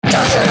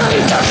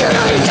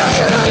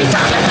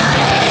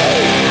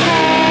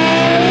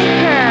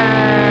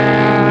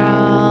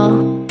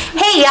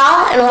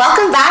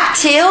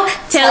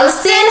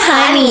Toast and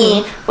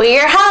Honey. We're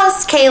your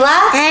hosts,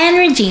 Kayla and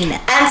Regina.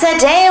 And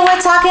today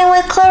we're talking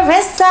with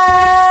Clarissa.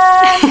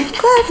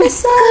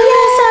 Clarissa.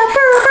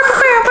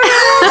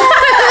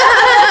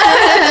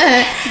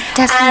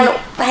 And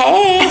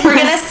hey, we're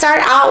going to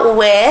start out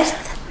with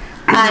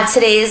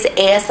today's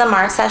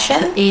ASMR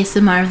session.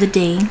 ASMR of the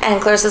day.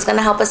 And Clarissa's going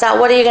to help us out.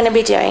 What are you going to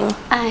be doing?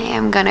 I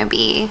am going to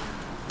be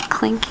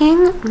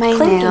clinking my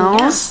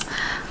nails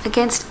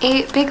against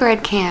a big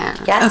red can.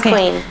 Yes, okay.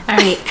 Queen. All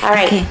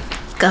right. Okay.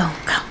 Go.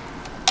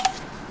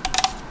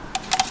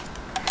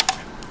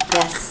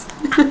 Yes.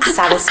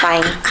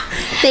 Satisfying.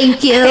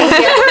 Thank you.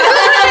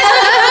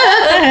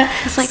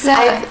 It's like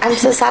that. I'm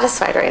so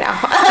satisfied right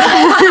now.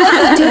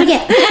 Do it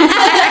again.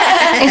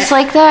 It's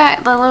like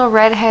that the little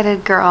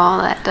redheaded girl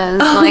that does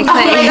like Oh my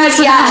gosh,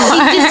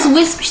 yeah. She just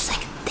whispers, she's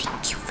like,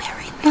 thank you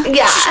very much.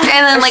 Yeah.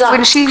 And then like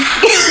when she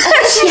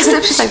she's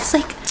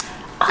like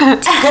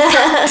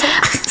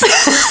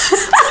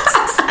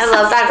I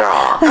love that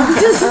girl.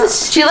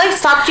 She like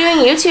stopped doing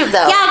YouTube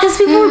though. Yeah, because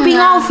people were being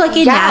all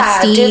fucking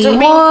nasty. Dudes were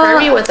being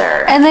pervy with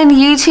her. And then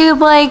YouTube,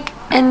 like,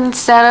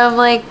 instead of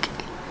like,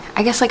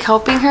 I guess like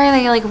helping her,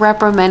 they like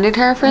reprimanded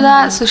her for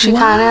that. So she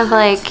kind of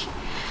like,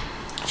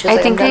 I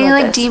think they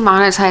like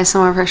demonetized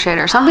some of her shit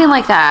or something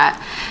like that.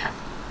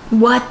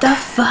 What the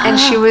fuck? And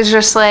she was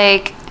just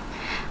like,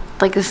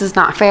 this is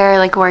not fair.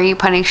 Like, why are you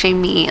punishing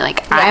me?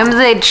 Like, I'm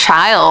the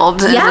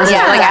child. Yeah. Like,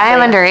 exactly. I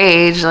am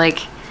underage.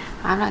 Like,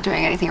 I'm not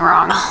doing anything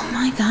wrong. Oh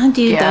my god,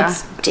 dude. Yeah.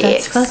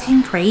 That's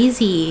fucking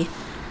crazy.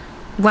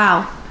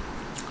 Wow.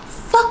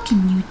 Fucking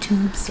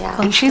YouTubes.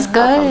 Yeah. And she's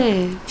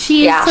good.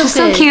 She is She's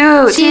so good.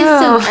 cute, She is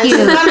so And she's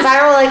cute. gone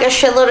viral like a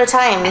shitload of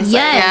times.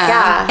 Yes.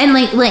 Yeah. And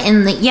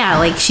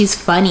like she's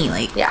funny.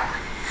 Like, Yeah.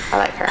 I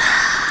like her.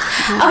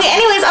 Okay,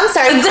 anyways, I'm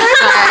sorry. Tell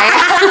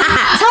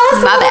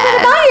us My a little bit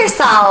bad. about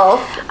yourself.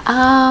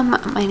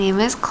 My name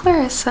is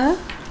Clarissa.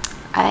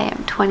 I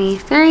am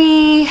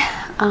 23.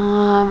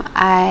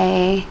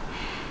 I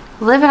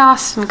live in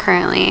Austin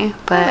currently,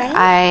 but Alright.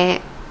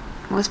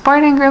 I was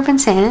born and grew up in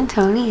San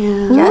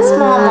Antonio. Yes,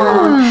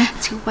 Mom.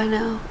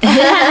 2.0.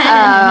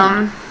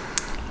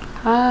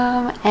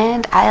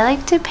 And I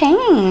like to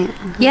paint,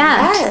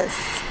 yeah.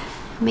 Yes.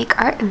 make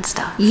art and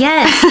stuff.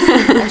 Yes.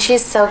 And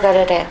she's so good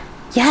at it.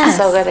 Yes.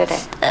 So good at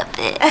it.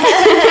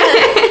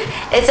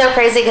 It's so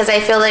crazy because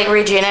I feel like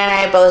Regina and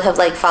I both have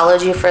like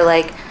followed you for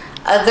like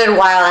a good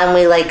while, and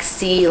we like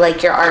see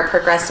like your art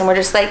progress, and we're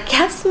just like,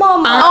 yes,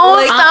 Mama.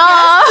 Like,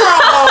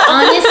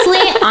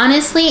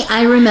 Honestly,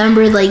 I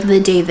remember like the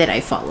day that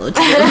I followed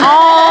you.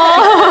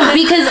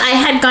 Because I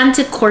had gone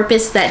to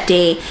Corpus that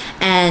day,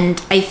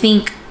 and I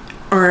think,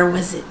 or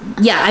was it?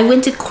 Yeah, I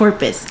went to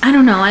Corpus. I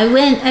don't know. I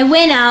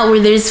went out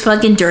where there's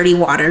fucking dirty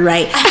water,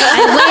 right?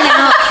 I went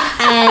out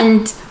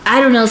and I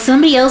don't know,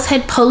 somebody else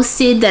had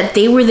posted that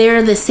they were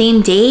there the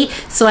same day.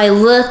 So I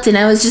looked and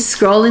I was just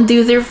scrolling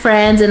through their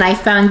friends and I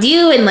found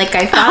you and like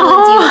I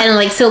followed you and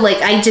like so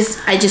like I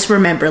just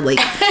remember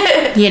like,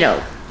 you know,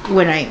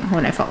 when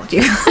I followed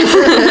you.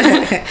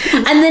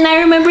 And then I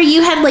remember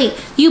you had like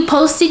you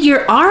posted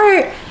your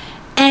art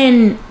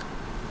and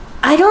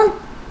I don't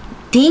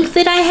think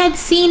that I had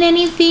seen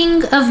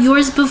anything of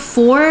yours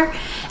before,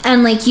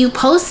 and like you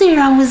posted it,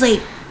 I was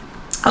like,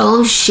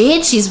 oh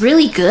shit, she's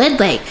really good.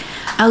 Like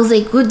I was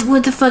like,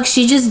 what the fuck?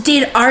 She just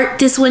did art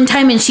this one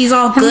time and she's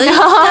all good. But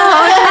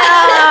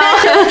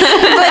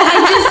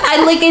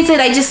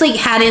I just like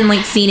hadn't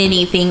like seen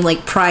anything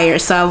like prior,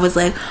 so I was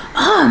like,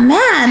 oh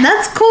man,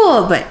 that's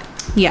cool. But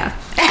yeah.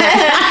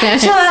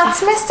 So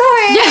that's my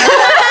story.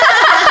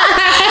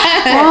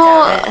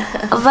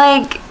 Well,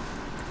 like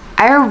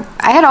I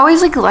had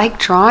always like liked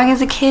drawing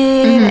as a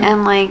kid,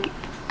 and like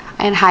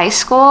in high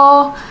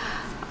school,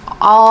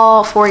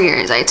 all 4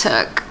 years I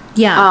took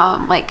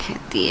like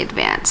the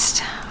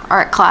advanced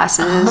art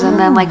classes, and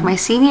then like my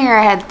senior year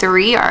I had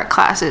 3 art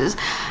classes,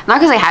 not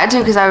because I had to,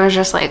 because I was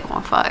just like,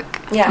 well,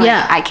 fuck, Yeah.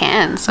 Yeah. I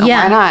can, so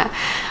why not?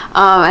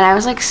 And I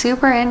was like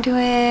super into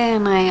it,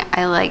 and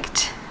I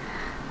liked.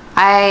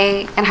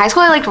 In high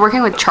school I liked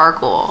working with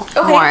charcoal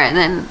more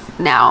than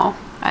now.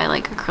 I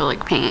like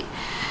acrylic paint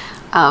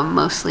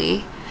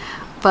mostly,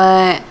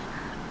 but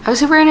I was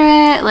super into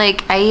it.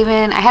 Like I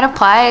had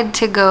applied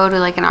to go to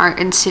like an art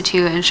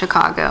institute in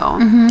Chicago,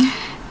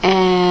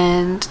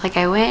 and like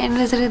I went and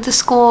visited the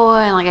school,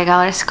 and like I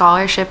got a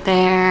scholarship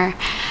there.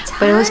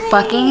 But it was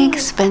fucking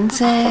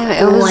expensive.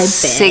 It was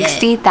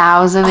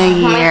 $60,000 a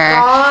year,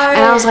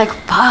 and I was like,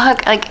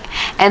 fuck. Like,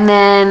 and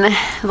then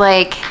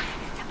like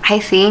I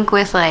think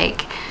with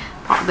like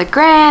all the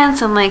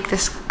grants and like the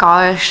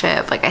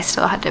scholarship, like I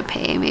still had to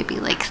pay maybe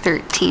like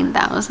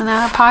 $13,000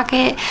 out of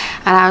pocket,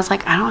 and I was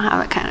like, I don't have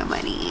that kind of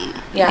money.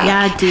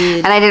 Yeah,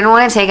 dude. And I didn't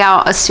want to take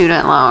out a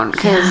student loan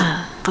because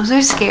those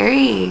are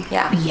scary.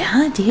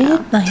 Yeah,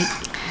 dude. Like,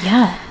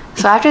 yeah.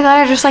 So after that,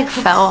 I just like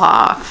fell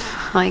off.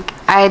 Like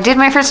I did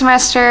my first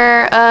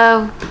semester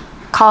of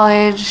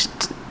college,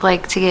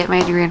 like to get my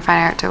degree in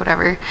fine arts or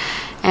whatever.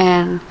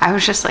 And I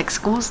was just like,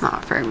 school's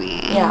not for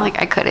me. Yeah.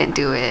 Like I couldn't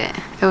do it.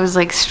 It was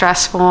like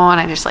stressful, and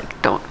I just like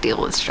don't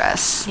deal with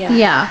stress.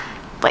 Yeah.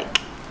 Like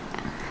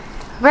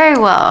very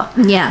well.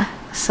 Yeah.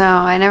 So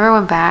I never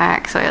went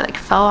back. So I like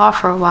fell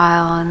off for a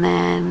while, and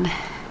then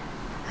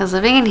I was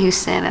living in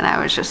Houston, and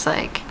I was just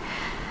like,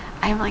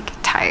 I'm like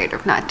tired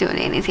of not doing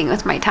anything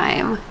with my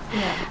time.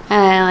 Yeah.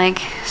 And I like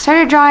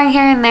started drawing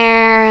here and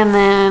there, and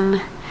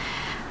then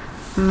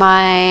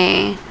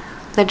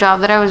the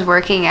job that I was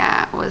working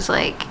at was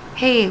like,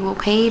 hey, we'll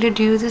pay you to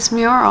do this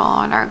mural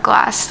on our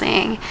glass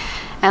thing.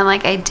 And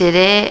like I did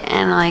it,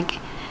 and like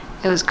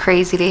it was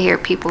crazy to hear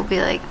people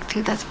be like,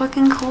 dude, that's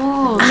fucking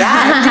cool.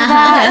 Yeah. Do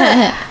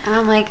that. And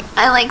I'm like,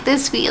 I like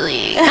this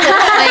feeling. Like,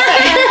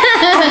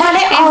 I want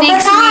it all the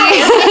time.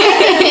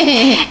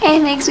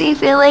 it makes me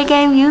feel like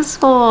I'm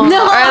useful. No.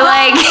 Or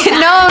like,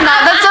 no,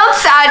 not that sounds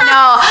sad.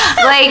 No,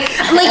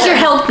 Like you're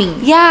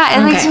helping. yeah,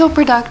 it makes Okay. you feel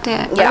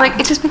productive. Yeah. Like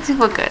it just makes you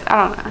feel good.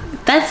 I don't know.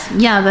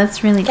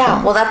 That's really cool.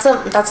 Yeah, well, that's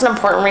an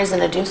important reason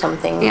to do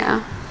something.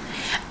 Yeah.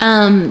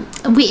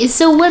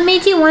 So what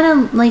made you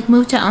want to like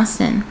move to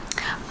Austin?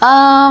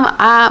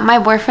 My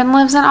boyfriend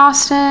lives in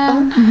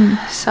Austin, Mm-hmm.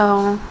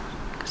 so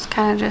it's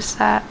kind of just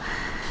that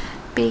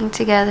being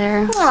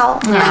together. Wow.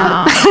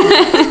 Yeah.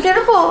 It's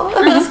beautiful.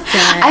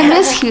 I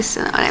miss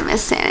Houston and I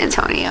miss San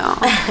Antonio.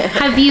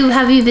 Have you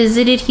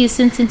visited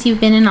Houston since you've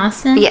been in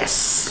Austin?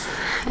 Yes.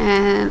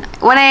 And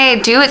when I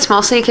do, it's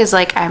mostly because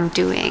like I'm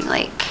doing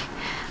like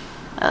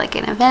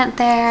an event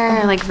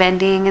there, like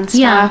vending and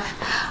Yeah.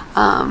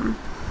 stuff.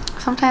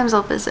 Sometimes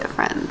I'll visit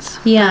friends.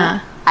 Yeah.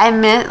 I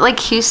miss like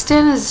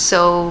Houston is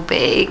so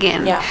big,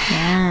 and Yeah.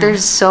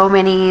 there's so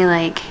many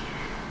like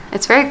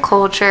it's very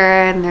culture,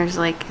 and there's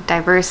like a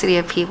diversity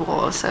of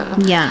people, so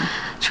Yeah.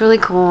 it's really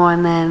cool.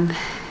 And then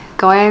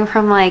going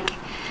from like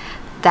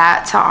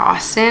that to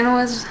Austin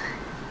was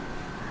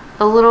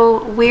a little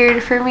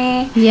weird for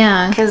me.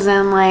 Yeah. Because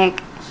then,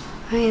 like,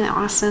 I mean,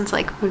 Austin's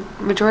like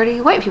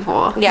majority white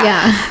people.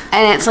 Yeah.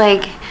 And it's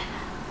like,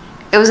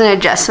 it was an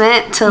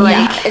adjustment to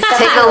like It's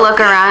take a look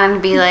around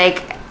and be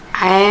like,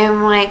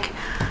 I'm like,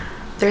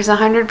 there's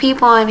 100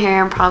 people in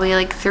here and probably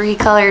like 3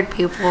 colored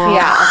people.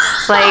 Yeah.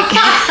 Like,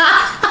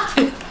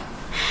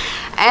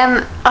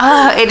 and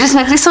it just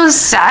makes me so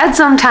sad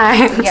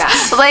sometimes. Yeah.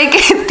 Like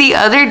the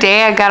other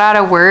day I got out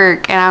of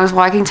work and I was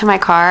walking to my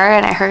car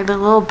and I heard the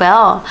little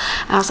bell.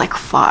 And I was like,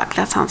 fuck,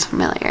 that sounds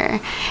familiar.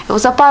 It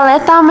was a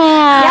Paleta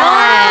man.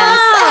 Yes.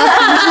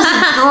 He was just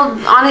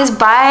on his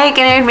bike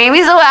and it made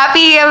me so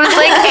happy. I was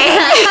like, hey.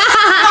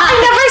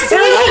 I've never seen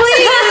it.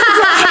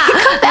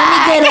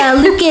 Get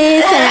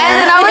Lucas. And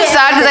then I was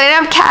sad because I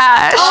didn't have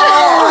cash.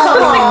 I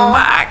was like,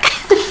 fuck.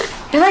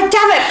 You're like,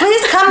 damn it,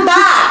 please come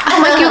back.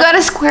 I'm like, you got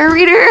a square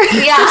reader?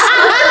 Yeah.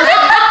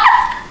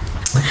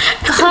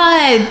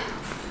 God.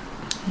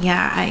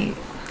 Yeah,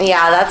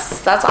 Yeah,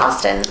 that's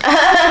Austin.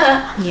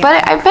 yeah.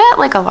 But I bet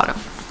like a lot of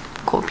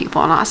cool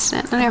people in Austin.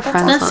 And I have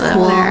friends That's that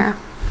cool. live there.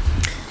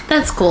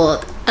 That's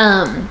cool.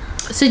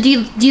 So do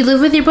you live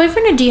with your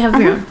boyfriend or do you have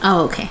your own?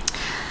 Oh, okay.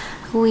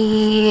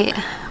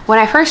 When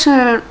I first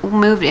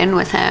moved in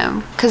with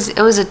him, because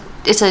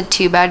it's a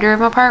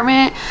 2-bedroom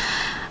apartment,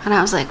 and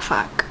I was like,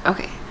 fuck,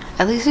 okay,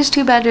 at least there's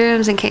 2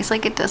 bedrooms in case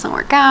like it doesn't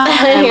work out.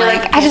 And You're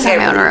like, I just have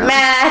my own room.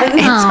 Man.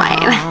 It's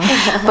fine.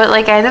 But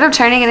like I ended up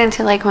turning it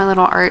into like my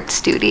little art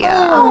studio.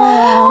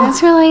 And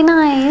it's really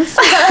nice.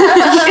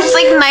 It's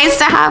like nice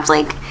to have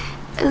like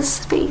a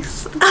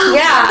space.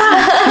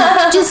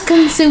 Yeah. Just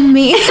consume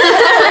me.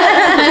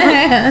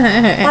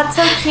 That's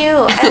so cute.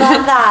 I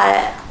love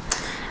that.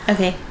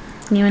 Okay.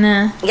 You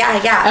wanna? Yeah.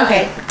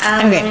 Okay.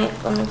 Okay.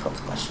 Let me pull up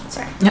the question.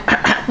 Sorry.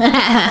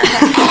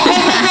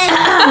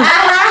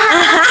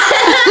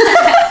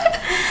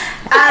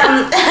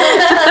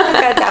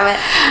 God damn it.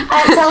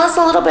 Tell us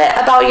a little bit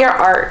about your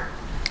art,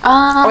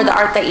 or the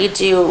art that you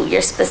do,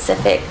 your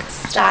specific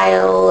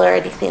style or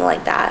anything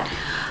like that.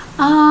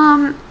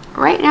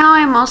 Right now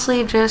I'm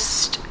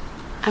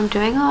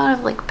doing a lot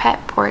of like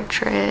pet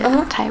portrait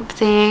type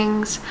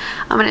things.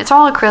 And it's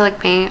all acrylic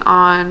paint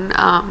on,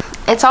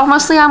 it's all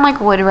mostly on like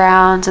wood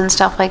rounds and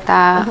stuff like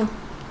that.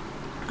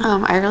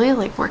 I really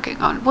like working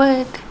on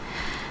wood.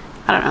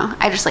 I don't know.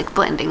 I just like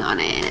blending on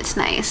it and it's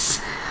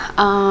nice.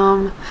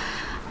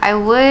 I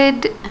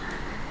would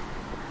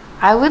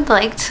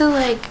like to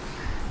like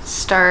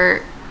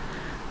start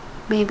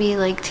maybe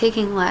like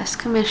taking less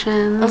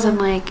commissions and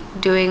like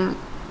doing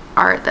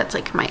art that's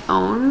like my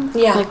own.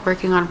 Yeah. Like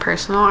working on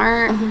personal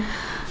art.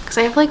 Because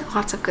I have like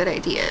lots of good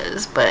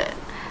ideas, but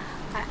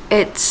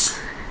it's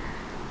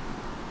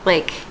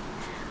like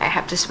I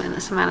have to spend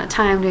this amount of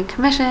time doing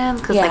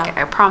commissions because like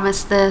I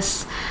promised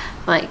this,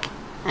 like,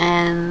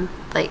 and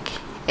like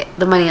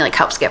the money like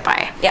helps get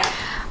by. Yeah.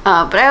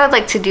 But I would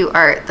like to do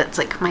art that's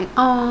like my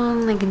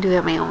own. I can do it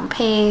at my own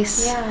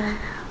pace. Yeah.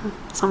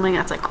 Something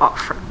that's like all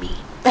from me.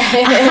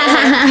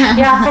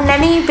 You're not for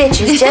none of you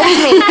bitches,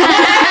 just me.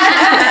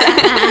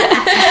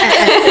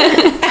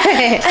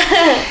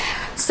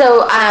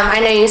 So, I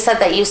know you said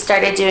that you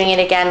started doing it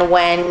again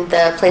when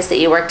the place that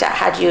you worked at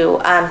had you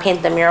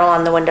paint the mural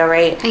on the window,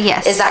 right?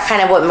 Yes. Is that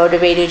kind of what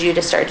motivated you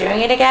to start doing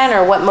it again,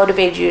 or what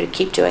motivated you to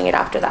keep doing it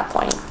after that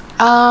point?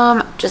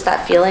 Just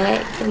that feeling, I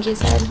think you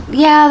said?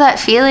 Yeah, that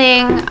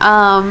feeling.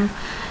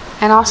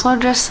 And also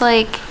just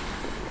like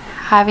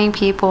having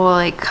people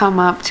like come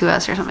up to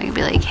us or something and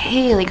be like,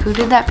 hey, like who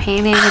did that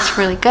painting? It's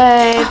really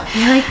good.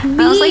 You're like,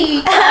 me. I was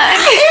like,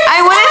 I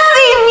want to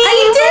see me.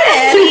 I did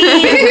it.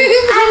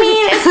 I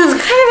mean, it's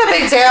kind of a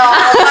big deal.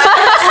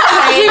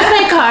 Here's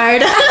my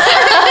card.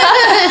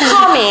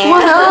 Call me.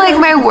 Well, no,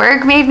 like my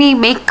work made me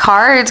make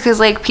cards because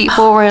like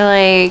people were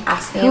like,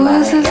 Asking who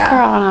about is it, this yeah.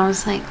 girl? And I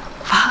was like,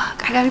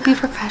 fuck, I gotta be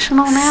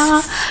professional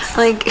now.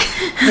 Like,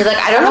 You're like,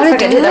 I don't know if I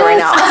can do that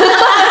right now.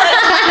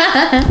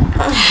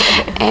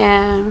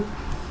 and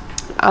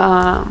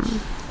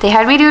they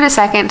had me do it a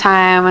second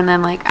time, and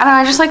then like I don't know,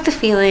 I just like the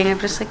feeling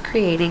of just like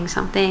creating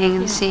something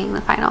and seeing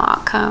the final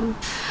outcome.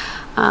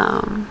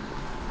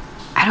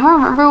 I don't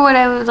remember what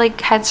I would like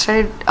had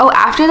started. Oh,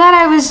 after that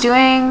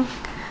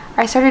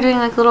I started doing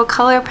like little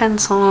color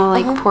pencil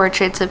like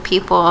portraits of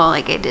people.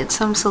 Like I did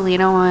some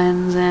Selena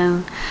ones,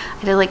 and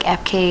I did like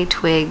FK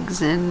Twigs,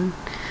 and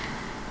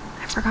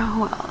I forgot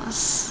who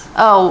else.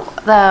 Oh,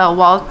 the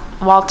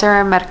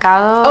Walter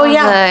Mercado. Oh,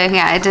 yeah.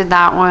 I did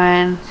that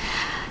one.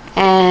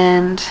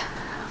 And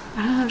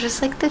I don't know,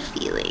 just like the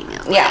feeling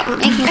of like,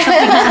 making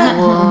something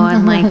cool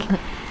and like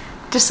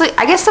just like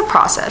I guess the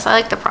process. I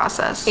like the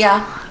process.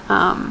 Yeah.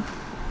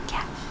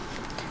 Yeah.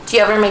 Do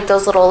you ever make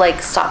those little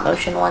like stop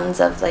motion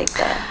ones of like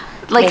the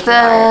Like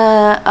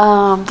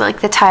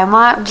the time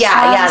lapse.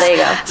 Yeah, there you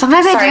go.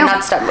 Sometimes I do.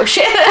 Not stop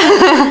motion.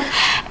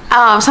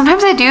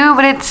 Sometimes I do,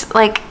 but it's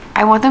like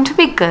I want them to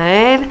be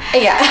good.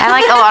 Yeah. And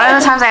like a lot of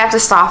the times I have to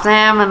stop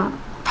them and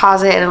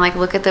pause it and like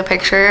look at the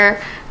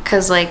picture.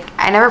 Cause like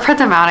I never print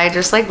them out. I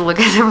just like look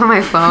at them on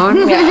my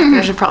phone. Yeah.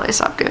 I should probably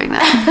stop doing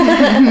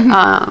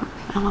that.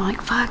 I'm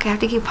like, fuck, I have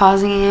to keep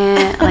pausing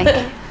it.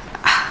 Like,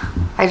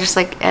 I just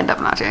like end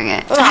up not doing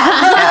it.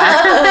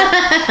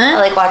 I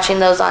like watching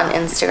those on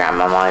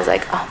Instagram. I'm always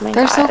like, oh my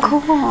They're god, so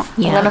cool. I'm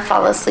gonna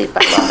fall asleep. I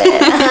love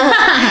it.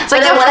 It's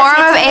like a form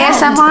of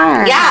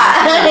ASMR.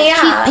 Yeah.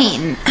 Keep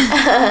painting.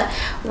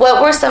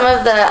 What were some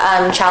of the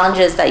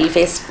challenges that you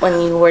faced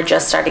when you were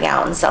just starting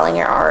out and selling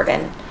your art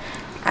and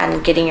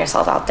getting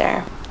yourself out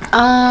there?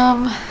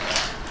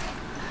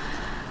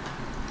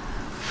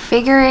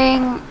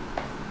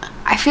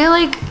 I feel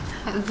like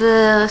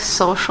the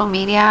social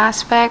media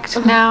aspect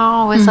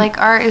now with like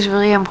art is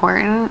really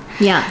important.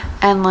 Yeah.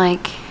 And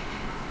like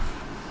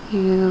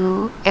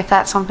if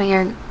that's something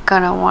you're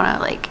gonna want to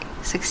like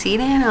succeed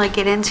in or like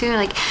get into,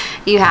 like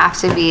you have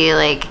to be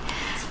like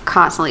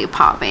constantly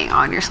popping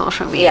on your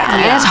social media. Yeah.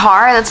 And it's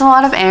hard. That's a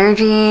lot of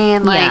energy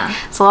and like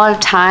it's a lot of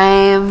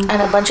time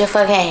And a bunch of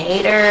fucking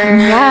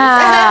haters.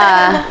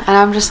 Yeah. And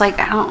I'm just like,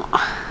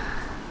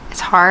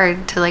 it's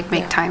hard to like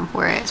make time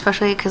for it,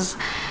 especially because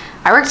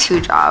I work 2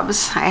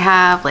 jobs. I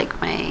have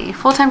like my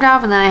full-time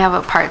job and then I have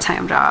a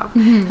part-time job.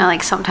 And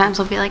like sometimes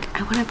I'll be like,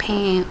 I want to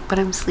paint, but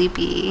I'm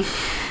sleepy.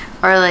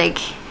 Or like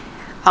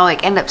I'll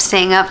like end up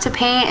staying up to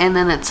paint and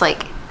then it's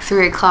like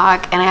 3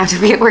 o'clock and I have to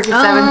be at work at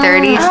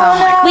 7:30. So I'm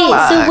like, wait,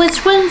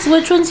 fuck. so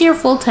which one's your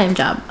full-time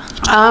job?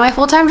 My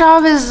full-time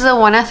job is the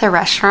one at the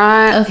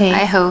restaurant. Okay.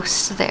 I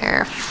host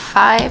there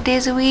 5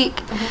 days a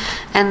week.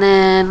 And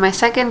then my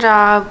second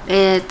job,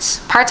 it's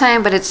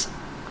part-time, but it's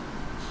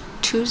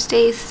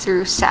Tuesday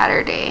through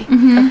Saturday.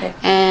 Okay.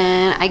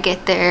 And I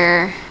get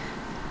there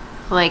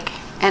like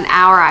an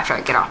hour after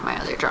I get off my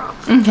other job.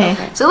 Okay.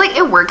 So like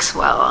it works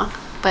well,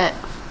 but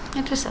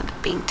I just end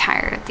up being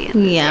tired at the end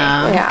of the day.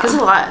 Yeah. Because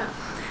a lot.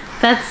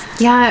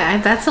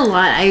 That's a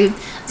lot.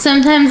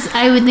 Sometimes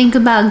I would think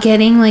about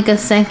getting like a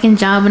second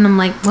job and I'm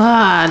like,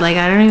 wow, like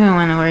I don't even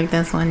want to work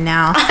this one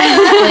now. Like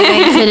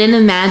I couldn't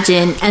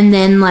imagine. And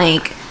then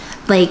like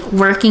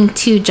working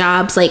 2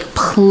 jobs like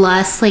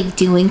plus like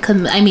doing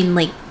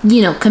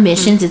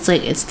commissions. It's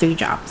like it's 3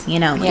 jobs, you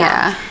know. Like,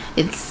 Yeah.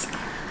 It's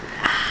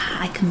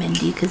I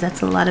commend you because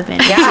that's a lot of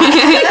energy.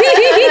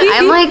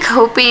 I'm like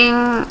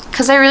hoping,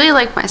 because I really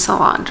like my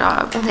salon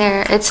job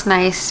there. It's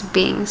nice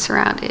being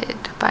surrounded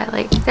by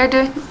like they're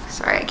doing.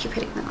 Sorry, I keep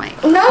hitting the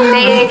mic. No.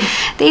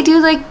 They do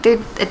like a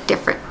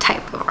different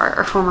type of art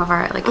or form of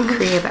art, like a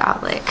creative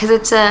outlet, because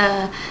it's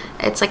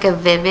like a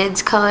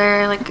Vivids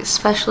color like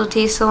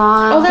specialty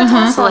salon. Oh, that's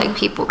awesome. So like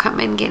people come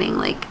in getting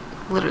like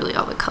literally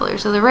all the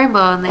colors of the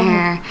rainbow in their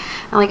hair,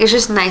 and like it's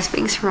just nice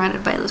being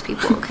surrounded by those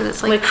people because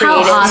it's like How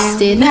creative.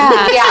 Austin.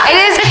 Yeah,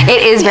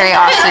 it is very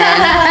Austin.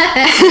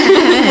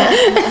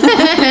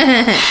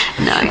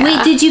 No, yeah.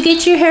 Wait, did you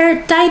get your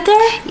hair dyed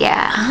there?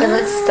 Yeah. It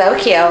looks so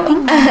cute.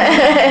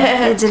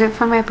 I did it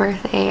for my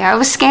birthday. I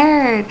was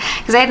scared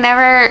because I'd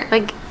never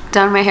like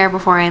done my hair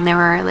before, and they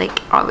were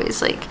like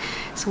always like,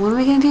 so when are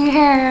we gonna do your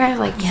hair?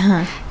 Like,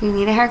 Yeah. you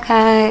need a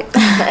haircut.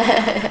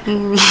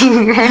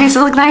 Your hair needs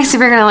to look nice if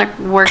you're gonna like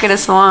work at a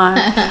salon.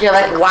 You're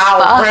like,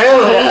 wow,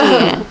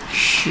 rude.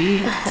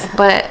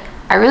 But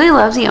I really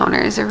love the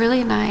owners. They're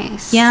really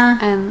nice. Yeah.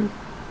 And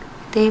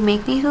they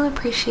make me feel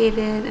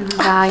appreciated and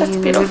valued. That's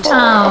beautiful.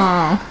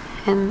 Oh.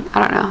 And I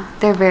don't know,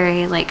 they're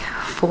very like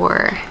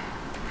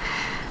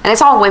and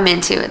it's all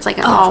women too. It's like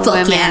all fuck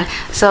women. yeah.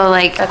 So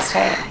like That's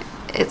tight.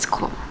 it's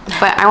cool.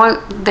 But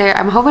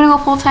I'm hoping to go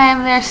full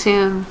time there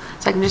soon,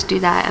 so I can just do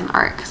that and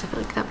art, because I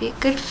feel like that'd be a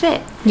good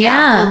fit.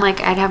 Yeah. And like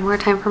I'd have more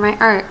time for my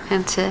art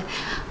and to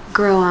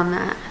grow on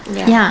that.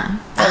 Yeah.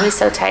 That'd be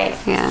so tight.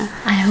 Yeah.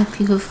 I hope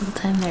you go full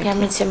time there. Yeah,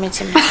 me too.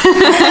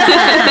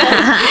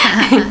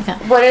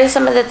 What are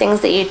some of the things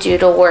that you do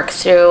to work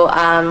through,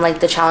 like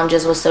the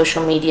challenges with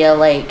social media?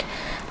 Like,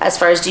 as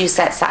far as do you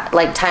set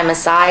like time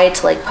aside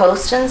to like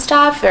post and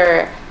stuff,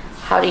 or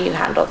how do you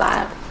handle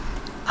that?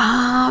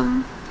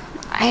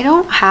 I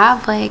don't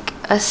have like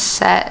a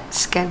set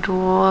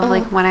schedule of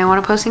like when I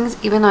want to post things,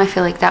 even though I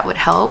feel like that would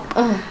help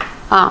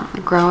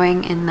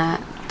growing in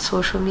that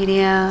social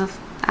media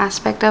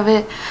aspect of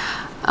it.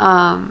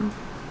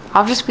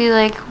 I'll just be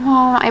like,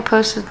 well, I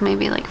posted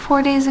maybe like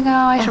 4 days ago.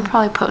 I should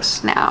probably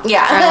post now.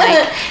 Yeah. Or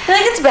like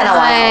it's been a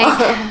while.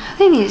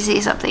 They need to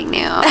see something new.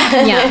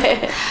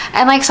 Yeah.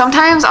 And like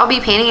sometimes I'll be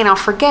painting and I'll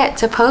forget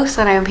to post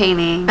that I'm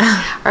painting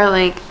or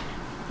like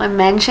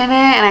mention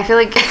it, and I feel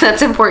like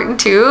that's important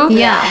too.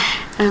 Yeah.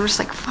 And I'm just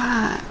like,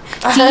 fuck.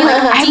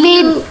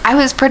 I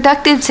was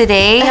productive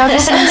today. I'll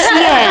just see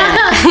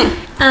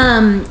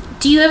it.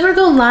 Do you ever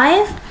go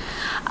live?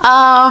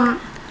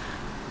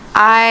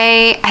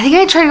 I think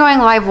I tried going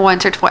live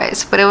once or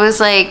twice, but it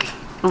was like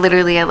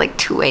literally at like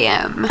 2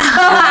 a.m.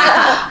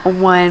 Like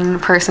one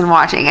person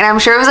watching, and I'm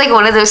sure it was like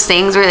one of those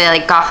things where they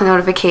like got the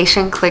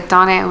notification, clicked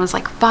on it, and was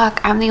like, "Fuck,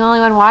 I'm the only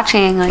one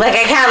watching." Like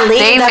I can't leave.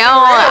 They know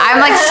I'm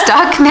like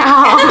stuck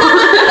now,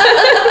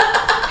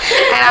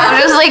 and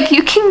I'm just like,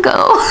 "You can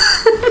go.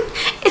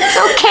 It's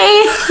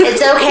okay.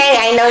 It's okay.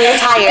 I know you're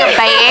tired.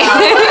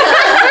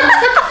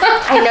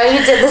 I know you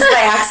did this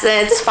by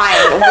accident. It's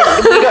fine.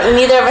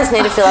 Neither of us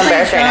need to feel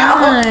embarrassed right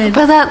now."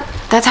 But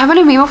that's happened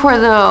to me before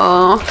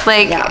though.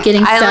 Like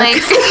getting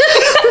stuck.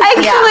 I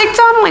clicked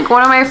on like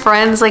one of my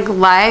friends like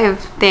live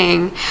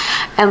thing,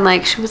 and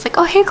like she was like,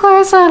 "Oh hey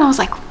Clarissa," and I was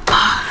like,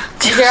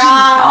 "Fuck."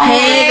 Girl,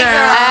 hey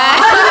girl.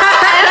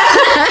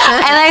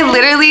 And I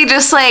literally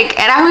just like,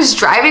 and I was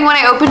driving when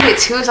I opened it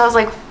too, so I was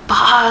like,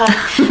 fuck.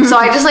 So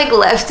I just like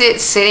left it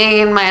sitting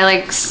in my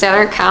like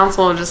center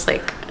console, just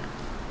like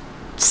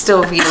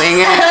still viewing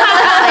it.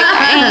 Like,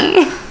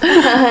 hey.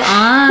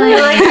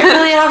 You're like, I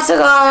really have to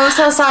go. I'm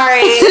so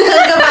sorry.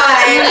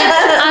 Goodbye.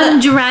 I'm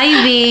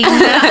driving.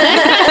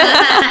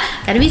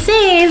 Gotta be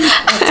safe.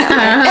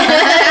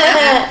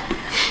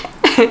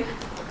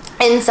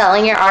 In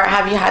selling your art,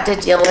 have you had to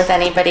deal with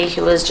anybody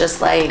who was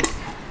just like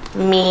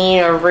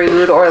mean or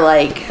rude or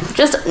like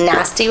just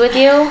nasty with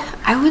you?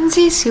 I wouldn't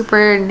say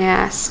super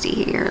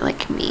nasty or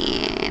like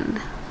mean.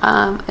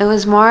 It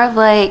was more of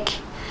like,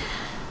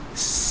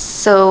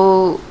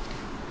 so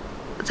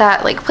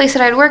that like place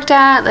that I'd worked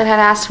at that had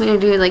asked me to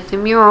do like the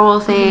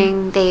mural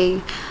thing,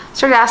 they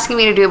started asking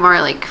me to do it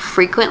more like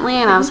frequently,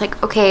 and I was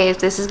like, okay, if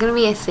this is gonna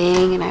be a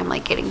thing and I'm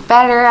like getting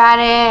better at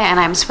it and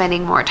I'm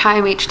spending more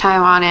time each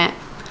time on it,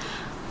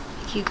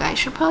 you guys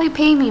should probably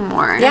pay me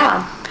more.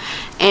 Yeah.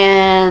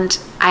 And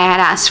I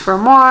had asked for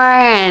more,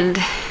 and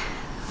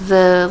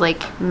the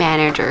like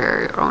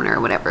manager, owner,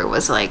 whatever,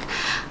 was like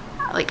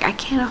I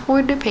can't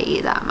afford to pay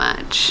you that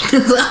much.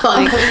 You're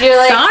like,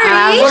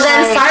 sorry. Well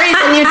then, sorry,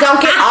 then you don't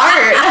get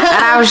art.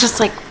 And I was just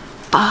like,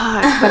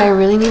 fuck, but I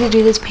really need to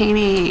do this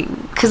painting,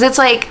 because it's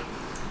like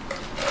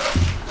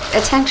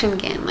attention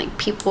again. Like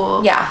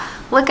people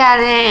look at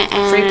it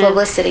and free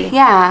publicity.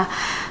 Yeah.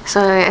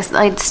 So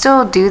I'd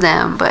still do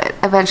them, but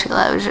eventually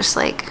I was just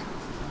like,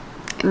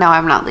 no,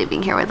 I'm not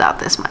leaving here without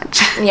this much.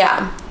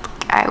 Yeah.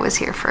 I was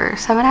here for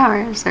 7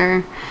 hours,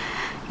 or,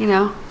 you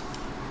know.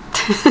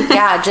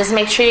 Yeah, just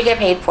make sure you get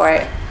paid for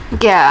it.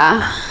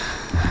 Yeah.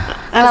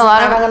 And a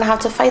lot I'm of gonna have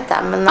to fight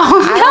them, and I don't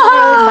really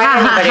fight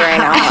anybody right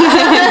now.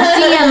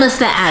 DM us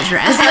the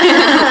address.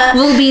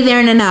 We'll be there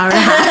in an hour and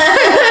a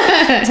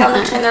half. Tell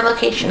them to turn their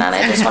location on.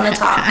 I just want to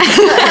talk.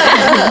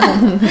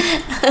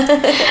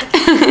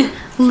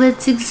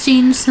 Let's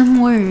exchange some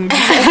words.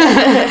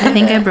 I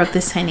think I broke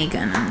this tiny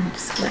gun. I'm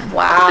just kidding.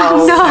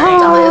 Wow. No.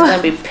 Dahlia's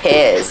gonna be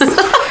pissed.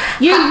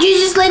 You're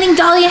just letting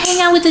Dahlia hang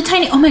out with the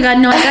tiny. Oh my god,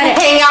 no! I gotta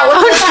hang out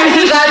with the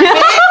tiny gun.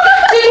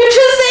 Did you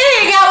just say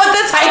hang out with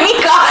the tiny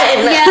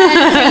gun?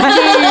 Yes, I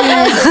did.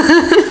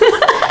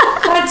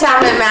 God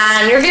damn it,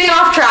 man! You're getting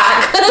off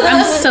track.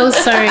 I'm so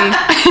sorry.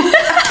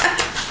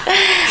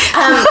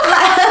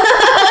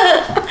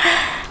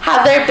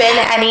 Have there been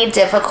any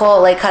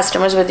difficult like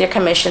customers with your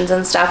commissions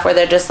and stuff where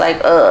they're just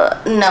like,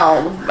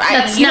 no,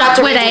 that's not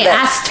what I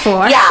asked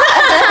for. Yeah.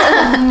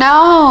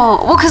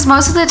 No. Well, because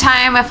most of the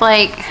time, if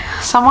like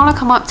someone will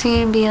come up to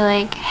you and be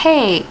like,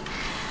 hey,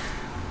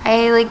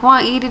 I like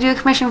want you to do a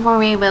commission for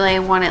me, but I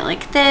want it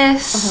like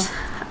this,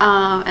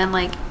 and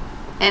like,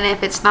 and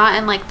if it's not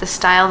in like the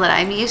style that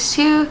I'm used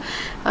to,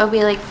 I'll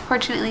be like,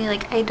 fortunately,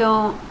 like I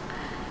don't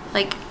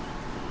like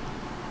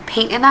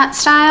paint in that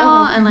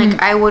style, and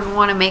like I would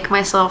want to make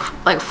myself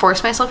like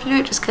force myself to do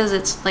it just because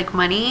it's like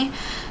money,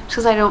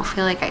 because I don't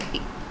feel like I'd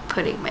be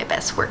putting my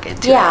best work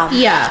into it.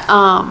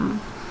 Yeah.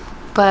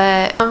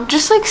 But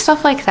just like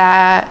stuff like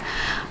that,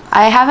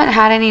 I haven't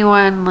had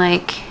anyone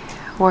like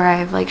where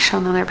I've like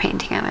shown them their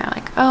painting and they're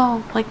like,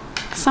 oh, like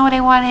that's not what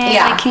I wanted.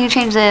 Yeah. Like, can you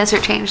change this or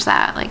change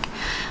that? Like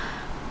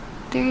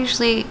they're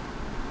usually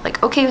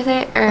like okay with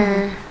it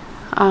or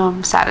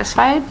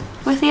satisfied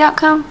with the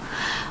outcome.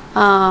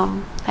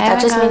 I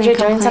That just means you're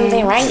doing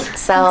something right.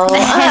 So,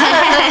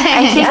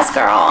 yes,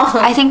 girl.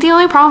 I think the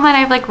only problem that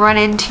I've like run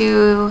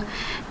into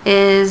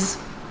is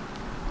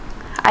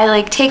I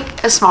like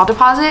take a small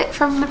deposit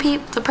from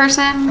the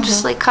person,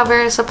 just like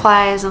cover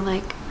supplies and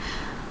like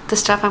the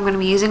stuff I'm going to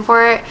be using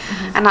for it,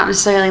 and not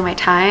necessarily my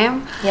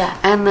time. Yeah.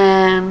 And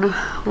then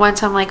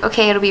once I'm like,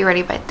 okay, it'll be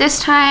ready by this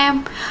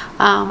time,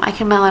 I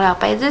can mail it out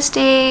by this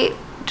date,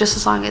 just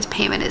as long as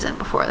payment isn't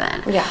before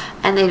then. Yeah.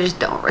 And they just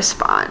don't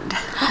respond.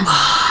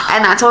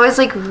 And that's always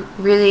like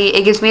really,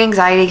 it gives me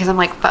anxiety because I'm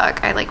like,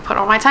 fuck, I like put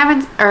all my time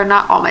in, or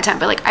not all my time,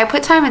 but like I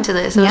put time into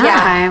this. It was my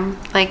time.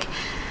 Like,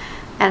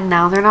 and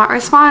now they're not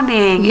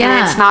responding. Yeah.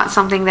 And it's not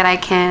something that I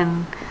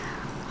can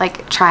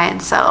like try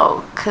and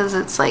sell, because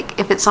it's like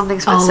if it's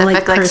something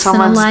specific, like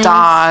someone's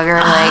dog or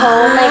like,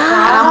 oh my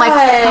god, and I'm like,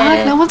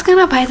 fuck, no one's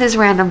gonna buy this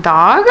random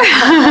dog.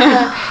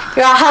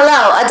 You're all,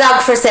 hello, a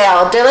dog for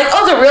sale. They're like,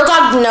 oh, the real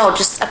dog? No,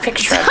 just a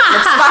picture of it.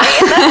 It's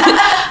fine.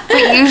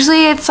 But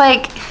usually it's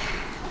like,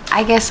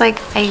 I guess like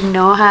I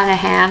know how to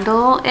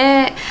handle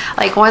it.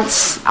 Like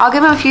once I'll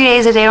give them a few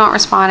days, if they don't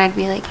respond, I'd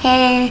be like,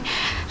 hey,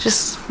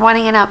 just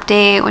wanting an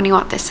update when you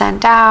want this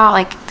sent out.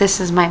 Like, this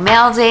is my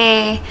mail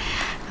day.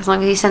 As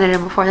long as you send it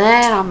in before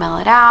then, I'll mail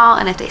it out.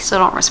 And if they still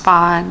don't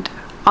respond,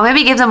 I'll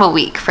maybe give them a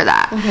week for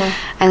that.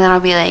 And then I'll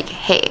be like,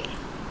 hey,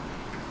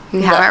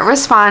 you haven't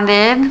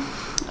responded.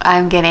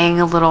 I'm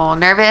getting a little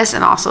nervous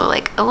and also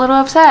like a little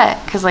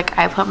upset because like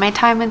I put my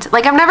time into,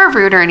 like I'm never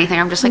rude or anything.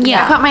 I'm just like,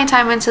 I put my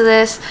time into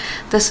this.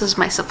 This was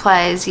my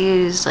supplies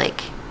used.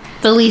 Like,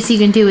 the least you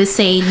can do is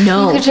say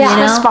no. You could just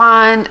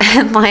respond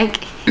and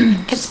like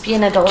just be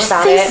an adult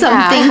about say it.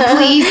 something,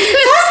 please.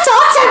 Just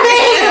talk to me.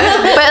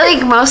 But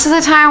like most of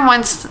the time,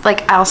 once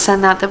like I'll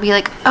send that, they'll be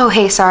like, oh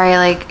hey, sorry,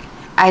 like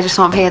I just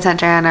won't pay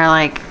attention, or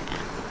like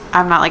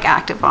I'm not like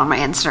active on my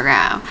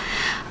Instagram.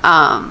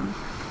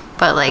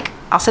 But like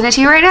I'll send it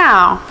to you right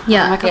now.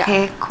 Yeah. I'm like,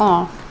 okay,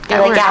 cool. You're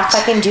like, yeah,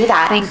 fucking do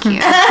that. Thank you.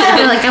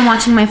 You're like, I'm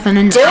watching my phone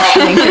and do it.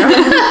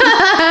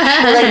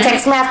 You're like,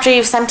 text me after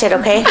you've sent it,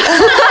 okay?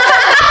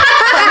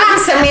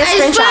 Send me a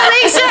screenshot.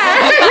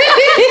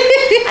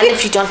 And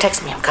if you don't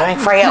text me, I'm coming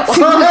for you.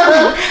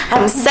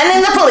 I'm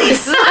sending the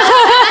police.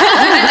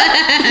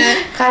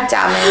 God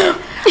damn it.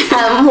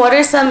 What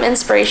are some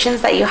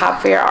inspirations that you have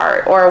for your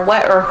art, or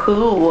what or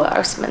who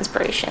are some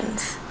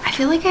inspirations? I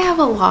feel like I have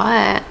a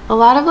lot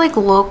of like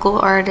local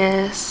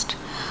artists.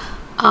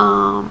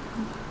 A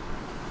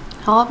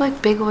lot of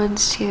like big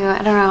ones too.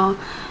 I don't know.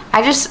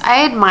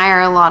 I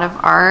admire a lot of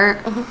art,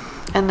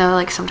 and though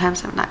like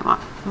sometimes it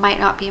might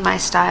not be my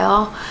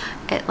style,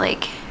 it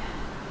like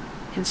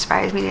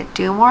inspires me to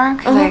do more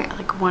because I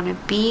like want to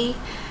be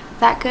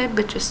that good,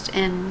 but just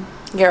in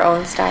your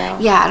own style.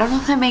 Yeah, I don't know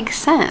if that makes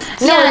sense.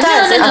 No, it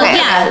does.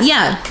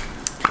 Yeah.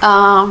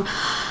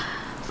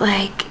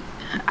 Like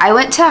I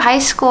went to high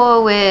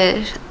school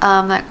with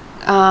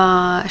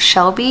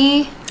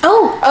Shelby.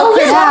 Oh,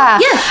 yeah.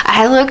 Yes.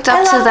 I looked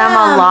up to them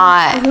a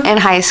lot in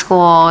high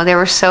school. They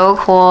were so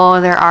cool.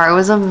 Their art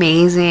was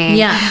amazing.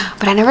 Yeah.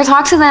 But I never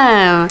talked to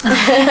them. And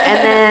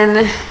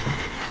then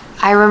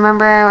I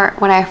remember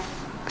when I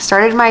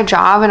started my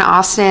job in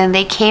Austin,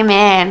 they came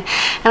in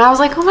and I was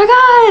like, oh my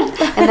god.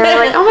 And they were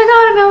like, oh my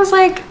god. And I was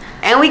like,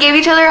 and we gave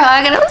each other a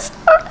hug, and it was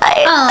so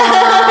nice.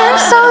 They're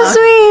so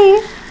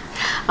sweet.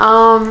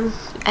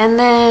 And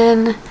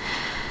then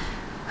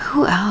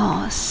who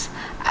else?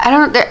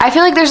 I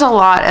feel like there's a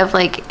lot of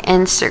like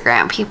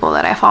Instagram people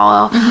that I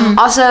follow.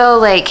 Also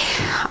like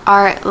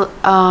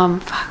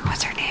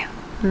what's her name?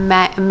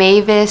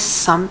 Mavis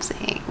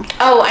something.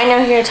 Oh, I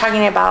know who you're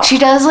talking about. She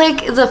does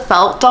like the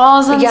felt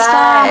dolls and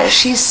stuff.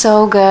 She's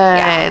so good.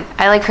 Yeah.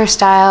 I like her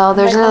style.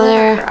 There's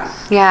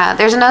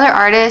there's another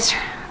artist.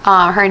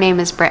 Her name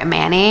is Britt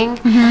Manning,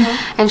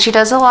 and she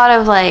does a lot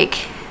of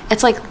like,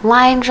 it's like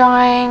line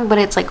drawing, but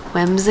it's like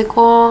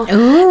whimsical.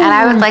 Ooh. And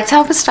I would like to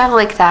have a style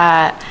like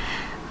that.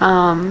 Who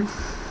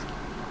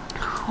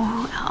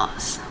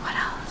else? What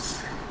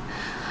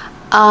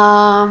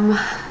else?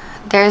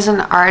 There's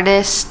an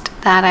artist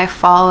that I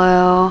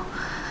follow.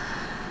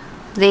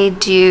 They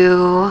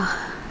do,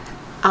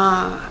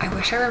 I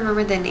wish I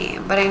remembered the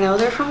name, but I know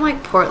they're from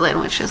like Portland,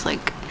 which is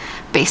like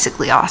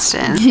basically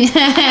Austin.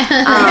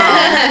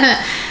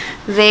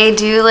 They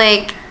do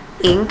like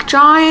ink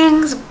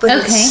drawings, but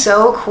it's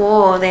so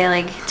cool. They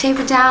like tape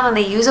it down and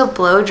they use a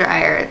blow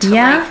dryer to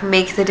like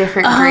make the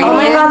different gradients. Oh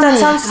my god, that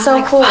sounds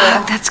so cool.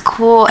 That's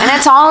cool. And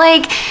it's all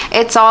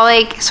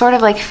like sort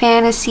of like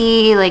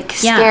fantasy, like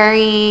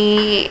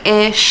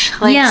scary-ish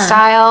like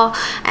style.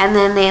 And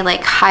then they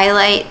like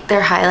highlight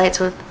their highlights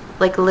with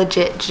like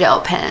legit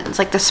gel pens,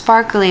 like the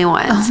sparkly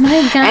ones. Oh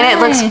my god. And it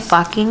looks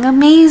fucking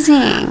amazing.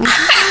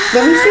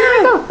 Let me see if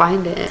I can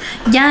find it.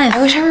 Yes.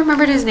 I wish I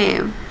remembered his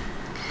name.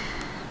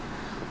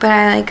 But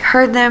I like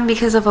heard them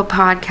because of a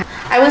podcast.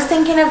 I was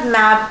thinking of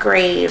Mab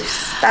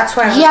Graves. That's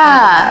what I was thinking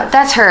of.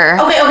 That's her.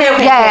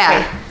 Okay.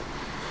 Yeah.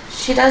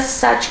 She does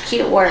such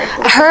cute work.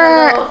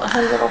 Her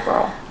little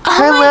girl.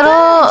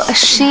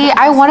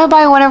 I want to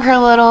buy one of her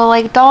little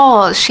like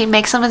dolls. She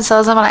makes them and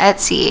sells them on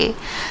Etsy.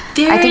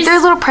 I think they're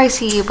a little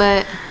pricey,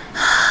 but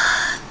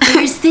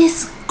there's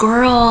this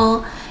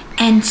girl,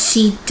 and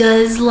she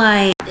does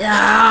like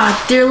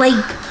they're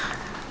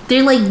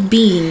like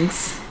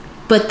beings,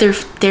 but they're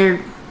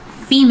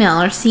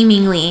female or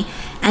seemingly,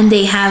 and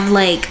they have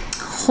like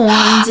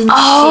horns and shit,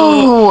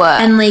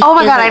 and like oh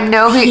my god, like I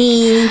know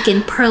pink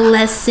and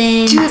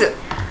pearlescent. Dude,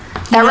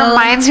 that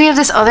reminds me of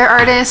this other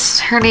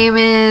artist. Her name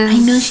is. I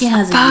know she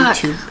has a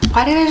YouTube.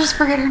 Why did I just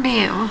forget her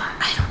name?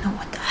 I don't know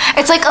what the.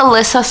 It's like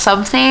Alyssa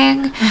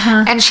something,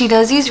 and she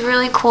does these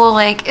really cool,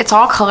 like, it's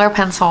all color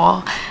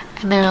pencil,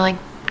 and they're like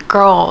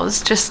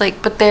girls, just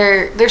like, but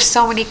there's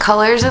so many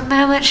colors in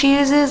them that she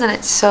uses, and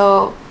it's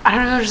so, I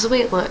don't know, just the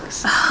way it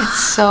looks.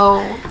 It's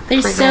so.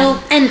 They're so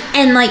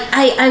and like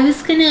I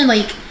was gonna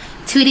like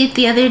tweet it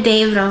the other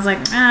day, but I was like,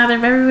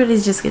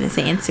 everybody's just gonna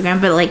say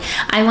Instagram, but like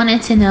I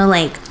wanted to know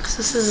like. So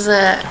this is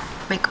a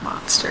Make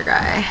Monster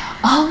guy.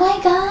 Oh my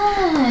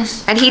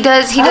gosh! And he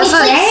does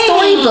like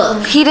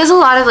storybook. He does a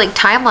lot of like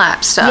time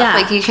lapse stuff. Yeah.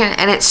 Like you can,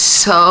 and it's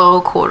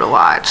so cool to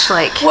watch.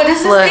 Like what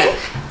is this thing?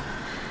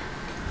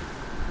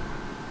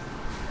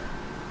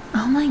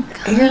 Oh my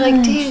god! You're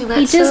like, dang,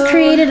 that's he just so...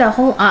 created a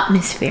whole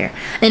atmosphere.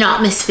 An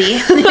atmosphere.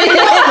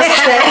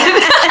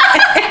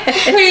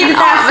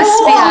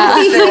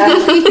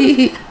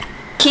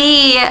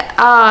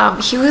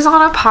 He was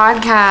on a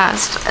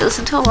podcast. I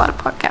listen to a lot of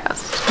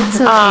podcasts.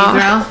 It's okay,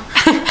 girl.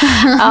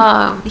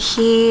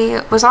 He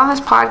was on this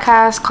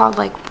podcast called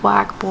like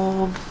Black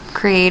Bulb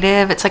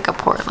Creative. It's like a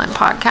Portland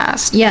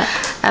podcast. Yeah.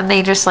 And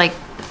they just like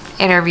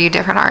interview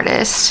different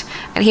artists.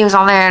 And he was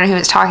on there and he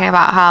was talking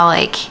about how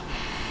like,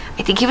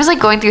 I think he was like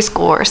going through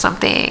school or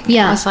something.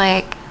 Yeah. He was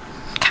like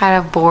kind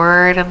of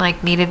bored and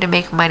like needed to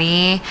make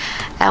money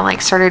and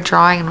like started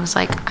drawing and was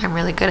like, I'm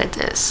really good at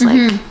this.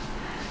 Like,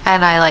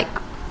 and I like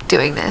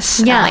doing this.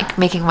 Yeah. And like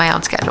making my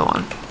own schedule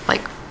and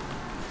like,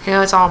 you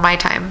know, it's all my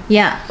time.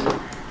 Yeah.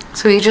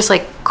 So he just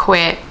like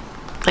quit,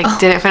 like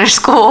didn't finish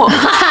school.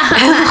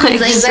 And,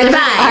 like, He's like, bye.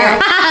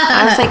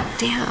 I was like,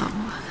 damn.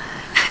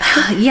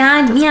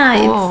 Yeah.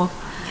 Cool.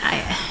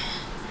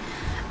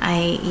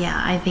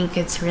 I think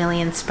it's really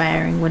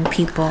inspiring when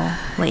people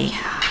like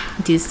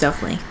do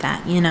stuff like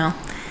that, you know.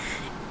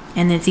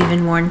 And it's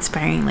even more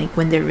inspiring like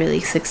when they're really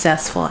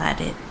successful at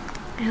it.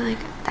 You're like,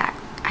 that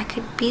I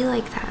could be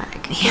like that. I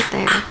could get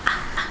there.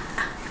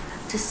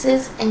 This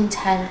is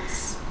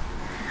intense.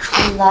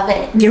 I love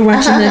it. You're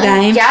watching the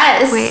guy?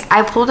 Yes. Wait,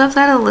 I pulled up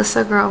that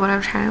Alyssa girl, but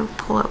I'm trying to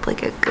pull up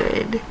like a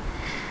good.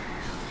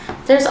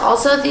 There's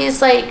also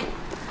these like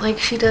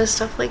she does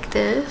stuff like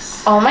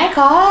this. oh my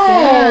god.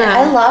 Yeah.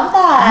 I love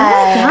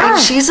that. Oh my god.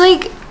 And she's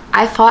like,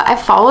 I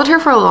followed her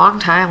for a long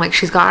time. Like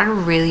she's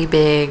gotten really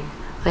big.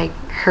 Like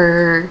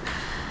her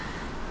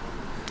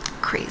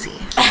crazy.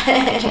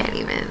 I can't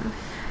even.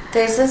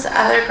 There's this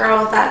other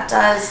girl that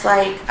does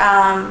like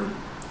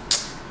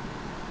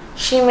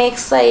she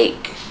makes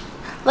like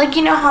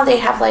you know how they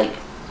have like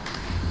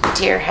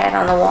deer head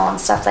on the wall and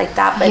stuff like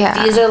that,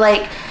 but these are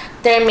like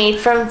they're made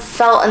from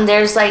felt and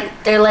they're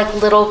like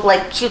little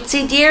like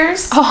cutesy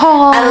deers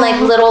and like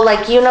little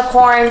like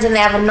unicorns and they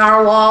have a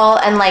narwhal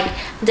and like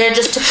they're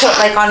just to put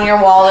like on your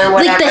wall or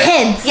whatever. Like the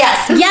heads.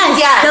 Yes.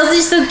 Those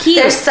are so cute.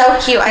 They're so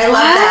cute. I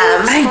love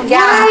them. Oh my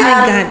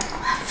god.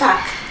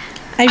 Fuck.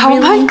 Oh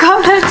my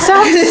god, that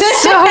sounds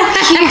so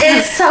cute.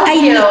 It's so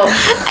cute.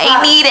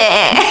 I need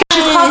it.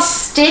 She's called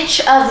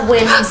Stitch of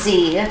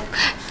Whimsy.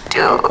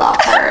 Dude. Love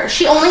her.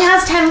 She only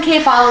has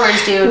 10K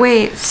followers, dude.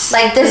 Wait.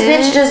 Like, this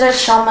bitch deserves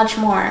so much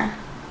more.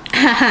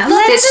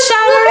 Let's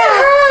shout her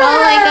out. Oh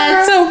my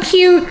god, so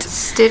cute.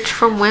 Stitch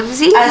from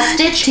Whimsy? A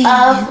Stitch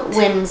of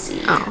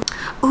Whimsy. Oh.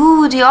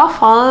 Ooh, do y'all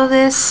follow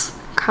this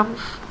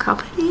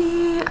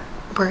company?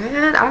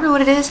 Brand? I don't know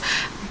what it is.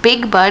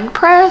 Big Bud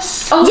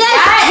Press? Oh,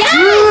 yes!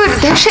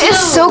 Dude, their shit is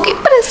so cute,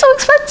 but it's so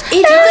expensive.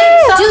 It's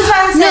so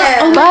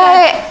expensive.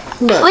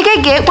 But like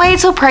I get why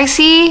it's so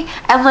pricey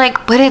and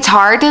like but it's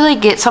hard to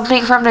like get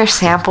something from their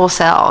sample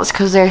sales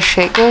because their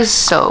shit goes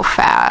so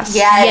fast.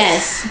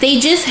 Yes. They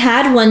just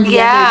had one the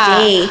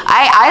other day.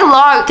 I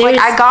logged like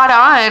I got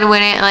on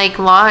when it like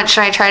launched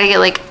and I tried to get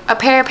like a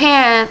pair of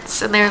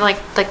pants and they're like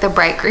the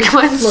bright green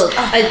ones. Look,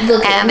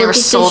 and they were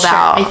sold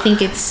out. I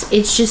think it's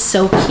just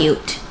so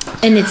cute.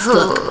 And it's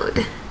look.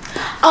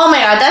 Oh my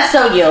god, that's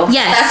so you.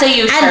 Yes, that's a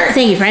you shirt.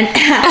 Thank you, friend.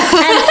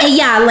 and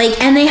yeah, like,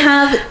 and they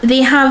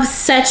have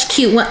such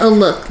cute. Look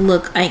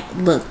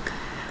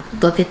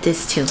at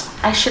this too.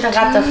 I should have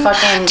got the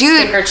fucking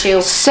sticker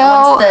too. So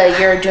once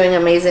the "You're Doing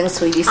Amazing,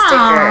 Sweetie" sticker.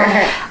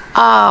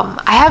 I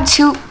have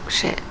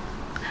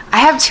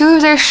two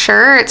of their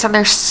shirts and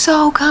they're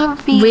so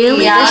comfy.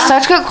 Really? Yeah. They're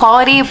such good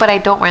quality, but I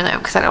don't wear them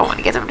because I don't want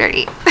to get them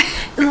dirty.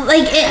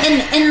 Like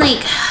and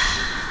like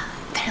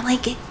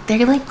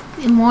they're like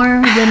more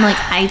than like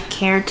I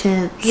care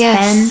to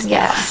spend.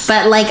 Yes.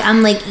 But like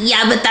I'm like,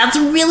 yeah, but that's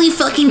really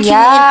fucking cute. Yeah.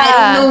 And I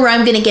don't know where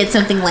I'm gonna get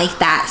something like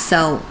that.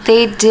 So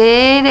they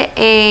did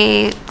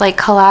a like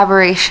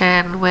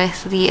collaboration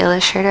with the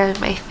illustrator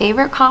of my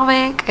favorite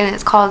comic, and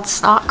it's called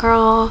Snot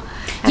Girl.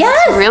 And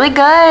yes, it's really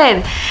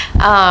good.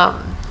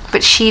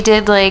 but she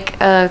did like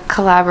a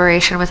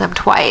collaboration with them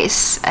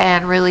twice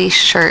and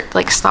released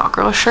like Snot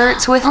Girl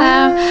shirts with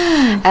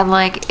them, and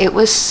like it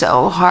was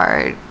so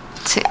hard.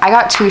 I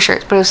got 2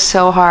 shirts, but it was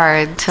so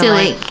hard to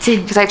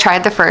because I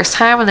tried the first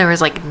time and there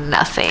was like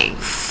nothing,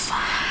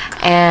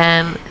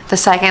 and the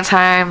second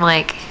time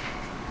like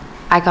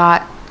I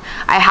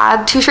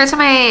had 2 shirts in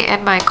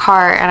my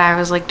cart, and I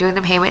was like doing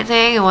the payment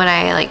thing, and when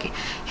I like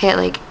hit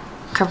like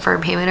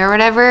confirm payment or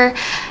whatever,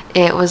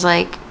 it was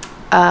like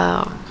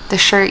the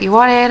shirt you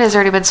wanted has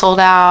already been sold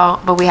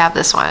out, but we have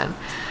this one,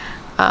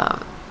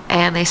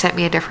 and they sent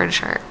me a different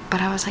shirt,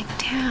 but I was like,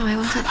 damn, I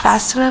wasn't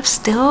fast enough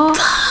still.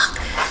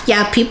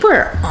 Yeah, people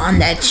are on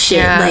that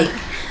shit, like,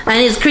 and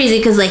it's crazy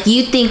because like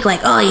you think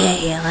like, oh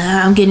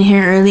yeah, I'm getting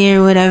here early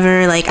or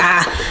whatever, like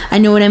I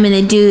know what I'm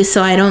gonna do,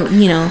 so I don't,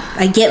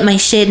 I get my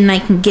shit and I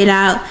can get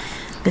out,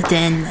 but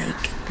then like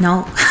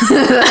no.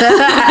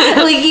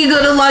 Like you go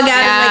to log out and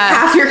like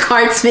half your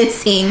card's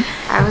missing.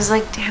 I was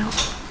like, damn,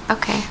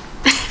 okay.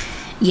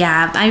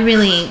 Yeah, I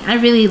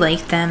really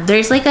like them.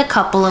 There's like a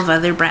couple of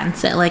other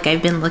brands that like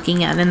I've been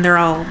looking at, and they're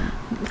all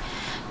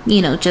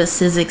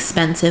just as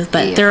expensive,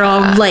 but they're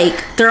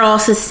all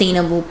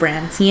sustainable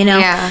brands, So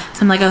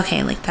I'm like,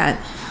 okay, like that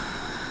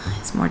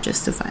is more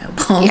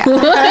justifiable.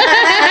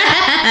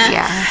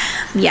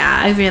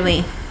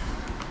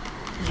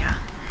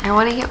 I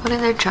want to get one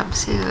of their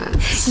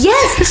jumpsuits.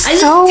 Yes, I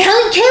was telling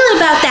Kayla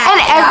about that.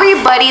 And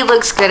everybody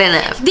looks good in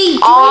them.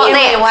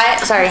 What?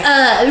 Sorry.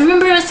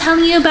 Remember I was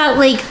telling you about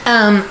like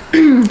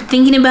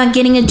thinking about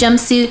getting a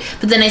jumpsuit,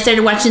 but then I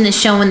started watching the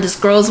show and this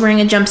girl's wearing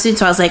a jumpsuit,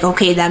 so I was like,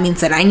 okay, that means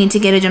that I need to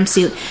get a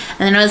jumpsuit. And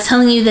then I was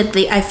telling you that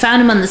I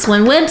found them on this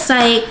one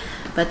website,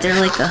 but they're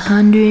like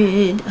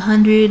 100.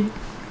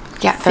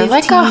 Yeah, they're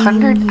like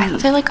 100. I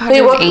thought they're like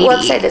 180. Wait, what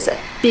website is it?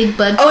 Big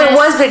Bud Oh, Press. it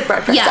was Big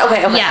Bud Press. Yeah,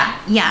 Okay.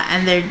 Yeah,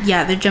 and their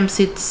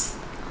jumpsuits,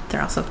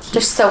 they're also cute.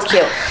 They're so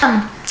cute.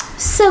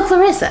 So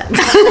Clarissa.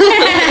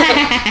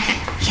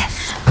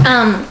 Yes.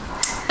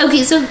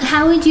 Okay, so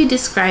how would you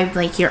describe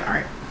like your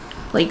art?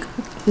 Like,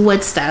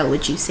 what style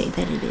would you say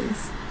that it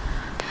is?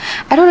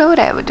 I don't know what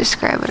I would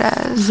describe it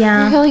as.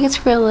 Yeah. I feel like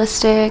it's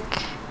realistic.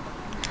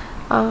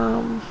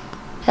 I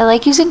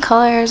like using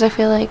colors. I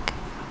feel like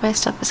my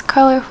stuff is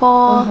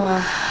colorful.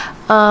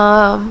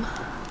 I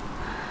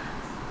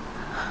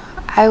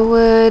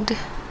would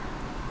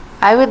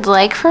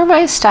like for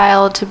my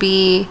style to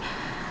be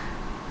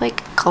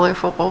like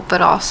colorful, but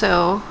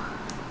also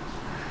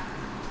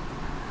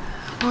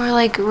more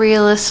like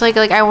realistic.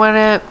 Like I want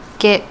to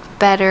get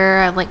better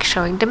at like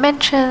showing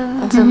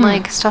dimensions and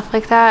like stuff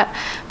like that.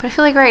 But I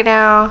feel like right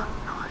now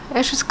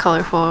it's just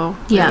colorful,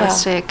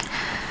 realistic.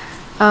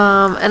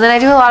 And then I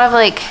do a lot of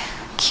like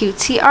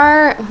cutesy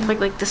art,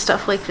 like the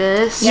stuff like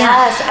this.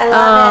 Yes, I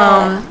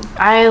love it.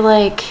 I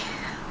like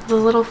the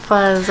little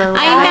fuzz. I love it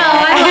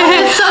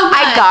so much.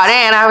 I got it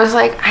and I was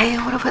like, I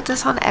want to put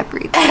this on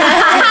everything. Do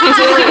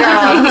it,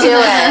 girl.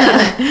 Do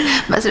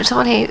it. Message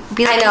someone,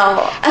 be like, I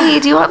know. Hey,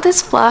 do you want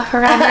this fluff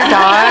around your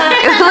dog?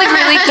 It was like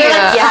really cute.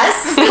 Like,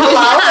 yes. Hello.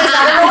 Is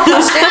that a real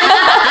question?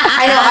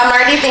 I know. I'm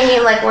already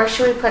thinking like, where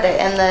should we put it?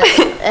 In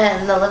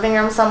the living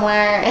room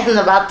somewhere, in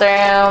the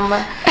bathroom,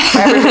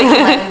 where everybody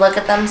can like look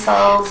at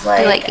themselves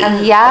like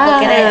and look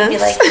at it and be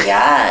like,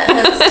 yes.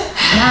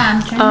 Yeah,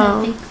 I'm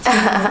trying to think.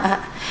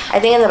 I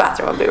think in the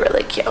bathroom would be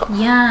really cute.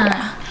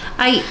 Yeah.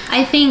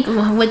 I think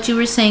what you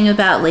were saying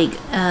about like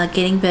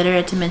getting better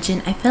at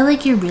dimension, I feel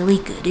like you're really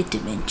good at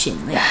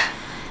dimension.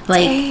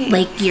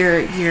 Like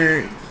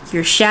your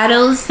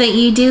shadows that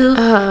you do,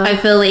 I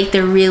feel like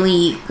they're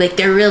really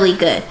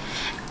good.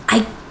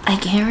 I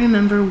can't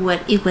remember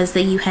what it was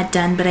that you had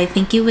done, but I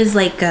think it was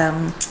like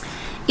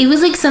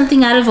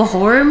something out of a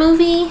horror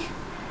movie.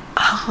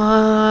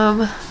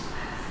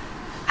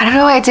 I don't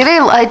know. I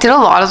did a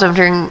lot of them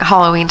during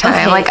Halloween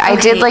time. I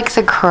did like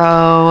The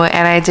Crow,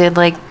 and I did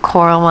like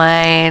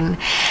Coraline,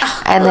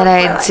 and then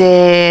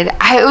it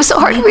was so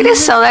hard for me to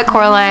sell that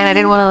Coraline. I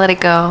didn't want to let it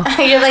go.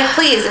 You're like,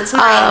 please, it's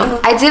mine.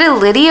 I did a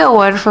Lydia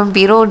one from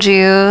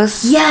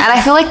Beetlejuice. Yeah, and I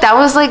feel like that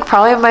was like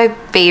probably my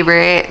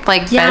favorite,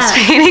 best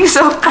painting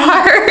so far.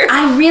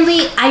 I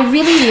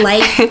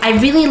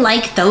really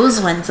like those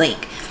ones.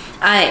 Like,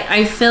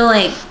 I feel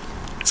like,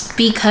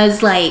 because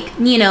they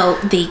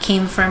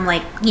came from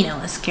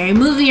a scary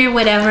movie or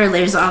whatever,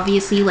 there's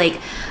obviously like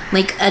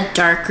a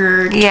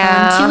darker tone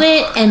to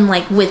it, and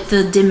with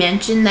the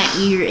dimension that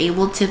you're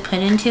able to put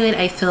into it,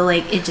 I feel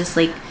like it just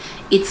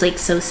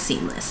it's so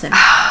seamless, and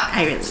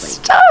I really like it.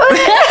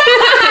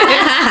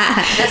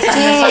 This one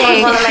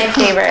was one of my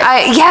favorites.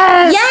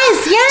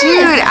 Yes,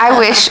 dude, I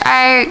wish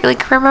I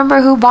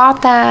remember who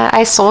bought that.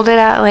 I sold it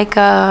at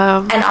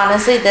and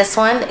honestly, this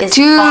one is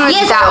dude,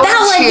 yes, that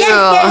one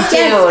too.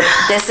 Dude,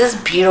 this is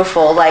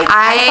beautiful. I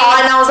saw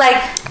it and I was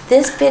like,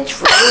 this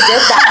bitch really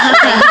did that.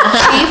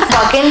 She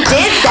fucking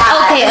did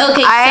that.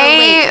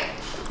 Okay.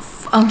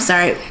 I'm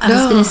sorry. I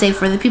was going to say,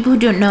 for the people who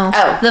don't know,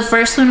 the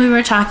first one we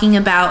were talking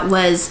about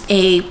was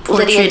a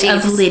portrait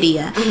of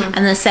Lydia. Mm-hmm.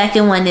 And the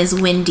second one is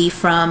Wendy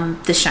from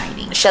The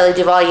Shining. Shelley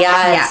Duvall,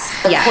 yes.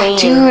 The queen.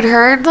 Dude,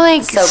 her,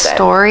 so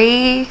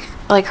story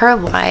like her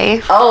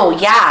life. Oh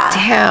yeah.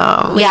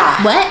 Damn.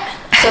 Yeah. What?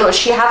 So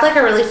she had like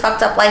a really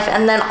fucked up life,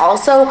 and then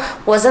also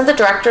wasn't the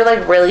director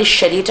like really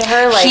shitty to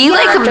her? Like He the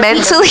like director-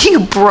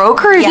 mentally broke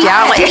her Yeah.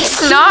 down. Like it's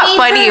He not made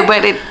funny, her-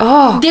 but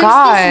There's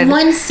god. this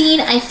one scene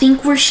I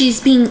think where she's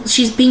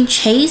being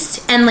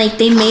chased, and like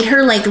they made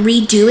her like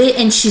redo it,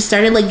 and she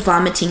started like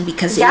vomiting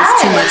because it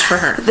was too Yes. much for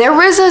her. There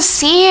was a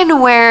scene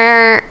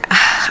where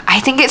I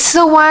think it's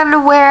the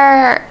one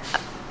where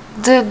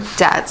the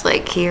dad's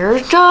like,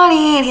 "Here's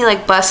Johnny," and he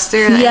like busts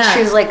through and Yeah.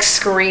 she's like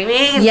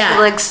screaming and Yeah.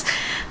 she looks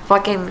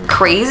fucking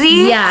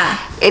crazy. Yeah.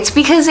 It's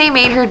because they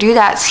made her do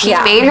that. He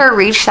Yeah. made her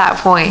reach that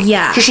point.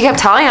 Yeah. Because she kept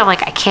telling him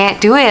like, "I can't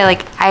do it.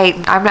 Like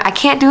I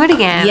can't do it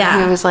again."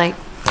 Yeah. He was like,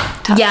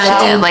 "Tough Yeah,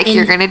 shit. and- like and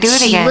you're gonna do it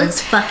she again." looks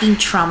fucking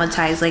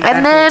traumatized, like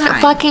And that then whole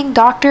time. fucking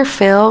Dr.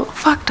 Phil,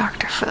 fuck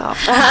Dr. Phil.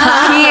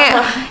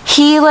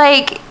 he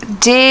like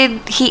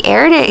he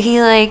aired it.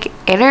 He like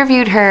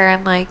interviewed her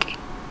and like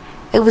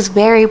it was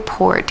very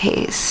poor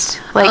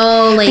taste. Like,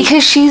 Oh, like-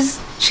 because she's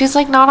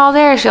like not all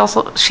there.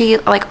 She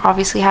like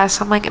obviously has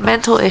some like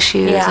mental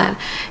issues Yeah. and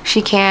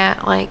she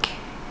can't like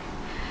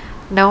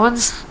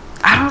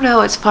I don't know,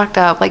 it's fucked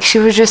up. Like she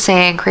was just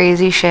saying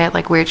crazy shit,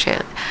 like weird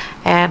shit.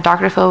 And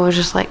Dr. Phil was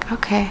just like,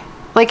 okay.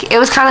 Like it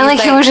was kind of He's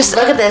like he like, was just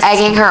 "Look at this."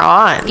 egging her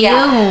on.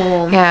 Yeah.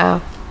 Ew. Yeah.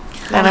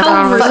 And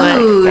How everyone was like,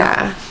 rude.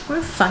 yeah. What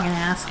a fucking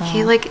asshole.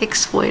 He like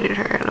exploited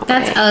her in a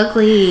That's way.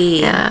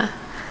 ugly. Yeah.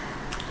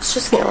 Let's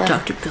just kill him.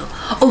 Dr. Bill.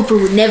 Oprah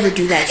would never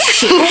do that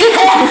shit.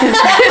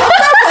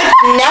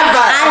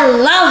 Never. I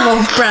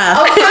love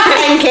Oprah. Oprah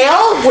and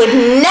Gail would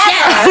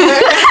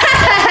never.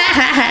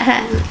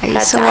 I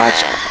used to watch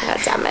God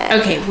damn it.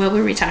 Okay, what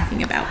were we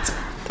talking about?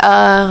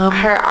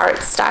 Her art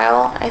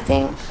style, I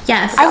think.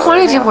 Yes. I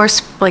want to do more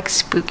like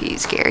spooky,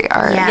 scary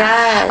art. Yeah.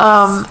 Yes.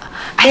 I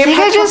Their think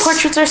I pencil just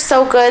portraits are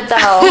so good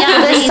though.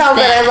 Yeah, They're I so hate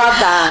good. I them. love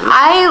them.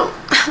 I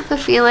the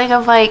feeling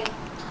of like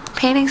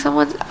painting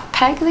someone's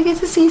pet because I get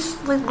to see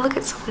like look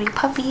at so many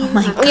puppies.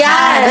 my and God.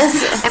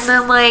 Yes. And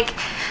then like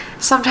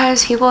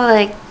sometimes people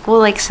like will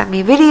like send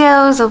me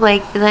videos of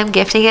like them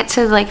gifting it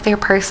to like their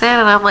person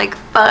and I'm like,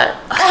 but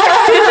like,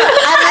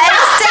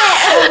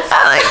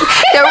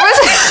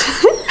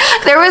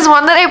 there was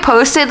one that I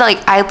posted like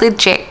I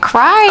legit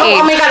cried.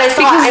 Oh my God, I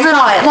saw it. because I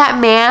saw it. that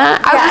man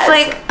I Yes. was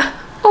like,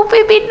 oh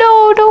baby,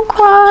 no, don't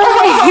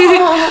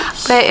cry.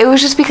 But it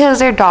was just because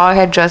their dog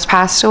had just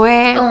passed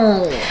away.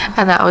 Oh.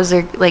 And that was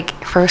their like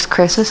first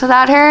Christmas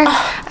without her.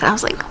 And I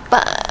was like,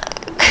 fuck.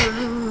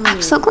 I'm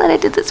so glad I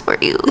did this for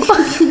you.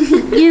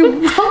 You're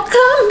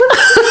welcome.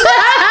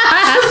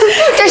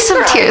 There's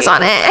some tears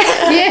on it.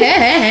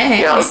 Yeah.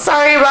 You know,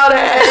 sorry about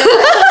it.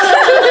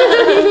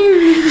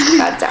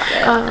 God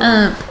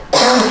damn it.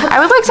 I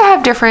would like to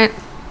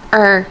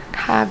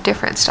have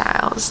different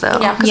styles though.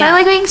 Yeah. Because Yeah. I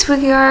like making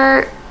spooky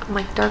art,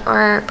 like dark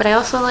art, but I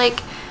also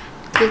like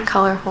being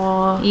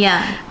colorful.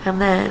 Yeah. And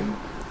then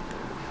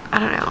I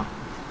don't know.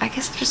 I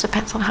guess it just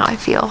depends on how I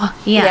feel.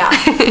 Yeah. Yeah.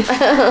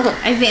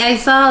 I think I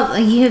saw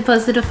you had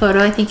posted a photo.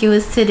 I think it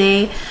was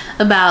today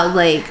about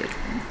like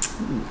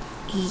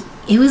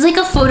it was like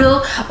a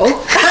photo.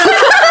 Oh.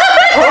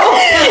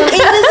 It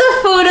was a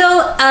photo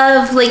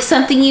of like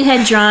something you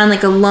had drawn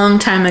like a long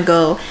time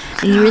ago,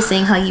 and you were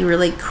saying how you were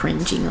like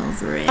cringing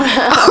over it.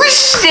 Oh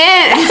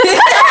shit!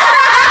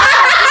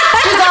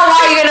 She's all, why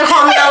are you gonna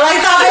call me out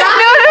like that?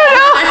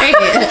 No.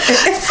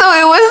 So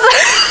it was.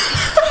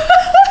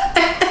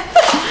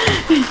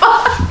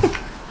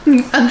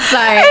 I'm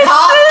sorry.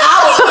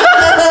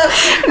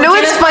 No,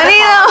 it's funny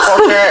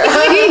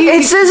though.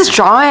 It's this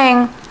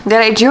drawing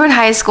that I drew in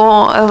high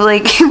school of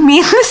like me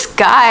and this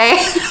guy.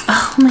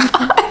 Oh my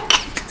god.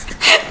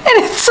 And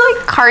it's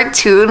like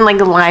cartoon, like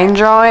line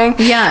drawing.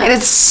 Yeah. And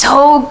it's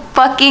so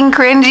fucking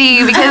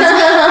cringy because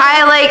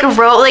I like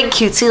wrote like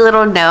cutesy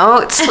little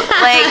notes.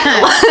 Like,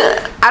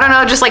 I don't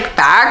know, just like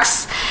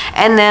facts.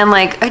 And then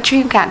like a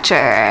dream catcher.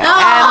 And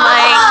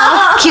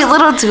like cute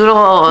little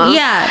doodles.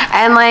 Yeah.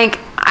 And like,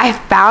 I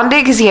found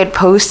it because he had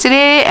posted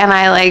it, and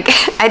I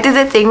did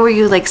the thing where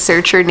you like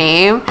search your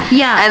name,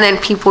 Yeah. and then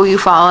people you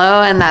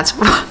follow, and that's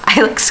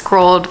I like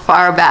scrolled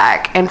far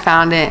back and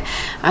found it,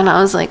 and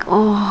I was like,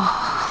 oh,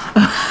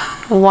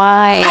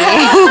 why?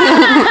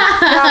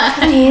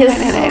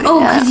 Oh,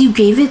 because you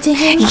gave it to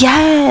him?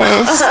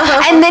 Yes,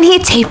 and then he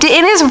taped it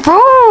in his room.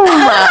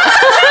 Mad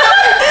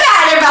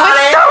about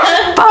it.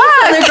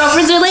 Fuck. Their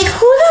girlfriends are like,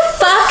 who the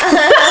fuck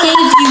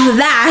gave you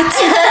that?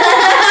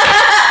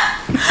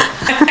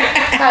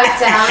 God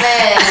damn it.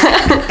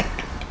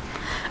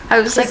 I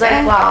was She's like,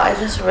 like, wow, I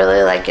just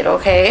really like it,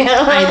 okay?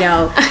 I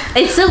know.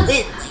 It's so.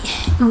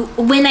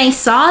 When I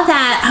saw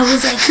that, I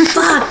was like,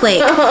 fuck.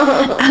 Like,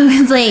 I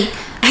was like,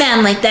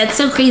 man, like, that's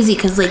so crazy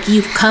because, like,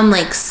 you've come,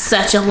 like,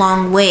 such a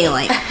long way.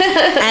 Like,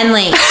 and,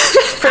 like,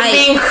 For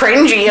being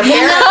cringy,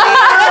 apparently.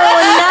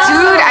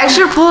 dude, I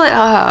should pull it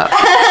up.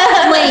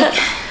 like,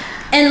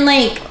 and,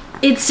 like,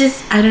 it's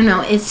just, I don't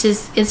know. It's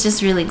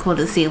just really cool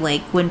to see,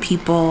 like, when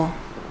people,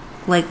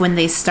 like, when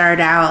they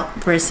start out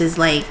versus,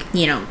 like,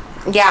 you know,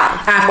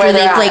 Yeah. After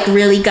they've like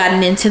really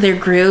gotten into their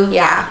groove.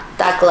 Yeah.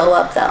 That glow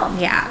up though.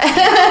 Yeah.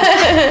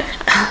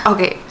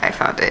 Okay, I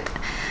found it.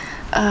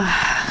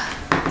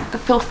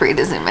 Feel free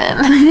to zoom in.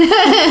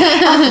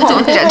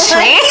 Don't judge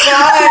me.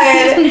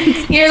 God.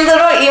 Your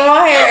little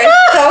emo hair is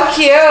so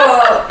cute.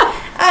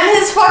 And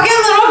his fucking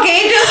little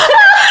gauges.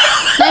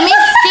 Let me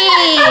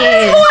see.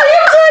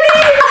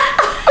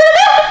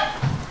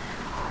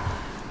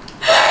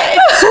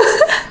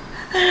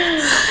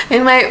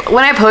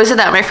 When I posted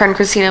that, my friend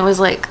Christina was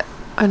like,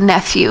 "A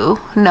nephew?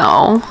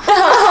 No."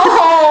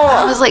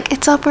 I was like,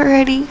 "It's up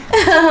already.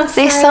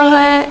 They saw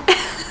it."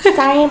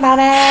 Sorry about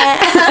it.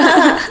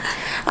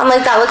 I'm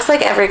like, that looks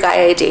like every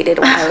guy I dated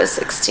when I was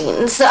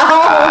 16. So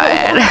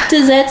God.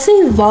 Does that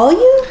say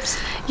Volumes?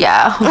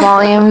 Yeah,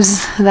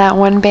 Volumes. That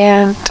one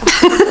band.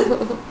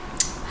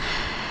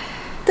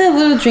 The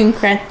little dream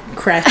crasher.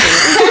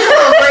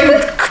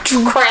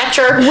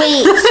 Scratcher.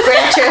 Wait,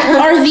 Scratcher.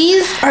 Are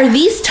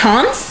these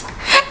Toms?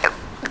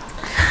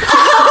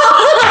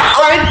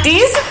 Are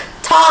these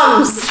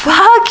Toms?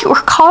 Fuck, you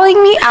were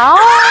calling me out.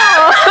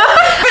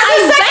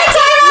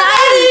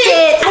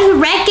 I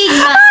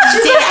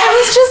recognized it. I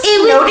was just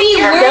noting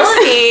your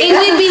ability. It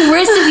would be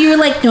worse if you were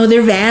like, no,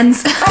 they're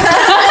Vans. Wow.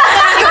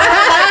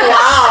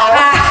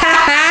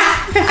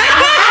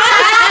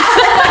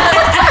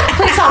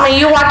 Please tell me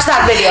you watched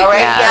that video,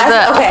 right? Yeah,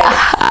 yes. Okay.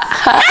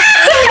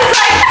 It's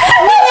like,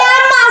 me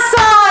and my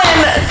son.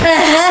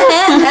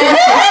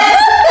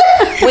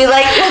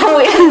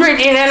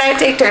 Regina and I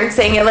take turns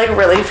saying it like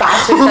really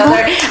fast to each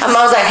other. And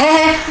Mo's like,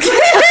 hey.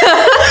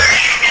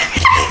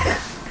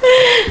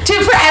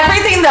 Dude, for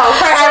everything though,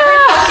 for every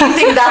fucking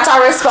thing, that's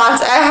our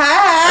response.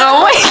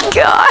 Oh my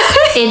god.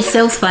 It's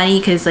so funny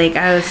because like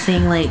I was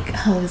like,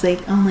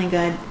 oh my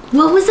god,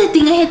 what was that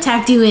thing I had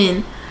tagged you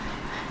in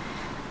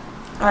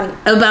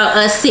about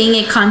us saying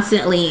it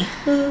constantly?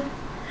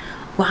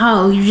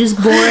 Wow, you're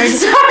just bored.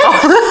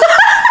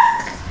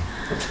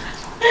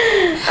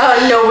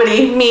 Oh,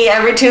 nobody. Me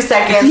every 2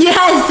 seconds.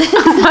 Yes.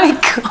 Oh my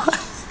god.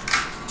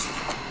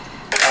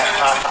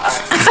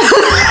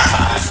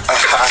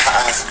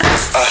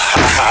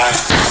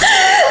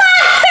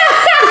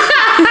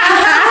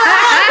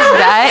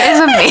 That is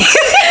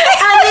amazing.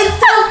 And it's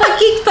so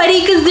fucking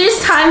funny because there's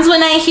times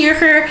when I hear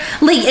her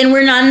like, and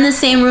we're not in the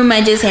same room.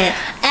 I just hear.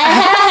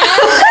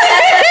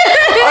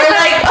 Or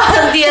like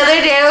the other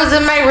day I was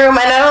in my room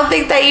and I don't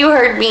think that you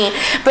heard me,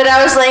 but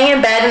I was laying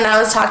in bed and I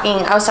was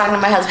talking to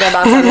my husband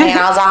about something and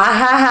I was like,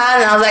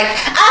 and I was like,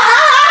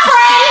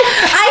 friend,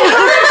 I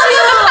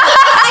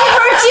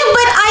heard you,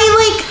 but I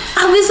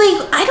was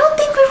like, I don't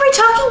think we were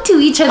talking to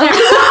each other.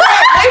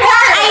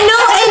 I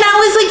know, and I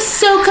was like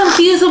so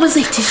confused. I was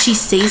like, did she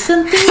say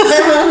something?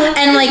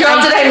 And like,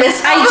 girl, did I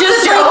miss?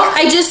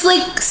 I just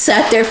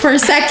sat there for a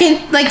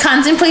second, like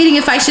contemplating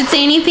if I should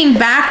say anything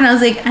back, and I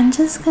was like, I'm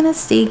just gonna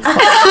stay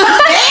quiet.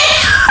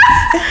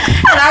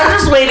 And I was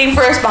just waiting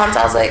for a response.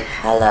 I was like,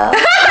 hello.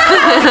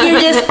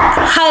 You're just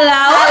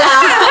hello.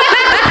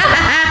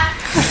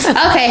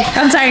 Okay,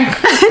 I'm sorry.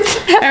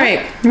 All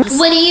right.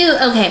 What do you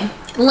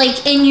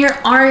like in your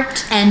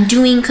art and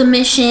doing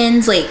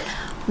commissions? Like,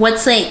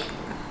 what's the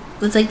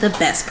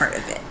best part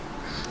of it?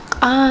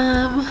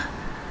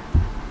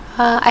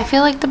 I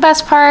feel like the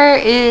best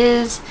part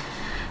is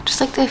just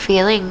like the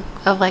feeling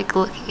of like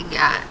looking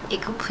at a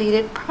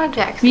completed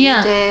project that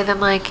you did,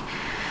 and like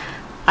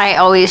I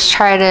always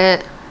try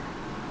to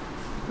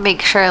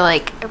make sure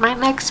like my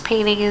next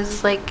painting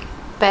is like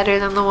better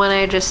than the one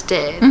I just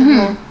did.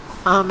 Mm-hmm.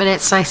 And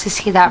it's nice to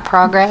see that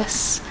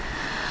progress.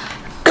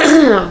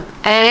 And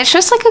it's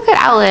just like a good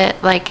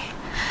outlet, like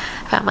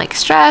if I'm like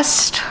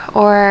stressed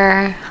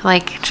or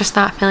like just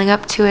not feeling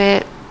up to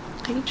it,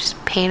 I can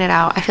just paint it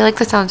out. I feel like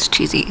that sounds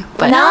cheesy,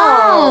 but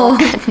no.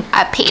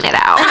 I paint it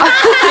out.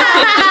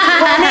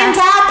 When in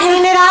doubt,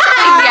 paint it out.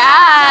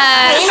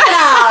 Yes. Paint it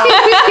out.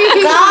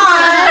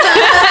 God.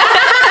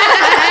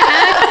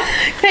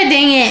 God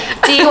dang it.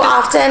 Do you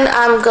often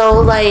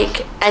go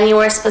like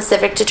anywhere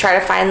specific to try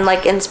to find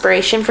like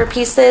inspiration for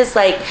pieces,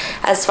 like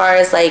as far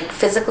as like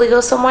physically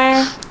go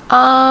somewhere?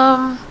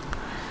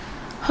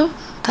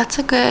 That's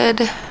a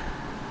good. I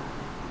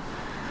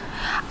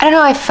don't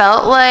know. I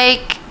feel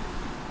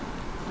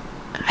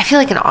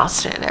like in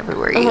Austin,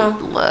 everywhere you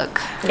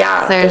look,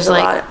 there's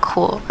like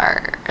cool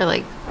art or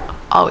like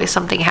always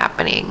something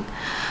happening.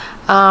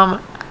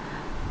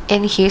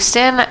 In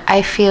Houston,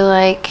 I feel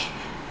like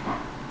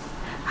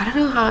I don't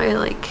know how I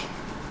like.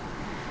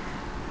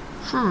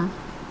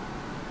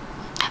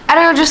 I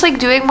don't know, just like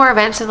doing more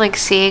events and like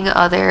seeing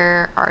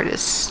other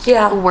artists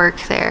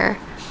work there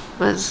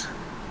was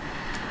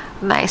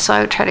nice. So I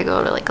would try to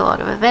go to like a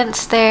lot of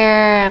events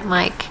there, and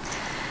like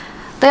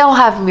they all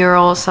have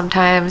murals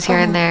sometimes here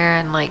and there,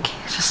 and like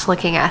just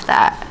looking at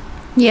that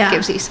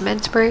gives you some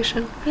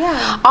inspiration.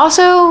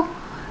 Also,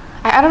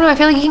 I don't know, I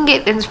feel like you can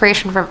get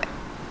inspiration from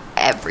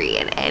every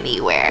and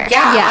anywhere.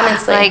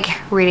 Honestly, like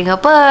reading a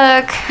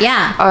book,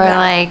 or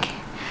like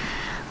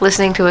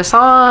listening to a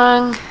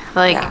song,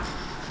 like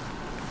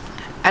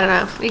I don't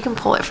know, you can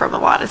pull it from a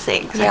lot of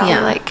things. I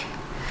feel like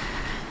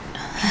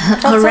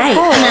All right.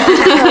 Cool.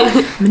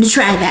 I'm gonna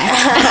try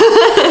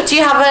that. Do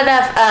you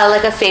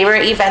have a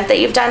favorite event that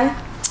you've done?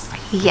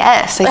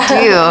 Yes, I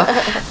do.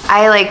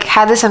 I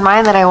had this in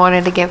mind that I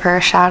wanted to give her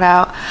a shout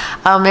out.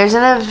 There's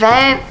an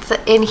event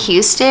in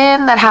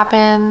Houston that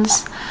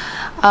happens.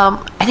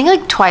 I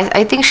think twice.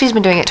 I think she's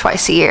been doing it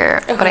twice a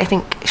year, okay. But I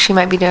think she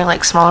might be doing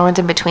smaller ones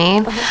in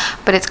between. Okay.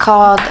 But it's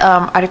called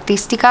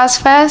Artisticas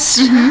Fest,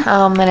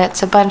 and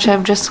it's a bunch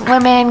of just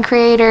women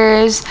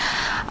creators,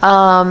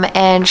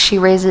 and she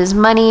raises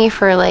money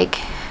for a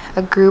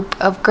group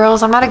of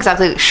girls. I'm not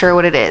exactly sure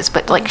what it is,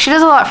 but she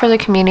does a lot for the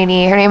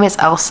community. Her name is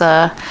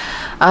Elsa.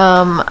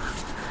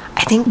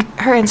 I think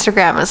her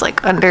Instagram is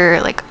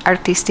under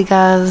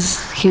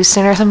Artisticas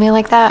Houston or something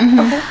like that.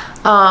 Okay.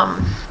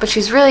 But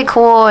she's really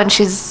cool, and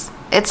it's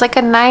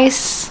a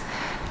nice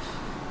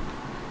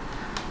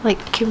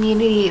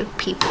community of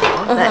people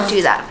that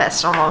do that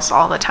fest almost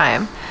all the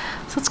time.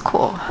 So it's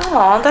cool.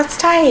 Oh, that's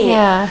tight.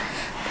 Yeah.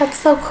 That's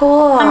so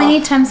cool. How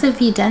many times have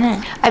you done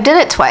it? I've done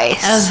it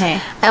twice. Okay.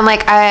 And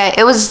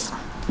it was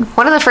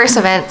one of the first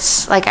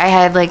events I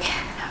had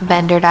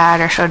vendored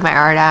at or showed my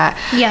art at.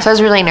 Yeah. So I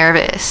was really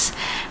nervous.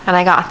 And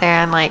I got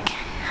there and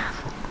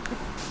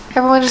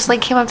everyone just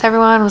came up to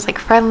everyone, was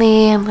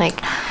friendly, and it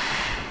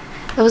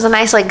was a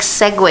nice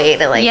segue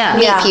to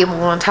meet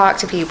people and talk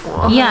to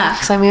people. Yeah.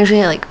 Because I'm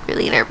usually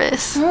really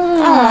nervous.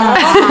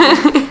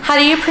 How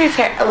do you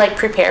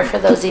prepare for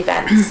those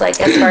events?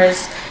 As far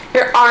as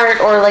your art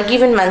or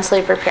even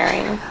mentally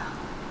preparing?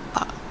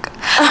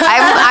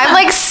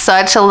 I'm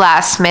such a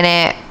last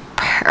minute,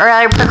 or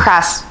I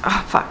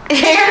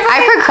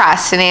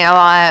procrastinate a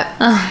lot.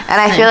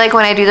 And I feel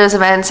when I do those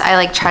events,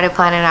 I try to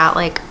plan it out.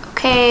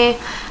 Okay,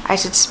 I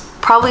should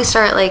probably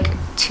start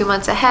 2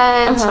 months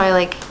ahead, so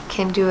I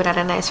can do it at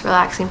a nice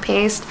relaxing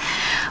pace.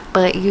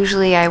 But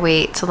usually I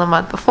wait till the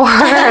month before, or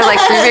 3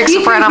 weeks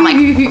before, and I'm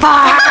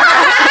fuck.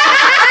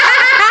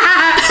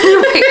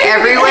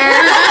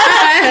 Everywhere.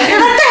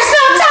 There's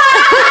no time.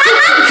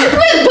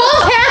 With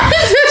both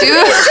hands.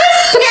 Dude.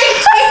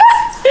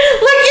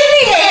 Look in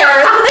the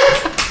air.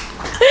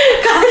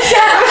 God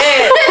damn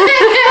it.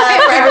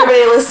 For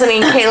everybody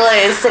listening,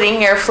 Kayla is sitting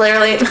here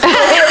flailing her arms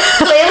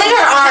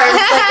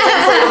like an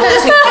inflatable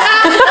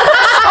toucan.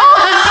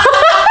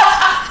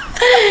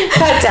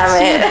 God damn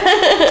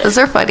it. Those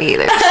are funny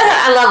either.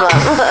 I love them.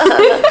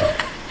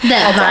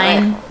 That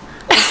Vine.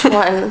 Which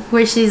one?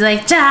 Where she's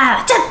cha,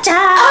 cha, cha.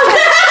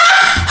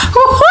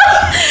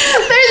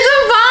 There's a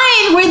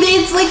Vine where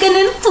it's an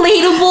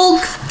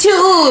inflatable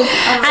tube,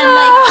 and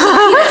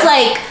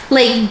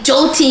it's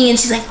jolting, and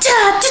she's cha,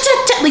 cha, cha,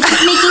 cha.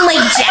 She's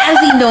making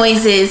jazzy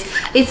noises.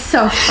 It's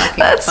so fucking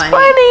That's funny.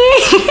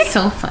 It's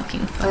so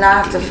fucking funny. Now I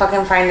have to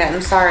fucking find it.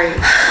 I'm sorry.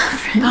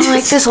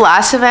 This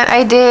last event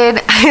I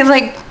did,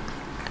 I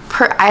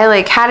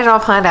had it all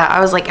planned out. I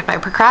was if I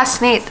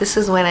procrastinate, this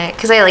is when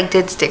because I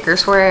did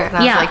stickers for it, and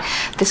I was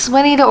this is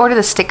when I need to order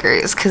the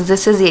stickers, because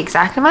this is the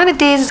exact amount of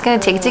days it's going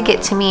to take to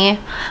get to me.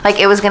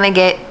 It was going to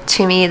get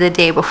to me the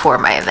day before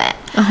my event.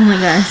 Oh my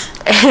gosh.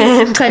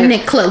 And cutting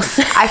it close.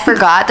 I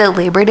forgot that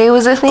Labor Day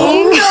was a thing.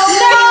 Oh, no!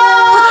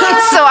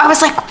 So I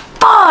was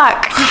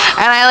fuck,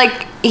 and I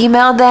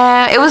emailed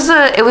them. It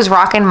was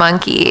Rockin'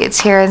 Monkey. It's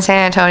here in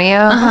San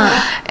Antonio,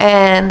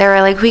 and they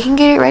were we can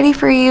get it ready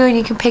for you, and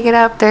you can pick it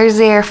up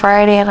Thursday or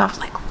Friday. And I was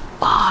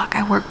fuck,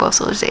 I work both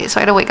those days, so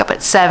I had to wake up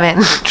at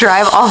 7,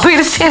 drive all the way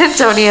to San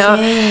Antonio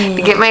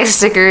to get my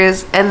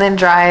stickers, and then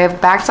drive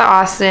back to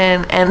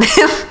Austin, and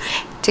then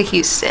to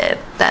Houston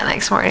that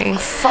next morning.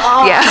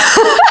 Fuck. Yeah.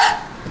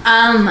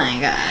 Oh my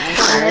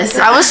gosh.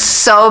 I was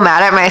so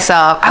mad at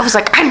myself. I was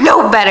I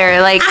know better.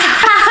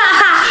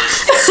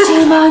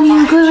 Shame on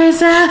you,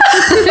 Clarissa.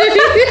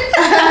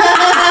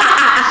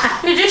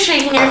 You're just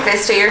shaking your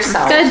fist at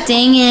yourself. God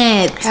dang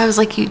it. I was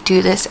you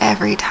do this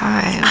every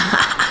time.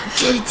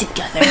 Get it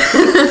together.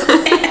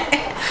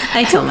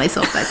 I tell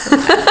myself that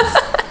sometimes.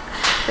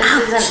 This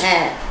isn't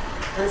it.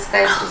 This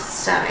guy's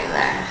just standing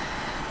there.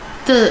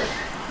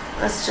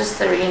 That's just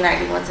the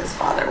reuniting with his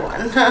father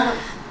one.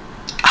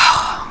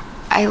 Oh,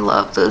 I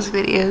love those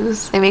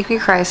videos. They make me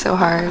cry so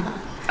hard.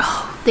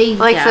 Oh, the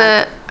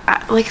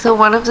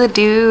one of the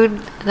dude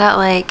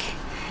that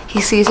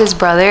he sees his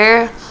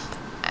brother,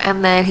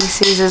 and then he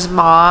sees his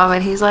mom,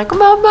 and he's Mama,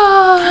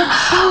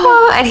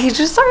 Mama, and he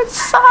just starts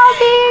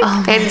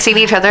sobbing. They hadn't seen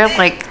each other in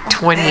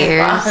 20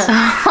 years.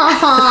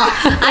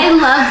 I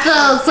love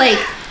those.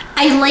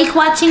 I like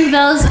watching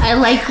those. I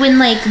like when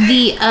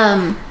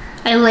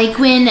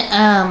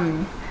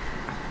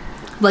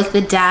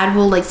the dad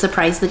will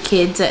surprise the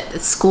kids at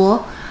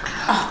school.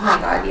 Oh my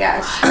god,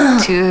 yes.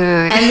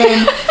 Dude.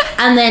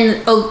 And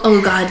then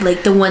oh god,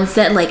 the ones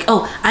that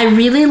I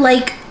really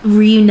like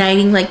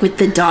reuniting with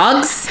the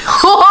dogs.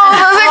 Oh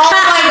my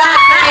god.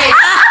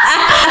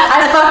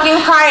 I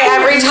fucking cry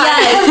every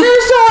time. Yes.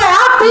 They're so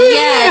happy.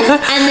 Yes.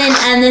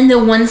 And then the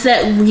ones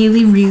that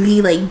really,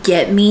 really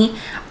get me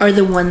are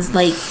the ones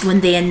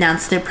when they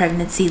announce their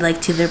pregnancy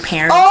to their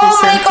parents or something.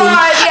 Oh my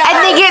god, yes. And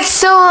they get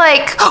so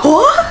what?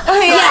 I'm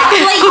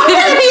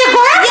gonna be a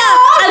grandma.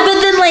 Yeah,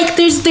 but then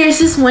there's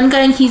this one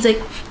guy, and he's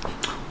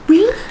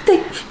really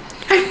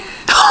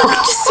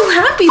so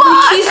happy.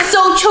 Like, he's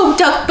so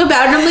choked up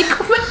about it. I'm like,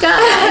 oh my god.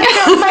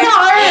 My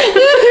heart,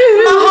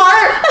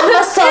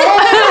 my soul.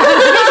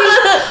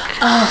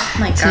 Oh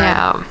my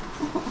god.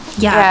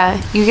 Yeah,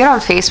 you get on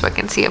Facebook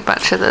and see a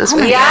bunch of those.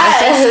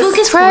 Facebook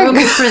is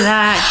horrible for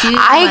that, dude.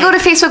 I go to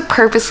Facebook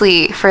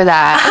purposely for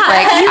that.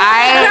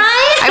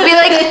 I'd be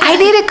like, I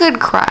need a good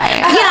cry.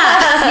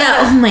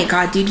 Yeah. Oh my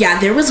god, dude. Yeah,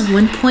 there was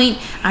one point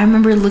I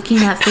remember looking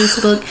at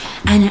Facebook,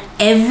 and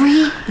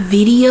every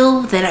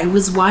video that I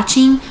was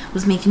watching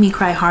was making me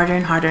cry harder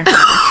and harder and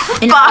harder.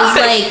 And it was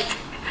like,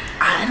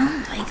 I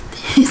don't like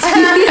this.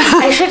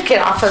 I should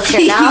get off of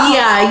here now.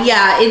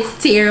 Yeah, it's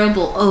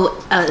terrible.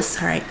 Oh,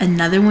 sorry.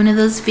 Another one of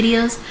those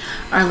videos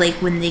are like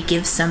when they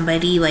give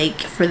somebody,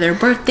 like, for their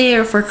birthday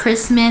or for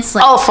Christmas,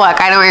 like, Oh fuck,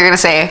 I know what you're gonna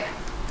say.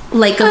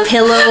 like a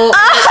pillow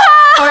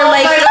or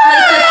like a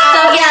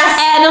stuffed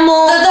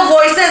animal. The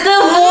voices.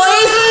 The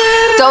voice.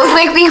 Those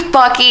make me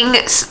fucking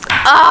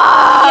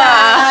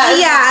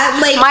Yeah,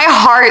 like my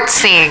heart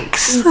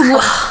sinks.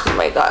 Oh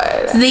my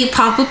god. they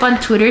pop up on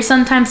Twitter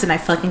sometimes, and I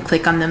fucking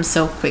click on them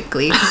so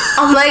quickly.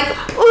 I'm like,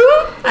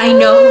 I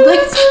know, like,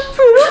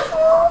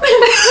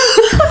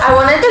 I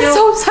want to do.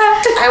 so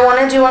sad. I want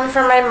to do one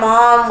for my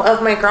mom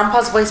of my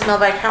grandpa's voicemail,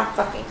 but I can't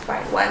fucking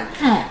find one,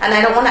 and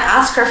I don't want to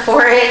ask her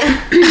for it.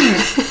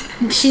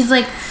 She's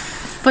like,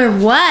 for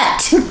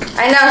what?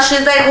 I know.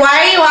 She's like,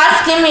 why are you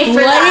asking me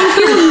for What that?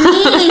 do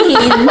you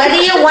mean? What do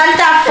you want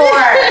that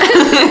for?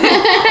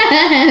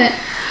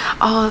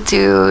 Oh,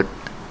 dude.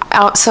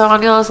 So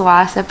on y'all's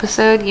last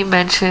episode, you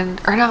mentioned,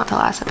 or not the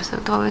last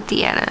episode, the one with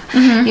Deanna,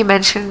 you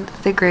mentioned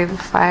The Grave of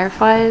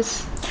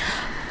Fireflies.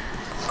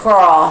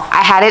 Girl.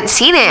 I hadn't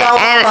seen it,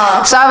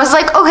 and so I was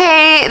like,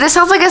 okay, this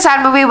sounds like a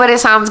sad movie, but it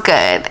sounds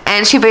good.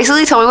 And she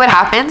basically told me what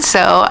happened,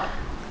 so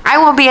I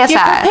won't be as You're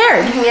sad.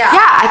 prepared. Yeah.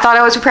 I thought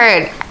I was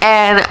prepared,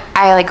 and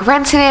I like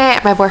rented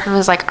it. My boyfriend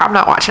was like, I'm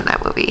not watching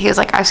that movie. He was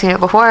like, I've seen it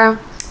before.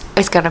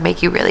 It's gonna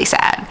make you really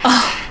sad.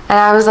 And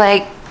I was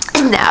like,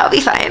 no, I'll be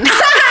fine.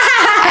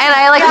 And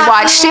I like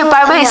watched it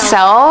by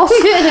myself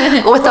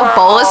with a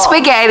bowl of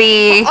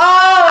spaghetti.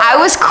 I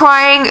was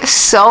crying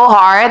so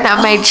hard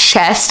that my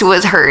chest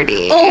was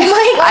hurting. Oh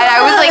my god. And I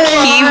was like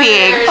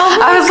heaving.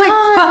 I was like,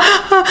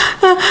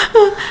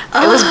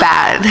 it was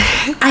bad.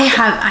 I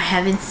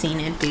haven't seen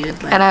it,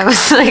 dude. Like, And I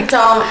was like,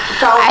 Don't.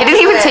 I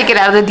didn't even take it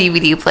out of the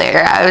DVD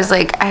player. I was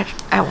like, I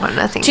want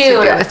nothing to do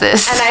with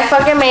this. And I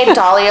fucking made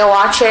Dahlia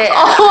watch it. And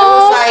I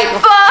was like,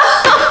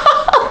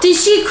 did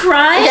she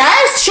cry?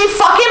 yes, she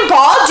fucking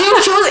bawled,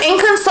 dude. She was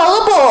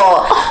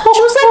inconsolable.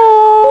 She was like,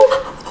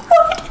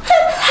 what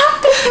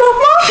happened,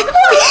 Mama?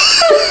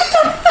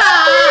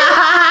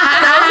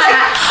 And I was like,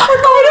 I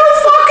don't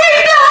fucking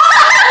know.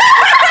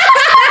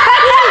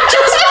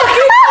 Just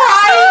fucking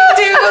crying,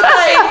 dude.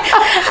 Like,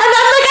 and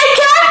I'm like, I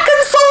can't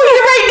console you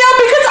right now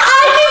because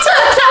I need to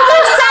console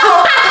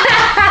myself.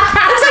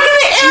 It's like in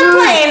the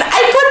airplane. I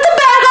put the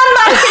bag on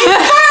my feet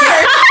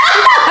first.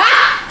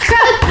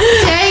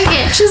 Dang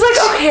it. She's like,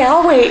 okay,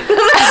 I'll wait.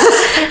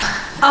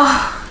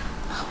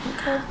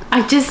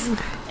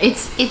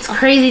 It's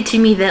crazy to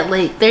me that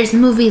like there's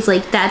movies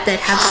like that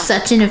have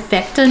such an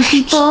effect on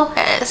people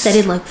Yes. that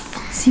it like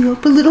fucks you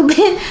up a little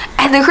bit.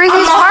 And the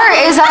craziest part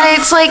is that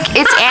it's like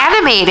it's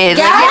animated.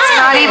 Like it's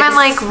not even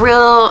like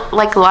real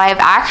like live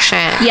action.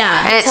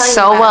 Yeah. And it's telling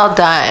so you that. well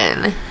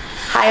done.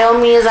 Hayao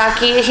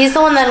Miyazaki, he's the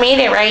one that made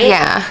it, right?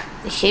 Yeah.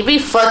 He be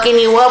fucking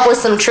you up with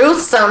some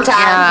truth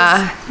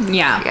sometimes. Yeah.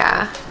 Yeah,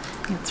 Yeah.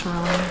 it's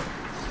wrong.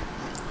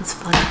 It's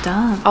fucked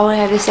up. All I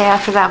had to say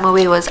after that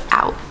movie was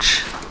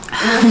ouch.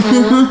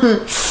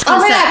 Oh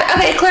my god.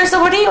 Okay, Claire, so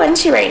what are you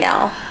into right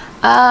now?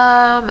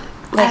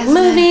 Like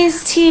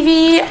movies,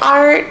 TV,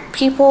 art,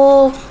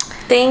 people,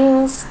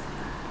 things?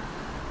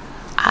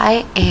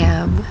 I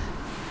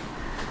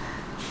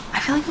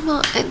feel like I'm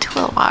into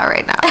a lot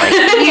right now. Like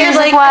music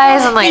like,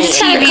 wise and like you're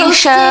kinda TV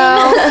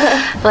show.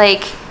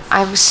 Like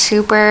I'm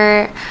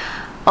super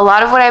a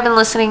lot of what I've been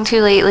listening to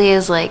lately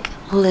is like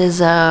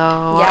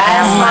Lizzo.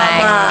 Yes, and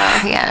mama.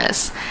 like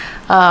yes.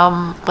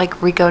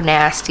 Like Rico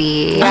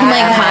Nasty. Oh my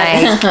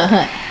and,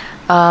 like,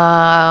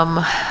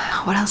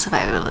 what else have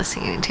I been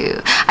listening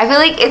to? I feel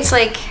like it's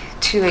like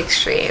two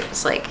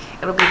extremes. Like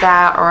it'll be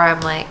that, or I'm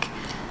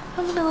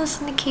gonna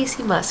listen to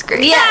Casey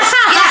Musgraves. Yes.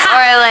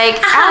 Or like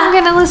I'm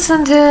gonna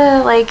listen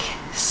to like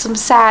some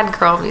sad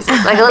girl music.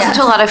 Like I listen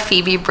to a lot of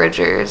Phoebe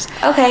Bridgers.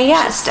 Okay, It's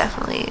yes.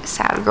 definitely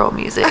sad girl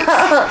music.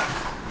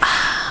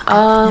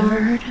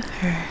 Never heard of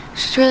her.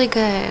 She's really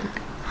good.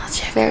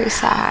 Very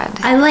sad.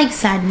 I like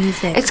sad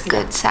music. It's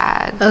good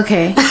sad.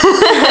 Okay.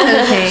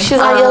 Okay. She's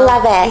like, you'll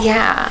love it.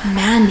 Yeah.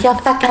 Man, You'll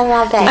fucking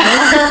love it.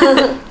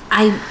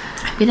 I'm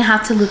gonna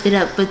have to look it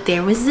up, but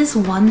there was this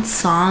one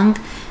song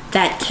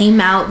that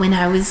came out when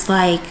I was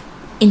like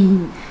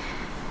when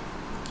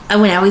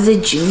I was a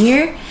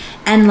junior,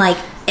 and like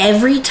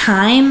every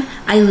time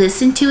I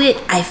listened to it,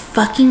 I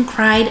fucking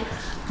cried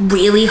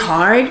really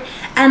hard,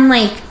 and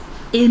like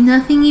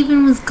nothing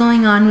even was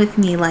going on with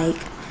me. Like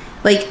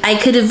I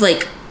could have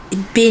like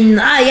been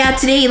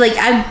today like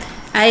I'm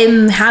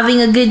I'm having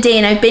a good day,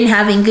 and I've been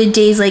having good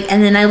days, like,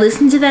 and then I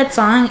listen to that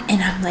song,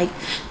 and I'm like,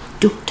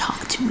 don't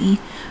talk to me.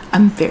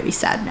 I'm very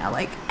sad now,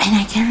 like, and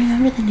I can't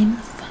remember the name of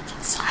the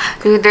fucking song.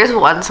 Dude, there's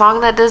one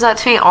song that does that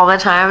to me all the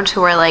time, to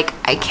where, like,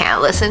 I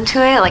can't listen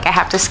to it, like, I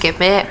have to skip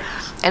it.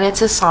 And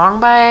it's a song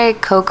by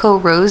Coco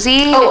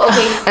Rosie. Oh,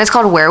 okay. And it's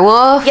called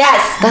Werewolf.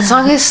 Yes. That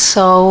song is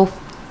so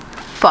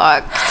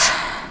fucked.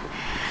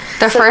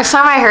 The first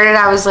time I heard it,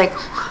 I was like,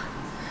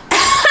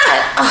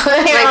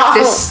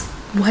 this.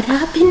 What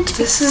happened?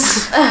 This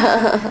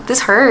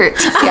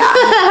hurts. Yeah.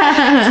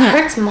 It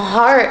hurts my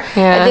heart.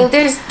 Yeah. I think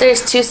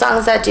there's 2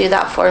 songs that do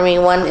that for me.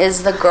 One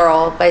is The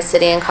Girl by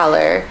City and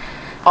Color.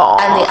 Aww.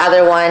 And the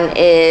other one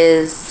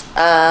is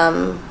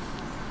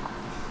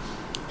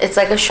it's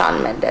like a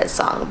Shawn Mendes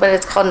song, but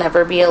it's called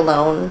Never Be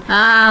Alone.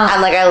 Oh.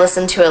 And like I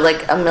listened to it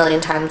like a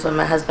million times when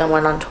my husband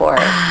went on tour.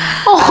 Like,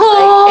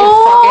 Oh. it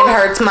fucking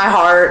hurts my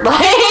heart. Like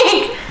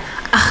it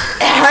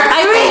hurts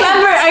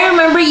I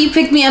remember you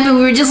picked me up and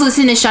we were just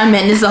listening to Shawn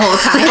Mendes the whole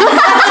time.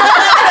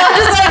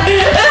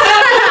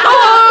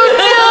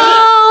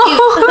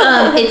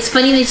 It's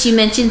funny that you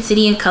mentioned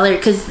City and Color,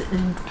 because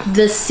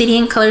the City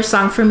and Color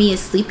song for me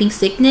is Sleeping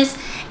Sickness,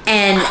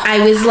 and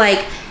I was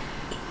like,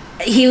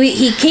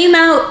 he came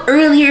out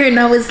earlier, and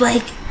I was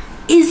like,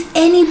 is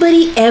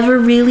anybody ever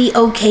really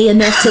okay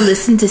enough to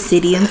listen to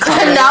City and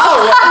Color?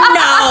 No.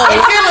 If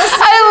you're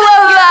listening, I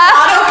love that.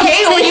 not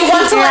okay when you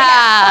want to like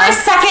for a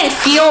second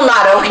feel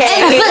not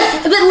okay.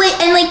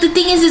 And like the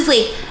thing is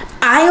like,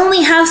 I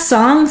only have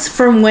songs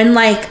from when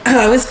like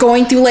I was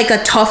going through like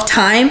a tough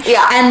time.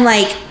 Yeah. And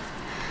like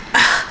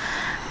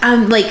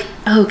I'm like,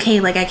 okay,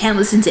 like I can't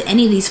listen to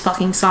any of these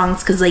fucking songs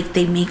because like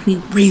they make me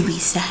really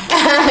sad.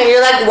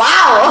 You're like,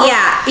 wow.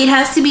 Yeah, it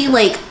has to be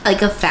like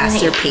a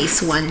faster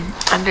paced one.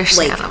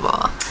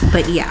 Understandable.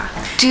 But yeah.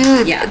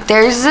 Dude, Yeah.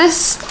 there's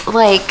this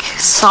like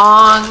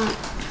song,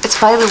 it's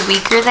by the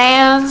Weaker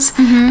Thans,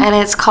 and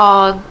it's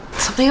called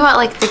something about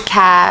like the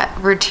cat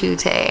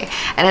Virtute,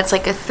 and it's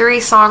like a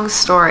 3-song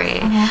story,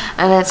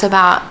 and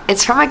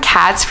it's from a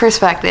cat's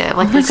perspective,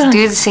 like this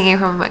dude's singing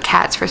from a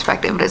cat's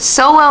perspective, but it's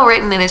so well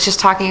written, and it's just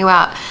talking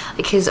about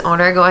like his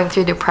owner going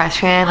through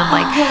depression and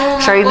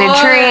like starting to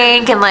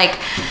drink, and like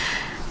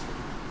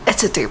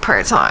it's a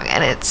 3-part song,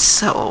 and it's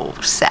so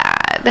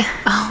sad,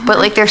 but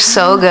like they're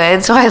so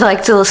good, so I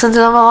like to listen to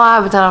them a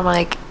lot, but then I'm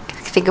like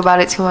think about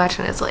it too much,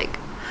 and it's like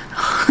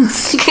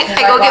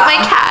I go get my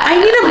cat. I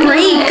need a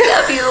break.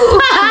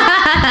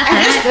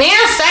 I just need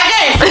a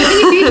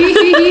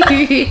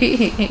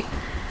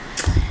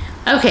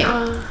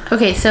second.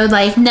 Okay, so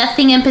like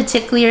nothing in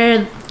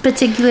particular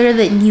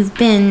that you've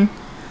been,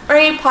 Or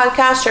any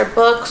podcasts or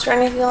books or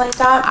anything like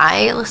that?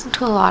 I listen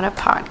to a lot of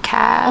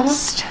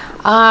podcasts.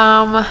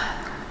 I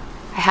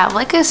have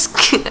like a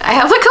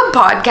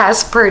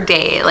podcast per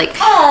day. Like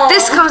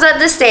this comes out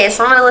this day,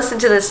 so I'm gonna listen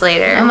to this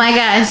later. oh my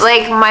gosh,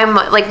 Like my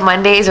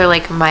Mondays are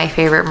like My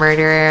Favorite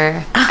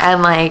Murderer,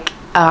 and like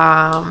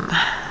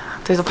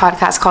there's a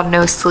podcast called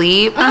No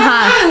Sleep.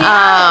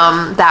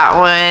 That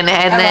one,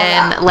 and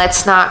then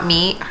Let's Not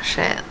Meet.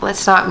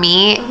 Let's Not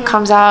Meet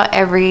comes out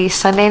every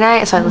Sunday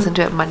night, so I listen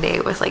to it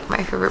Monday with like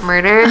My Favorite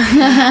Murder,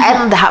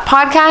 and that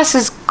podcast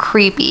is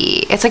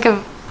creepy. It's like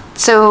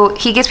so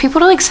he gets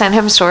people to like send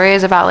him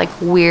stories about like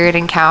weird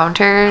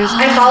encounters.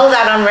 I follow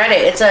that on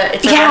Reddit. It's a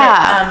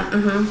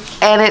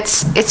Reddit, and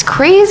it's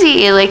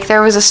crazy. Like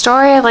there was a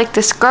story of like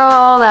this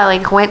girl that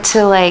like went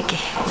to like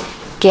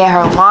get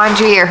her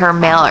laundry or her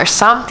mail or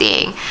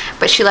something,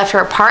 but she left her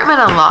apartment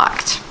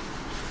unlocked.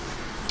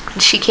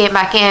 And she came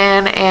back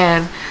in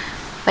and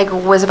like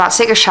was about to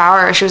take a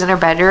shower. She was in her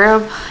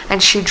bedroom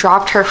and she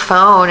dropped her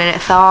phone and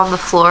it fell on the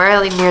floor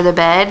like near the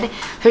bed.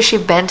 So she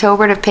bent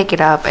over to pick it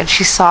up and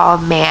she saw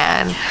a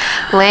man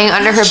laying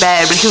under her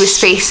bed, but he was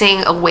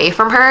facing away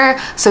from her,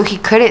 so he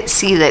couldn't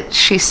see that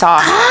she saw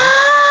him.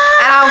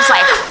 And I was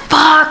like,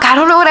 fuck, I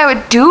don't know what I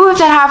would do if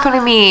that happened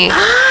to me.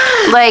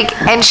 Like,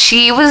 and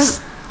she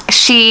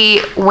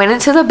went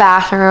into the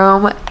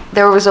bathroom.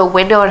 There was a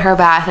window in her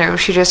bathroom.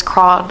 She just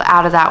crawled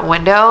out of that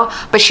window,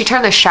 but she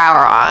turned the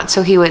shower on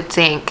so he would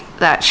think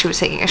that she was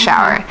taking a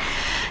shower.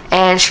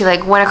 And she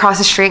like went across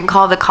the street and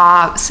called the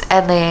cops,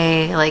 and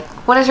they like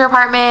went into her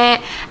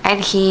apartment,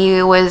 and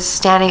he was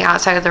standing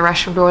outside of the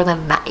restroom door with a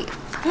knife.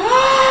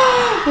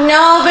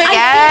 No, but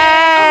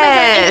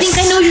I think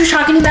I know what you're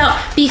talking about,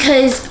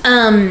 because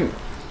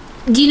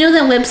do you know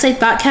that website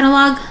Thought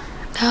Catalog?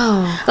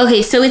 Oh.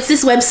 Okay, so it's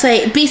this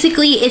website.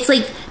 Basically, it's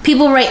like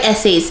people write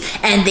essays,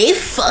 and they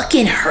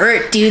fucking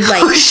hurt, dude.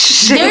 Like, there's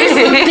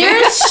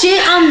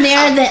shit on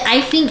there that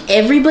I think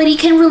everybody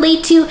can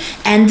relate to,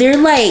 and they're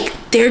like,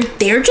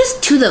 they're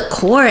just to the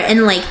core.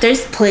 And like,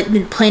 there's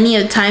been plenty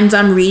of times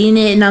I'm reading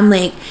it, and I'm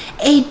like,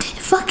 hey,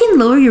 fucking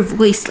lower your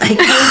voice, like.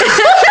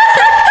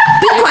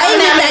 Be quiet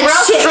with that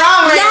shit.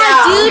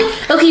 Dude.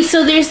 Okay,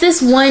 so there's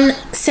this one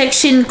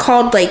section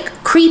called like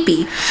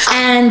creepy,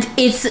 and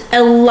it's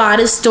a lot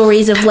of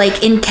stories of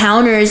like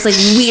encounters, like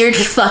weird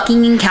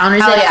fucking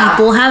encounters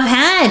people have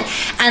had.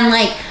 And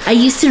like, I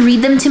used to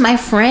read them to my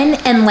friend,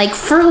 and like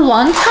for a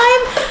long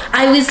time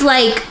I was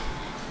like,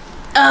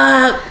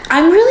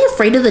 I'm really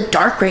afraid of the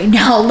dark right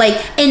now.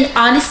 Like, and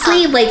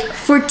honestly, like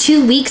for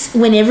 2 weeks,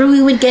 whenever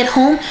we would get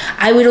home,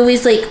 I would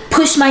always like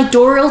push my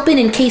door open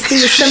in case there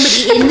was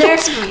somebody in there,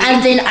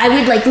 and then I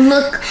would like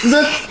look,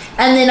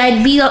 and then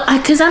I'd be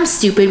because I'm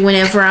stupid.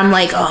 Whenever I'm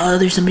like, oh,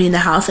 there's somebody in the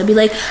house, I'd be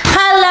like,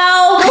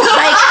 hello,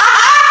 like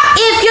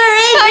if you're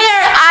in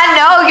here, I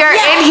know you're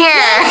in here.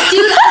 Yes,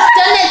 dude, I've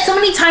done that so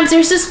many times.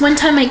 There's this one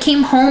time I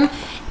came home.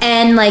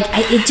 And, like,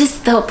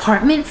 the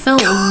apartment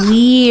felt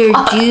weird,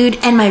 dude.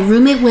 And my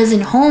roommate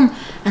wasn't home.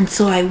 And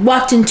so I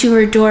walked into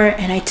her door,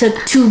 and I took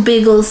 2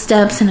 big old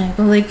steps, and I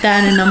go like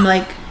that, and I'm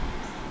like,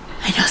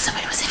 I know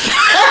somebody was in here.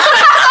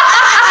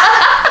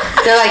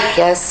 They're like,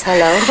 yes,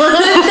 hello.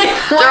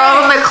 They're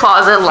all in the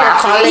closet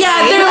laughing.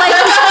 Yeah, they're like,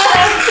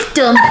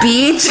 dumb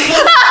bitch.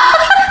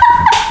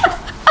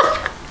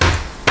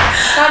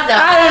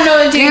 I don't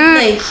know,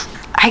 dude. Like,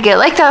 I get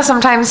like that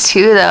sometimes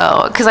too,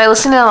 though, because I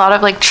listen to a lot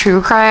of like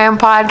true crime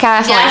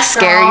podcasts, and, like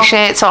scary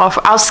shit. So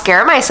I'll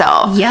scare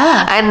myself.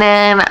 Yeah. And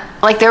then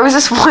like there was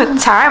this one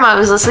time I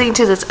was listening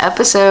to this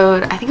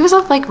episode. I think it was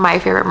of like My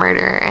Favorite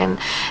Murder, and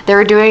they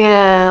were doing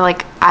a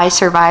like I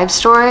Survived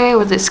story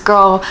with this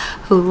girl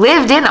who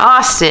lived in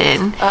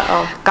Austin.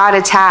 Got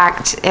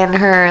attacked in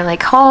her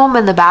like home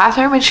in the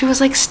bathroom, and she was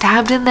like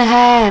stabbed in the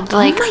head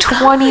like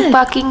 20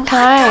 fucking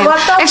times,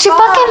 and she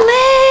fucking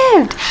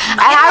lived.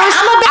 And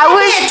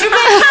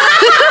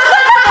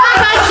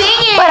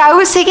but I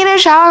was taking a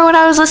shower when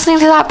I was listening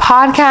to that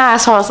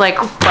podcast, so I was like,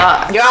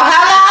 fuck. Yo,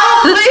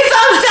 hello? Please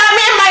don't stab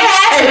me in my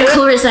head.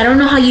 Clarissa, I don't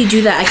know how you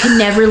do that. I could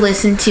never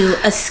listen to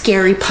a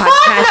scary podcast.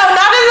 Fuck no,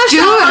 not in the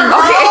shower.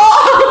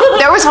 Okay.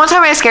 There was one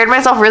time I scared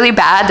myself really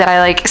bad that I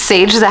like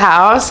saged the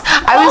house.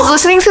 I was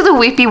listening to the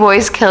Weepy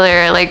Voice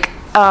Killer, like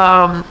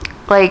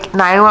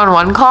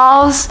 911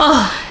 calls.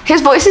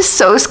 His voice is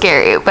so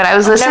scary, but I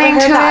was listening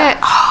to it.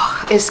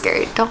 Oh, it's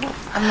scary. Don't.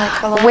 I'm like,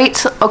 hello.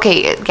 Wait.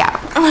 Okay,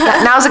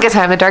 yeah. Now's a good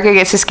time. The darker it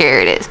gets, the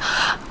scarier it is.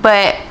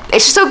 But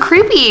it's just so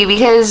creepy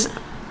because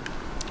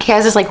he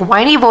has this like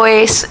whiny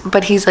voice,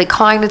 but he's like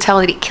calling to tell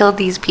that he killed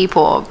these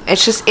people.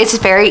 It's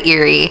very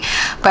eerie.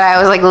 But I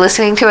was like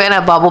listening to it in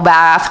a bubble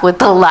bath with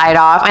the light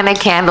off and a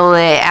candle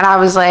lit, and I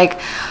was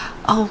like,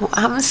 oh,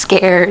 I'm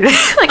scared.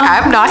 Like,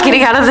 I'm not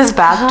getting out of this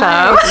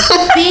bathtub.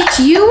 Bitch,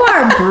 you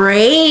are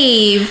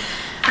brave.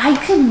 I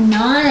could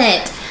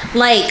not.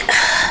 Like,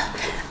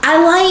 I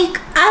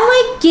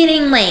like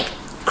getting, like,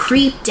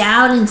 creeped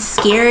out and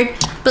scared,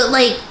 but,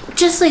 like,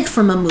 just, like,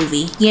 from a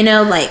movie, you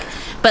know? Like,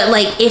 but,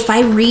 like, if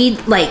I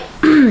read, like,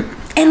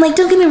 and, like,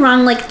 don't get me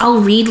wrong, like,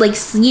 I'll read, like,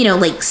 you know,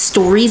 like,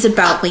 stories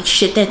about, like,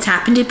 shit that's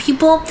happened to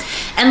people.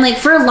 And, like,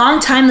 for a long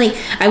time, like,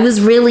 I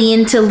was really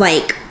into,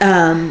 like,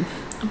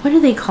 what are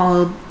they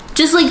called?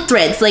 Just like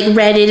threads, like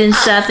Reddit and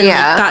stuff, and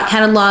like got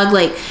cataloged,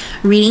 like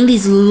reading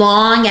these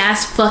long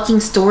ass fucking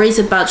stories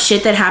about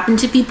shit that happened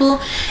to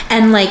people,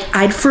 and like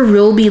I'd for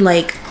real be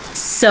like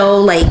so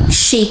like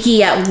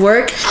shaky at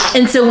work,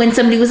 and so when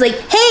somebody was like,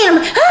 "Hey," I'm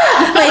like,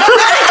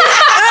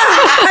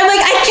 I'm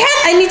like,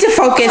 I need to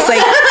focus,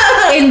 like,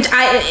 and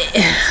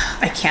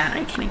I can't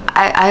even.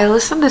 I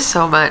listen to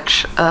so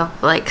much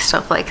of like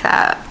stuff like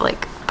that,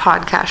 like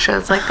podcast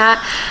shows like that,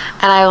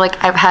 and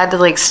I've had to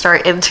like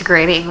start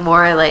integrating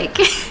more like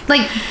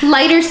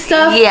lighter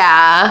stuff.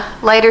 Yeah,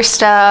 lighter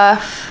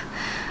stuff.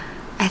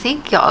 I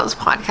think y'all's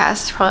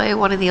podcast is probably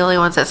one of the only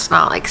ones that's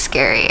not like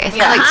scary. I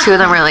think like 2 of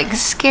them are like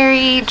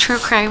scary, true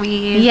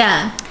crimey.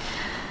 Yeah.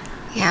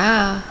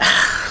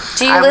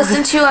 Do you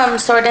listen to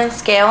Sword and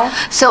Scale?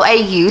 So I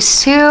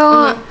used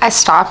to. I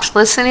stopped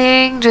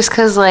listening just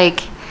because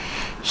like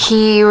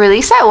he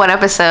released that one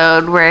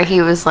episode where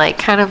he was like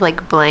kind of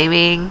like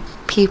blaming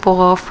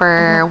people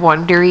for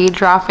Wondery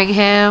dropping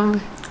him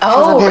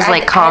because of his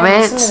like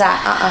comments.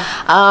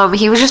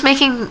 He was just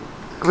making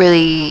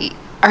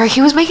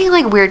he was making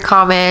like weird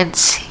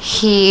comments.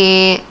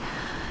 It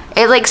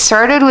like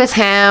started with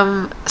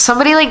him.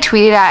 Somebody like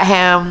tweeted at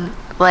him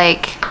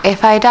like,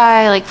 if I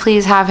die, like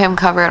please have him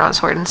covered on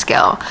Sword and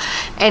Scale,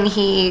 and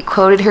he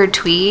quoted her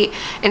tweet,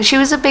 and she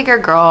was a bigger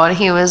girl, and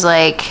he was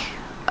like,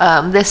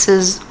 this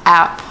is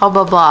at blah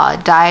blah blah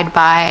died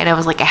by, and it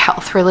was like a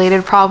health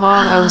related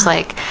problem. It was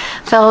like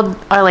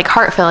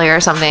heart failure or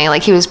something.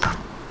 Like he was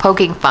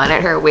poking fun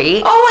at her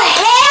weight. Oh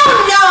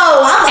hell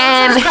no!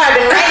 I'm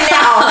subscribing right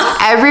now.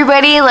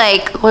 Everybody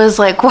like was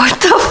like,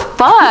 what the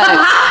fuck?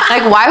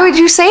 Like, why would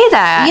you say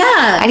that?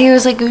 Yeah. And he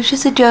was like, it was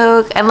just a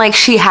joke. And like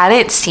she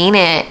hadn't seen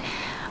it.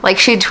 Like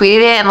she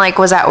tweeted it and like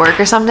was at work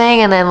or something,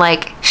 and then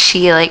like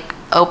she like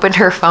opened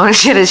her phone,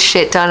 she had a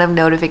shit ton of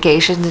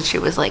notifications, and she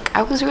was like,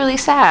 I was really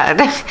sad.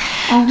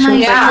 Oh my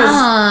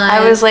god.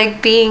 I was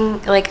like being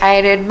like, I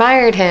had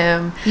admired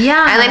him.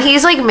 Yeah. And then he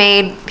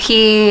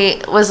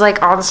was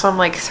like on some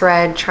like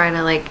thread trying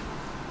to like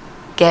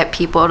get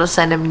people to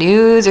send him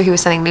news, or he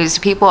was sending news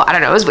to people. I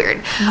don't know, it was weird.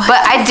 What?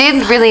 But I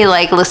did really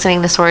like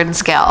listening to Sword and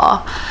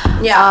Scale.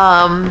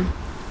 Yeah.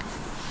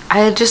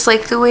 I just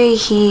like the way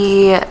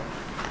he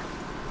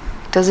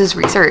does his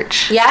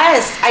research.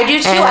 Yes, I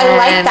do too. I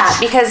like that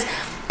because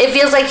it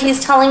feels like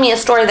he's telling me a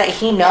story that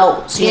he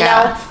knows, you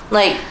know?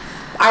 Like,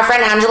 our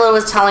friend Angela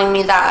was telling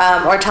me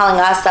that, or telling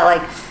us that,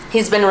 like,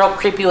 he's been real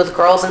creepy with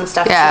girls and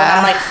stuff, too. And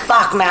I'm like,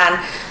 fuck,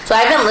 man. So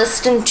I haven't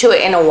listened to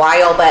it in a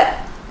while, but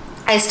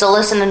I still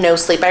listen to No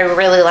Sleep. I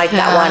really like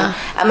that one.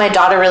 And my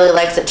daughter really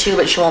likes it, too,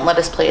 but she won't let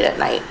us play it at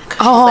night.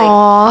 Oh.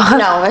 Like,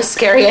 no, it's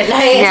scary at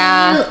night.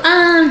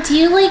 Yeah. Do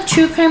you like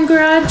True Crime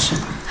Garage?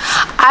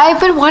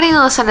 I've been wanting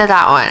to listen to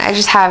that one. I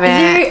just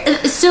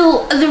haven't.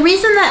 So the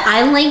reason that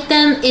I like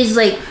them is,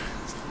 like,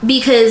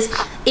 because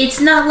it's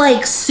not,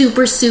 like,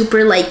 super,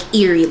 super, like,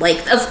 eerie.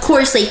 Like, of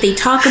course, like, they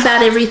talk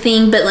about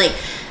everything, but, like,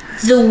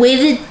 the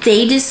way that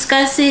they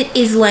discuss it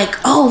is, like,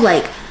 oh,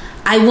 like,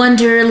 I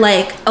wonder,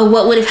 like, oh,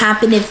 what would have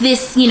happened if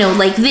this, you know,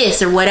 like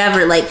this or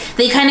whatever. Like,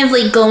 they kind of,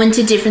 like, go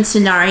into different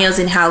scenarios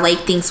and how,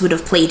 like, things would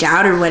have played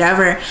out or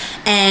whatever.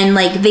 And,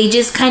 like, they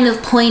just kind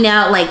of point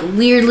out, like,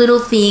 weird little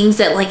things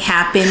that, like,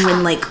 happen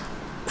when, like,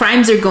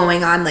 crimes are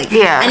going on. Like,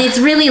 yeah. And it's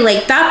really,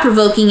 like,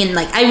 thought-provoking. And,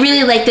 like, I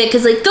really liked it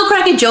because, like, they'll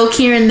crack a joke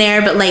here and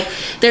there, but, like,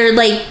 they're,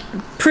 like,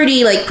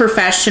 pretty, like,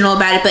 professional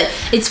about it. But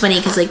it's funny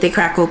because, like, they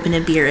crack open a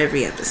beer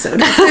every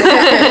episode.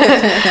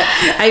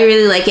 I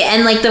really like it.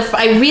 And, like,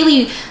 I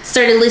really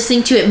started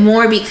listening to it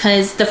more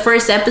because the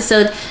first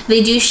episode,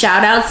 they do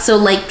shout-outs. So,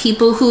 like,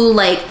 people who,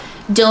 like,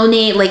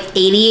 donate, like,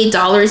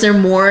 $88 or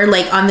more,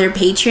 like, on their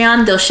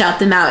Patreon, they'll shout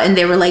them out. And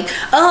they were like,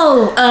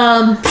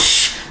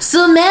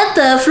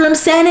 Samantha from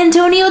San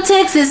Antonio,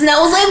 Texas. And I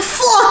was like,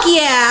 fuck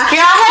yeah.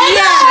 Yeah.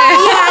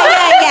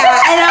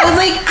 And I was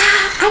like,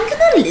 I'm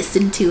gonna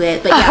listen to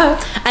it. But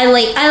yeah, I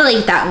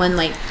like that one.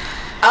 Like,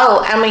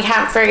 oh, and we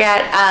can't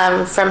forget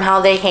From How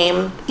They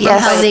Came.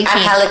 Yes. How They Came.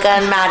 Angelica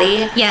and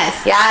Maddie.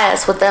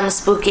 Yes, with them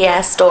spooky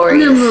ass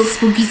stories. them little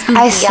spooky.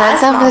 I sent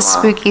them Mama. the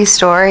spooky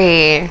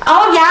story.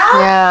 Oh yeah.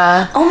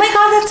 Yeah. Oh my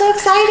god, that's so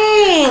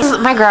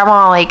exciting. My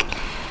grandma, like,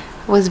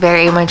 was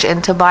very much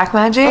into black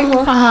magic,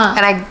 Uh-huh.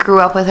 and I grew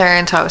up with her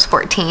until I was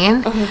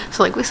 14.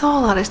 So, like, we saw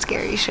a lot of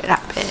scary shit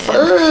happen.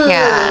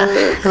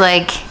 Yeah,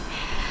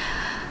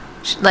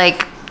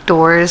 like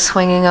doors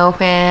swinging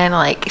open,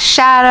 like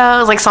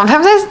shadows. Like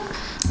sometimes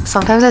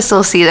I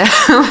still see them.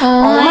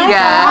 Oh my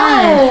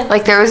God.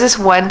 Like there was this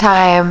one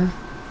time.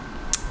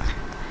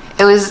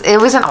 It was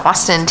in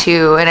Austin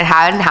too, and it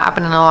hadn't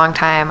happened in a long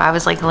time. I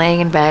was like laying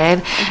in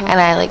bed,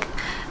 and I like.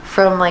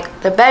 From,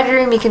 like, the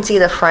bedroom, you can see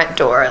the front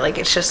door. Like,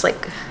 it's just,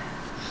 like,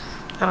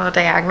 I don't know,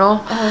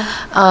 diagonal.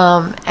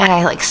 And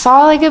I, like,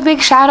 saw, like, a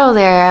big shadow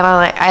there. And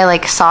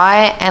I saw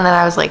it. And then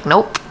I was like,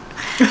 nope.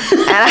 And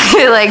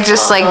I, like,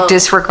 just, like,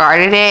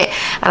 disregarded it.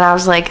 And I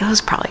was like, it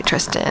was probably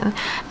Tristan.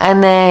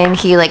 And then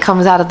he, like,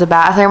 comes out of the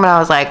bathroom. And I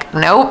was like,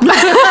 nope.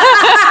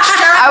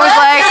 I was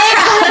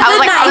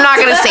like, I'm not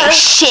gonna say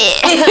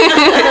shit.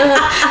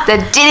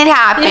 That didn't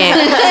happen.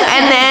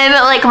 And then,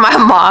 like, my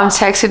mom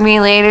texted me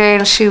later,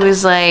 and she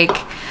was like,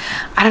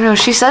 I don't know,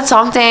 she said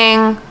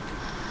something,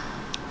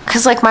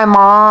 because, like, my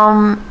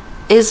mom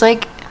is,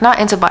 like, not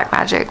into black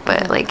magic,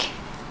 but, like,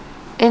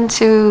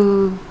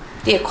 into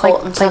the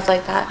occult and stuff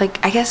like that.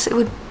 Like, I guess it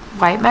would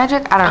white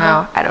magic. I don't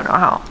know. I don't know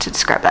how to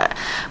describe that.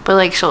 But,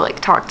 like, she'll,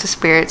 like, talk to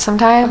spirits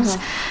sometimes.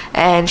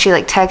 And she,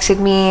 like, texted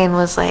me and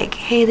was like,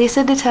 hey, they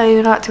said to tell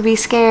you not to be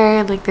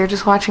scared. Like, they're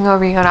just watching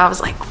over you. And I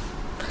was like,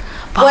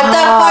 what the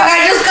fuck?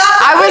 I just got...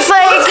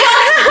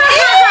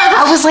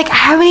 I was like, I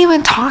haven't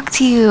even talked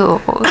to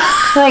you.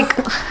 Like,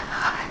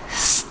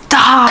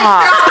 stop.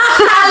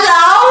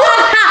 Hello?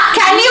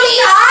 Can you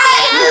not?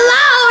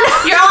 Alone.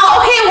 You're all,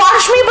 okay,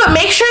 watch me, but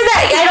make sure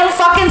that I don't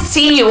fucking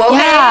see you, okay?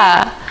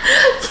 Yeah.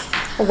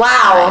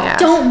 Wow. Yeah.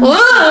 Don't make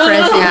your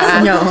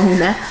presence known.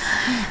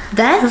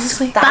 That's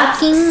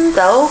fucking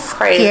so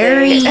crazy.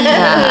 scary.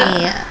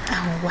 Yeah.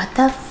 What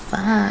the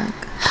fuck?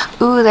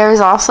 Ooh, there was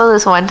also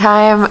this one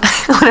time when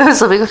I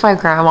was living with my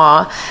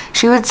grandma.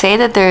 She would say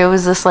that there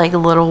was this, like,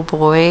 little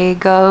boy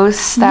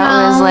ghost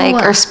that was,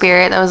 like, or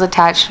spirit that was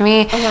attached to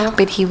me,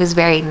 but he was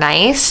very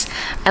nice.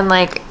 And,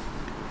 like,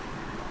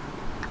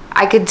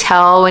 I could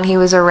tell when he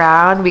was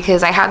around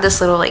because I had this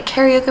little, like,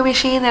 karaoke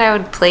machine that I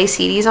would play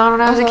CDs on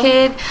when I was a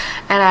kid,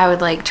 and I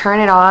would, like, turn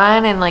it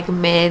on, and, like,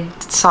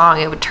 mid-song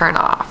it would turn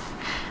off.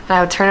 And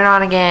I would turn it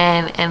on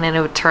again, and then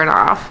it would turn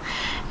off.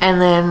 And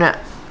then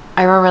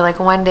I remember, like,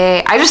 one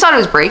day, I just thought it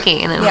was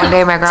breaking, and then one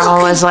day my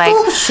grandma was like,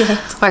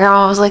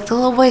 the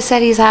little boy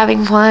said he's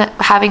having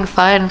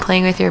fun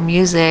playing with your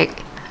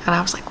music. And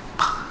I was like,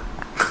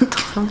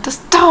 tell him to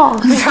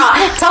stop. Tell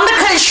him to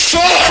cut his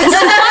shit.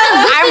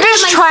 I'm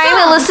just trying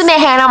to listen to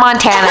Hannah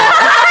Montana.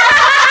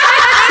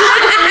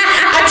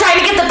 I'm trying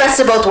to get the best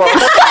of both worlds.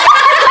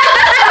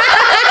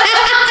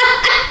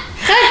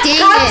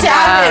 God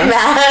damn it,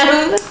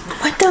 man.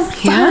 What the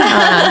fuck?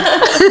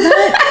 Yeah.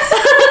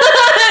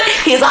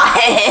 He's like,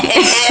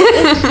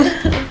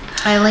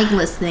 I like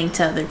listening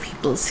to other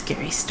people's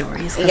scary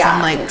stories because yeah,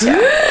 I'm like,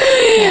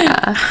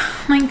 Yeah.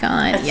 oh my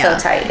god, it's so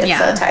tight. It's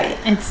so tight.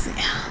 It's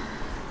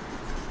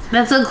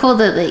that's so cool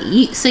that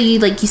you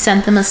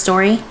sent them a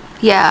story.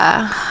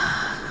 Yeah.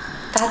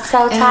 That's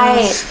so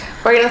tight.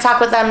 We're gonna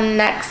talk with them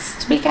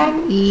next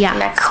weekend. Yeah.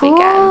 Next Cool.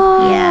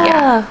 weekend. Yeah.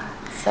 Yeah.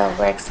 So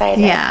we're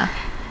excited. Yeah.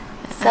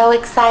 So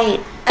excited.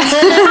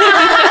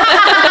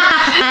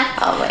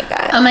 Oh my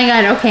god. Oh my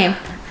god, okay.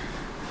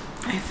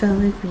 I feel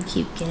like we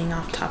keep getting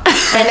off topic.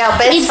 I know,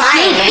 but it's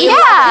fine.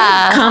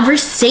 Yeah.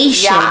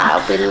 Conversation.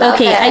 Yeah, we love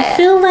okay, it. I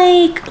feel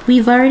like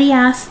we've already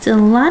asked a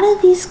lot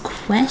of these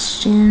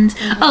questions.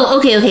 Mm-hmm. Oh,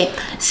 okay.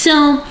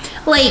 So,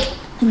 like,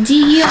 do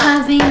you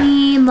have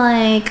any,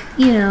 like,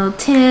 you know,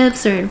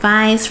 tips or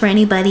advice for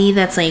anybody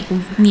that's, like,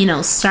 you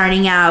know,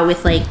 starting out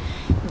with, like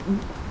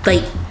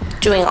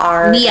doing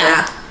art.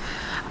 yeah.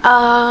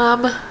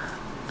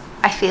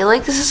 I feel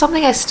like this is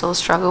something I still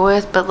struggle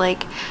with, but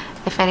like,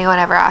 if anyone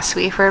ever asks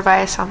me for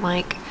advice, I'm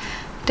like,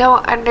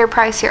 don't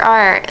underprice your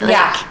art. Like,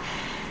 Yeah.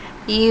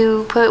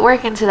 you put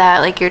work into that.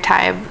 Like, your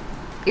time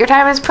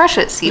is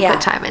precious. You Yeah.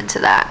 put time into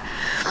that.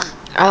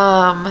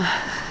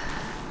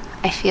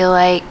 I feel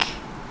like,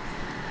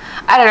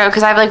 I don't know,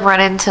 because I've like run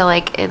into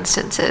like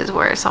instances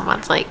where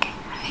someone's like,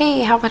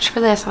 hey, how much for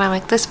this? And I'm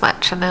like, this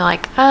much. And they're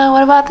like,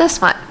 what about this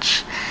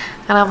much?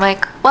 And I'm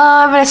like, well,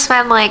 I'm going to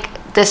spend like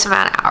this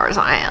amount of hours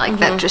on it. Like,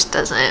 that just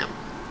doesn't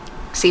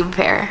seem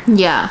fair.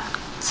 Yeah.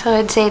 So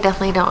I'd say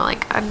definitely don't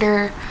like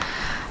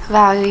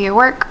undervalue your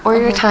work or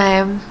your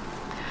time.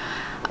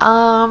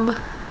 I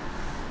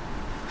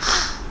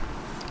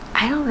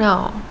don't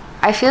know.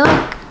 I feel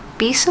like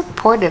be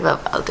supportive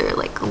of other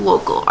like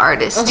local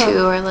artists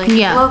too, or like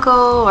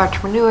local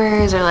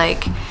entrepreneurs, or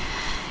like,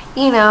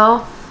 you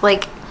know,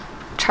 like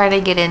try to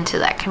get into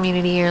that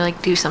community or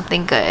like do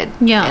something good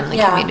in the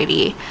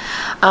community.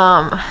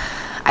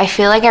 I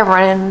feel like I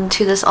run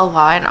into this a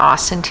lot in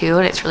Austin too,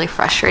 and it's really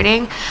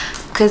frustrating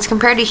because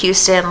compared to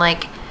Houston,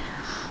 like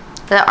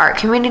the art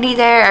community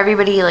there,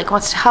 everybody like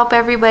wants to help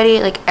everybody,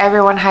 like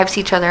everyone hypes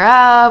each other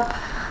up,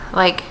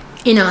 like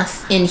In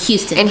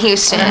Houston.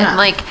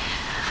 like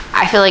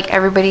I feel like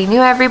everybody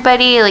knew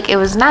everybody, like it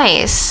was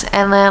nice.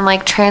 And then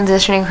like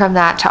transitioning from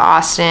that to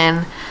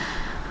Austin,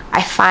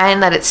 I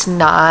find that it's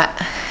not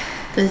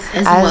as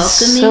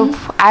welcoming.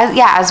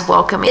 As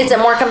welcoming. Is it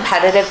more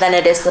competitive than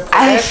it is supportive?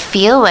 I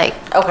feel like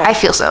I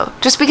feel so.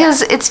 Just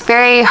because it's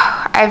very,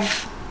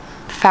 I've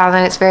found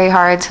that it's very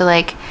hard to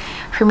like,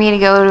 for me to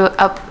go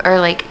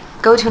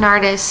to an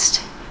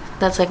artist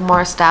that's like more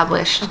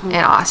established in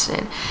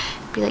Austin,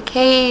 be like,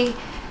 hey,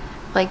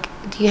 like,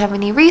 do you have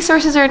any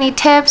resources or any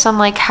tips on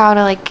like how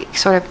to like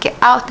sort of get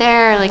out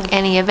there, like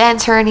any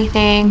events or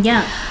anything?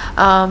 Yeah.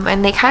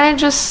 And they kind of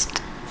just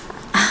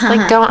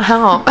like don't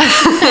help. They're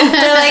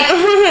like,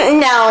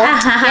 no.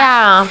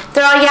 Yeah.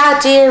 They're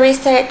all, do your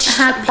research.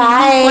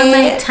 Bye. For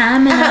my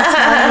time and I'll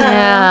tell you.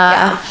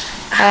 Yeah.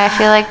 And I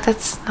feel like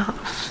that's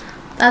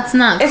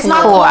not It's cool.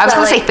 not cool. I was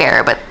gonna but, say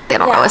fair, but they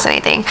don't owe us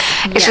anything.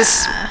 It's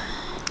just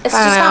It's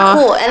I just don't not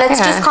know. cool, and it's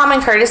just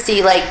common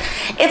courtesy. Like,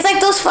 it's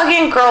like those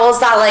fucking girls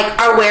that like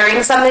are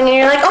wearing something, and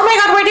you're like, oh my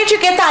god, where did you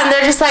get that? And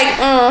they're just like,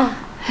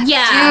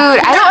 Yeah.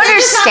 dude, I don't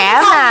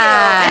understand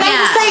that. And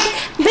I'm just like,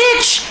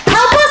 bitch,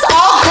 help us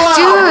all glow.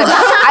 Dude,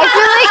 I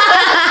feel like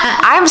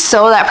I'm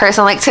so that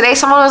person. Like today,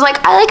 someone was like,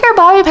 "I like your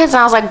bobby pins,"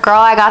 and I was like, "Girl,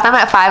 I got them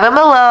at $5 and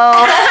Below.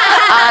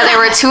 They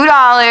were $2."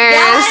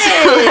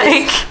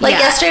 Like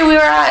yesterday, we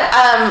were at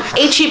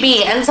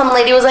HEB, and some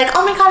lady was like,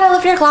 "Oh my god, I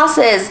love your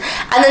glasses,"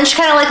 and then she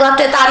kind of like left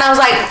it at that, and I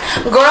was like,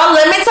 "Girl,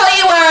 let me tell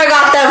you where I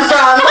got them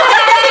from."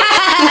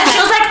 And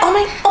she was like, "Oh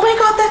my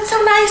god, that's so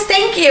nice,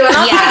 thank you." And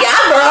I was like, "Yeah,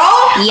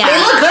 girl, they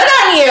look good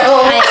on you."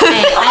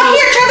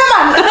 Here, try them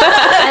on.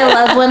 I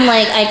love when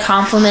like I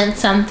compliment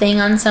something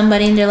on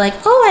somebody and they're like,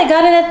 "Oh, I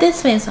got it at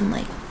this place." I'm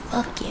like,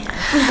 "Fuck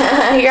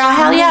yeah!" You're all,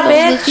 hell yeah,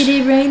 bitch. Look at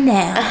it right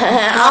now.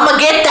 I'ma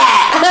get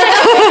that.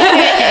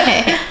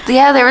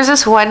 Yeah, there was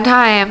this one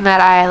time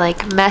that I like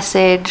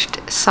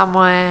messaged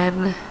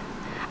someone.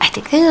 I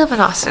think they live in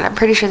Austin. I'm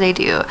pretty sure they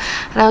do.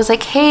 And I was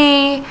like,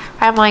 hey,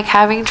 I'm like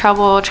having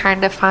trouble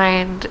trying to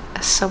find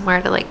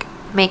somewhere to like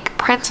make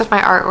prints of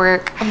my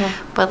artwork,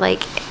 but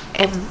like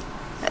in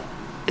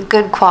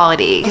good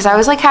quality. Because I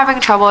was like having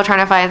trouble trying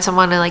to find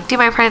someone to like do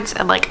my prints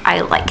and like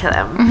I like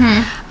them.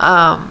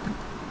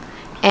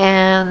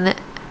 And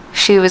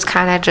she was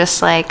kind of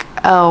just like,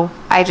 oh,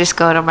 I just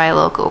go to my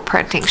local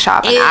printing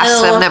shop and ask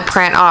them to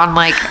print on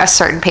like a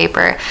certain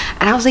paper.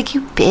 And I was like,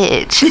 you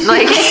bitch.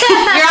 Like,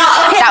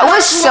 that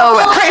was so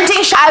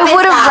printing shop I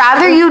would have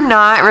rather you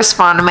not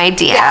respond to my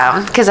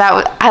DM because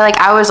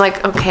I was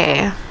like,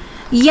 okay.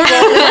 Yeah.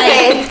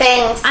 Okay,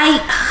 thanks. I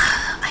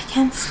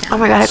can't stand. Oh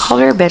my god, I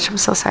called her a bitch. I'm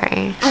so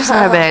sorry. She's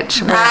not a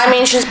bitch. I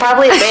mean, she's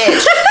probably a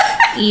bitch.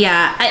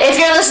 Yeah. If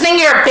you're listening,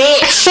 you're a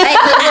bitch. I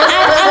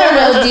don't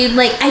know, dude.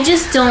 Like, I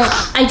just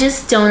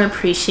don't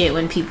appreciate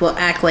when people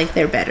act like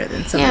they're better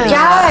than somebody else.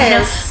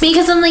 Yes. You know?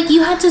 Because I'm like,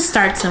 you had to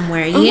start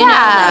somewhere. You know?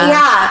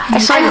 Yeah.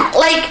 And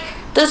like,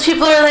 those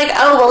people are like,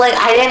 oh, well, like,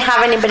 I didn't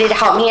have anybody to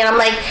help me. And I'm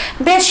like,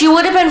 bitch, you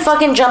would have been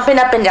fucking jumping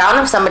up and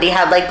down if somebody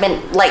had, like,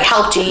 been, like,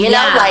 helped you, you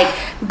know? Like,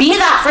 be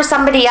that for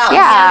somebody else, you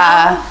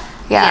know?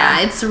 Yeah,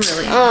 it's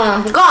really...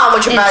 Go on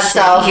with your bad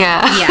self. Yeah.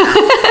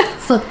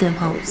 Fuck them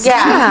hoes.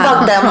 Yeah,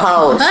 fuck them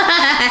hoes.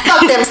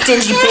 Fuck them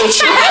stingy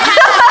bitches.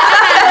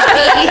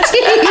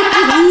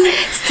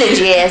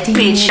 Stingy ass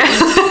bitch.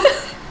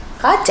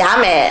 God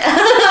damn it.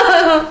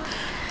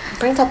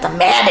 Brings out the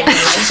mad in me.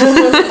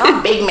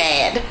 I'm big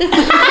mad.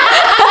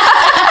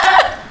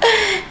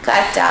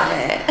 damn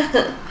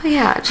it.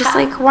 Yeah, just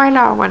like, why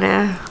not want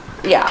to...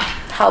 Yeah,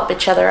 help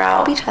each other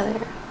out. Each other.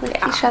 Lift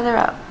each other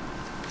up.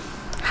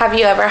 Have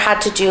you ever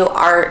had to do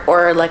art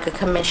or like a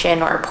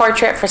commission or a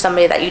portrait for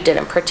somebody that you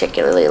didn't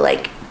particularly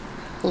like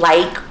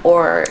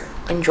or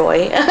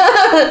enjoy?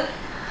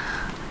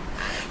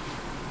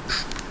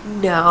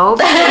 No,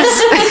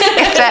 because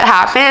if that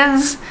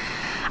happens,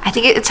 I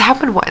think it's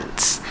happened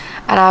once.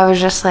 And I was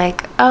just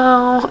like,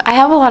 oh, I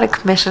have a lot of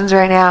commissions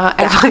right now.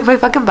 And like my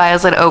fucking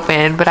bio's not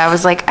open, but I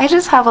was like, I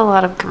just have a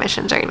lot of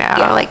commissions right now.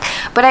 Yeah. Like,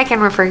 but I can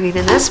refer you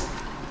to this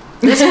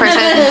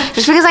person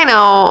just because I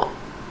know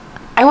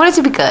I want it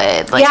to be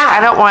good. Like, Yeah.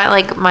 I don't want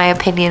like my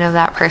opinion of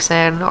that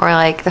person or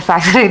like the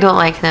fact that I don't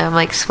like them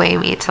like sway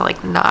me to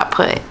like not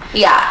put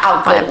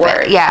out good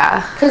work.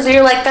 Yeah. Because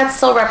you're like, that's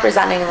still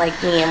representing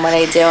like me and what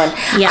I do. And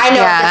I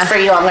know if it's for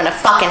you, I'm going to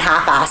fucking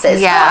half-ass it.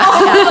 Yeah.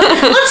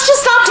 Let's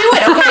just not do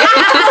it, okay?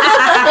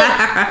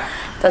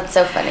 That's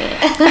so funny.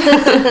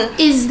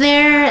 Is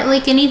there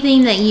like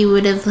anything that you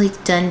would have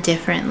like done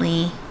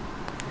differently?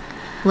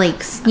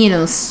 Like, you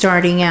know,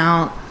 starting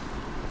out?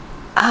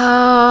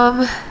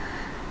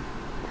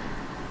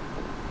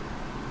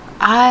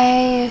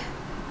 I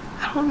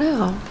don't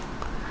know.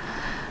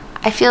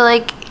 I feel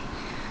like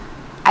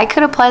I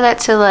could apply that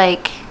to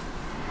like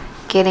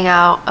getting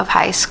out of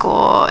high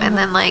school and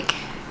then like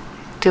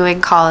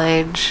doing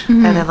college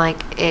and then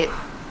like it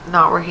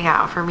not working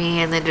out for me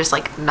and then just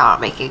like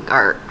not making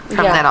art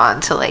from then on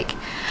to like,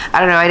 I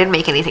don't know, I didn't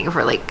make anything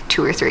for like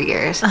 2 or 3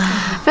 years.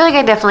 I feel like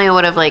I definitely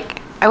would have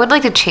like, I would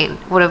like to change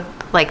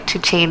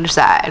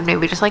that and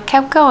maybe just like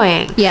kept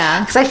going. Yeah.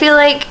 Because I feel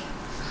like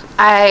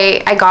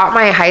I got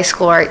my high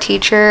school art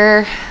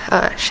teacher,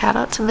 shout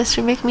out to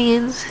Mr.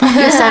 McMeans,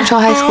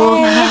 Central High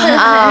School.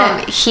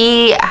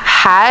 He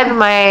had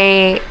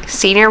my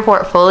senior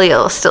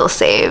portfolio still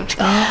saved.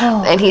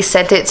 And he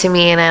sent it to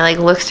me and I like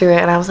looked through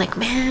it and I was like,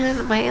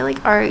 man, my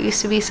like art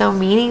used to be so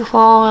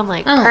meaningful and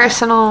like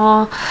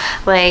personal.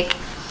 Like,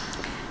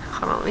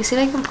 hold on, let me see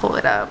if I can pull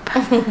it up.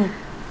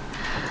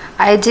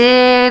 I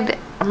did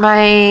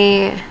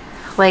my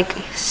like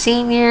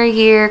senior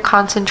year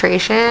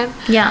concentration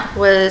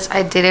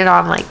I did it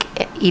on like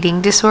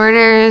eating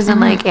disorders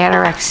and like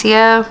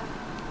anorexia,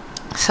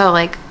 so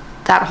like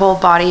that whole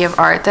body of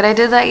art that I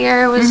did that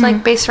year was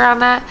like based around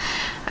that,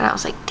 and I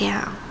was like,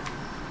 damn,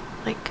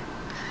 like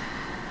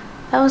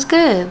that was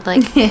good.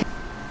 Like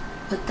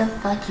What the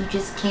fuck? You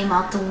just came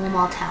out the womb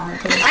all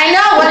talented. I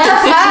know, what the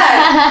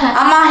fuck?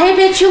 I'm like, hey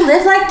bitch, you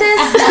live like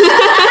this?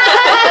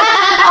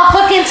 All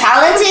fucking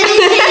talented and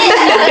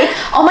shit.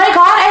 Oh my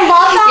god, I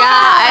love that.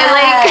 Yeah, I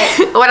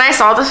like when I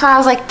saw this one, I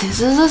was like,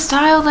 this is a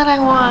style that I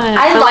want.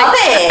 I But, love like,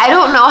 it. I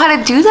don't know how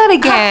to do that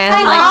again.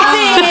 I love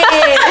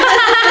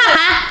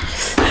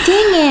it.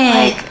 Dang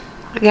it.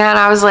 Like, yeah, and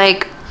I was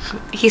like,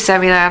 he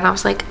sent me that and I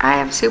was like, I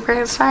am super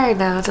inspired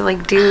now to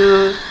like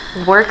do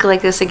work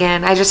like this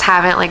again. I just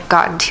haven't like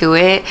gotten to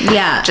it.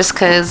 Yeah. Just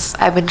because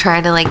I've been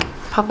trying to like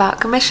pump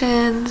out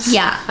commissions.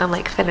 Yeah. And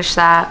like finish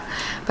that.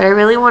 But I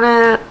really want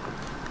to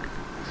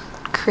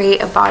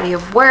create a body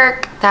of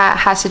work that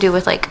has to do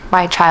with like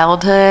my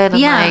childhood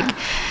and like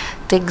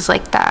things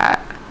like that.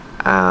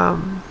 I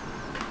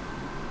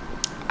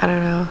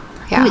don't know.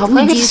 Yeah,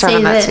 hopefully I get to start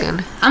on that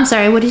soon. I'm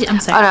sorry, I'm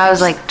sorry. Oh no, I was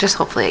like, just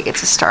hopefully I get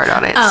to start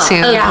on it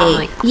soon. Okay.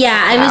 Like,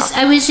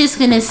 I was just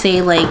gonna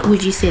say, like,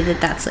 would you say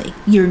that that's like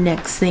your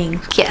next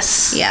thing?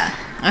 yes. Yeah.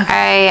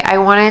 Okay. I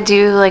want to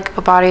do like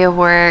a body of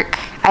work.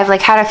 I've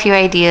like had a few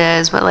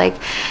ideas, but like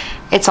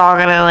it's all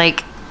gonna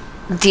like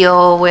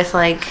deal with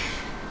like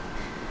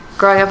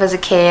growing up as a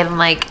kid and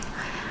like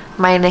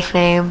my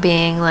nickname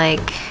being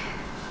like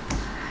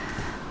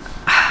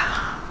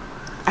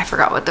I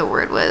forgot what the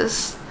word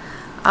was.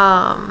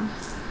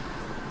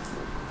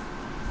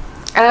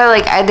 I don't know,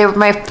 like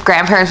my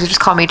grandparents would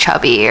just call me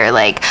Chubby or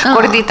like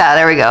Gordita.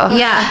 There we go.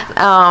 Yeah.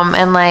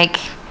 And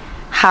like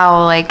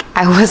how like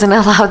I wasn't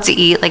allowed to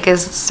eat like a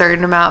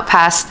certain amount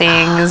past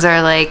things,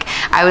 or like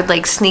I would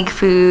like sneak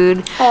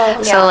food.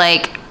 So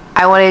like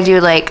I want to do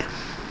like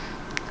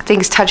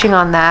things touching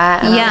on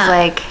that. And I was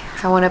like,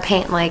 I want to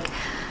paint like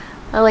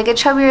a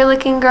chubbier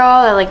looking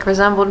girl that like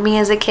resembled me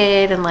as a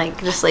kid, and like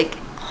just like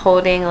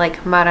holding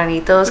like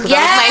maranitos, because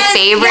that was my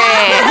favorite.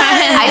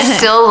 I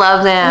still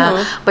love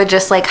them, but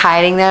just like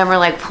hiding them or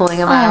like pulling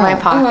them out of my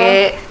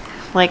pocket.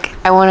 Like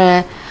I want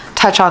to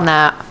touch on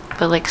that,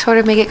 but like sort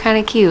of make it kind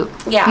of cute.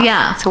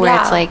 Yeah. To where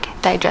it's like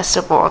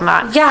digestible,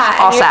 not and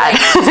all you're, sad.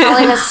 like,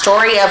 telling a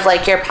story of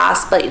like your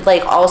past, but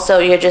like also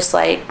you're just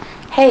like,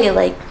 hey,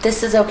 like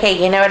this is okay.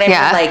 You know what I mean?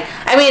 Like,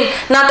 I mean,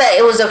 not that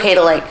it was okay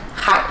to like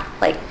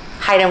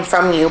hide them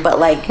from you, but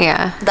like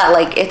that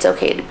like it's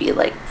okay to be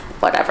like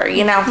whatever,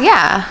 you know?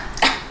 Yeah.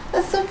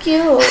 That's so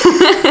cute.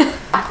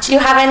 Do you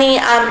have any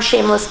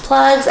shameless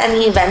plugs?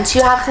 Any events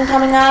you have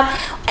coming up?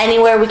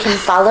 Anywhere we can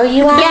follow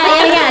you at?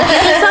 Yeah.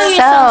 Give us all your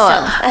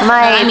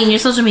social. Your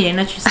social media,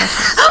 not your social.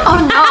 Oh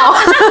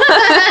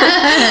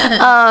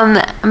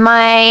no.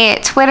 My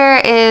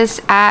Twitter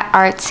is at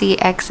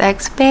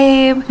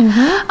artsyxxbabe.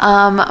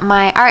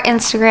 My art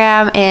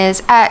Instagram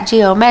is at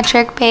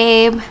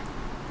geometricbabe.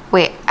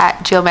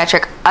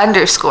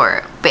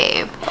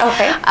 geometric_babe.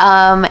 Okay.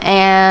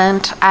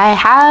 And I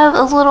have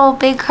a little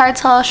big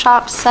cartel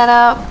shop set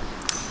up.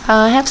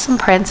 I have some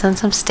prints and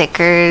some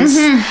stickers.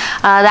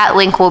 That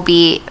link will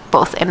be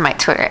both in my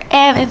Twitter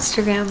and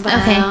Instagram bio.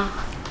 Okay.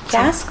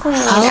 Yes, queen.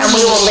 And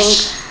we will link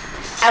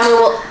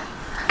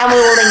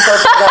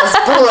both of those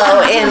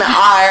below in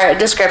our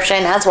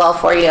description as well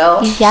for you.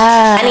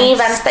 Yeah. Any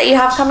events that you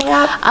have coming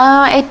up?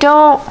 I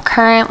don't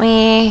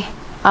currently,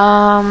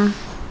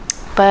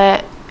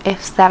 but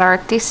if that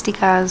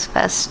Artísticas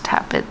Fest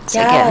happens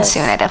again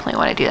soon, I definitely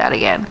want to do that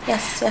again.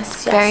 Yes.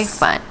 Very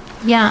fun.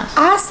 Yeah.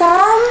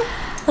 Awesome.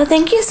 Well,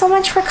 thank you so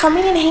much for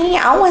coming and hanging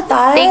out with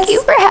us. Thank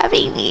you for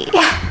having me.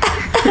 Yeah,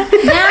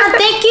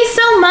 thank you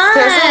so much.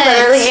 Kirsten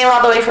literally came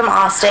all the way from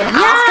Austin.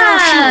 After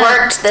she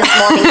worked this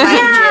morning, mind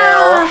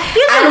you.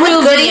 And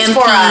with goodies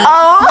for us.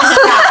 Oh.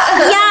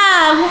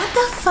 Yeah, what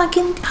the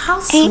fucking, how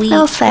sweet. Ain't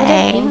no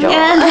thing.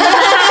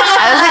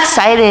 I was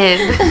excited.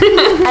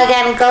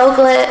 Again, go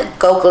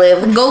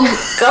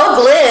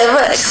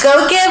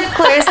give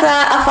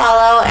Clarissa a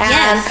follow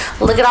and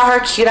look at all her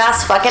cute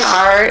ass fucking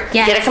art.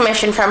 Yes. Get a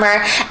commission from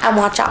her and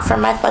watch out for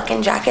my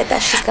fucking jacket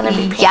that she's gonna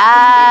be painting.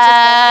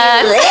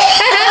 Yes.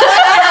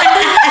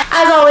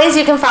 As always,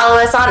 you can follow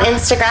us on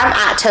Instagram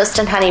at Toast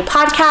and Honey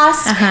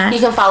Podcast. You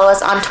can follow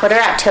us on Twitter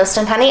at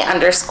toastandhoney_,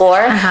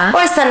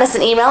 or send us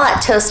an email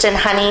at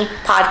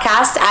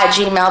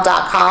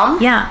toastandhoneypodcast@gmail.com.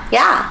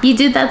 Yeah. You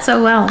did that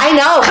so well. I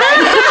know,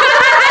 right?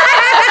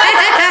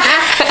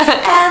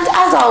 And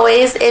as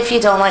always, if you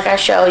don't like our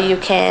show, you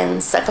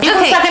can suck a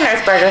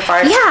Earth Burger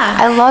fart. Yeah.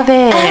 I love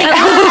it.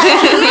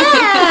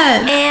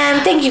 Yeah.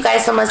 And thank you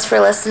guys so much for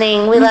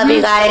listening. We love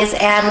you guys,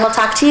 and we'll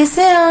talk to you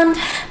soon.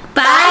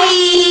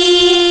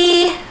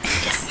 Bye.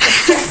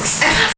 Yes.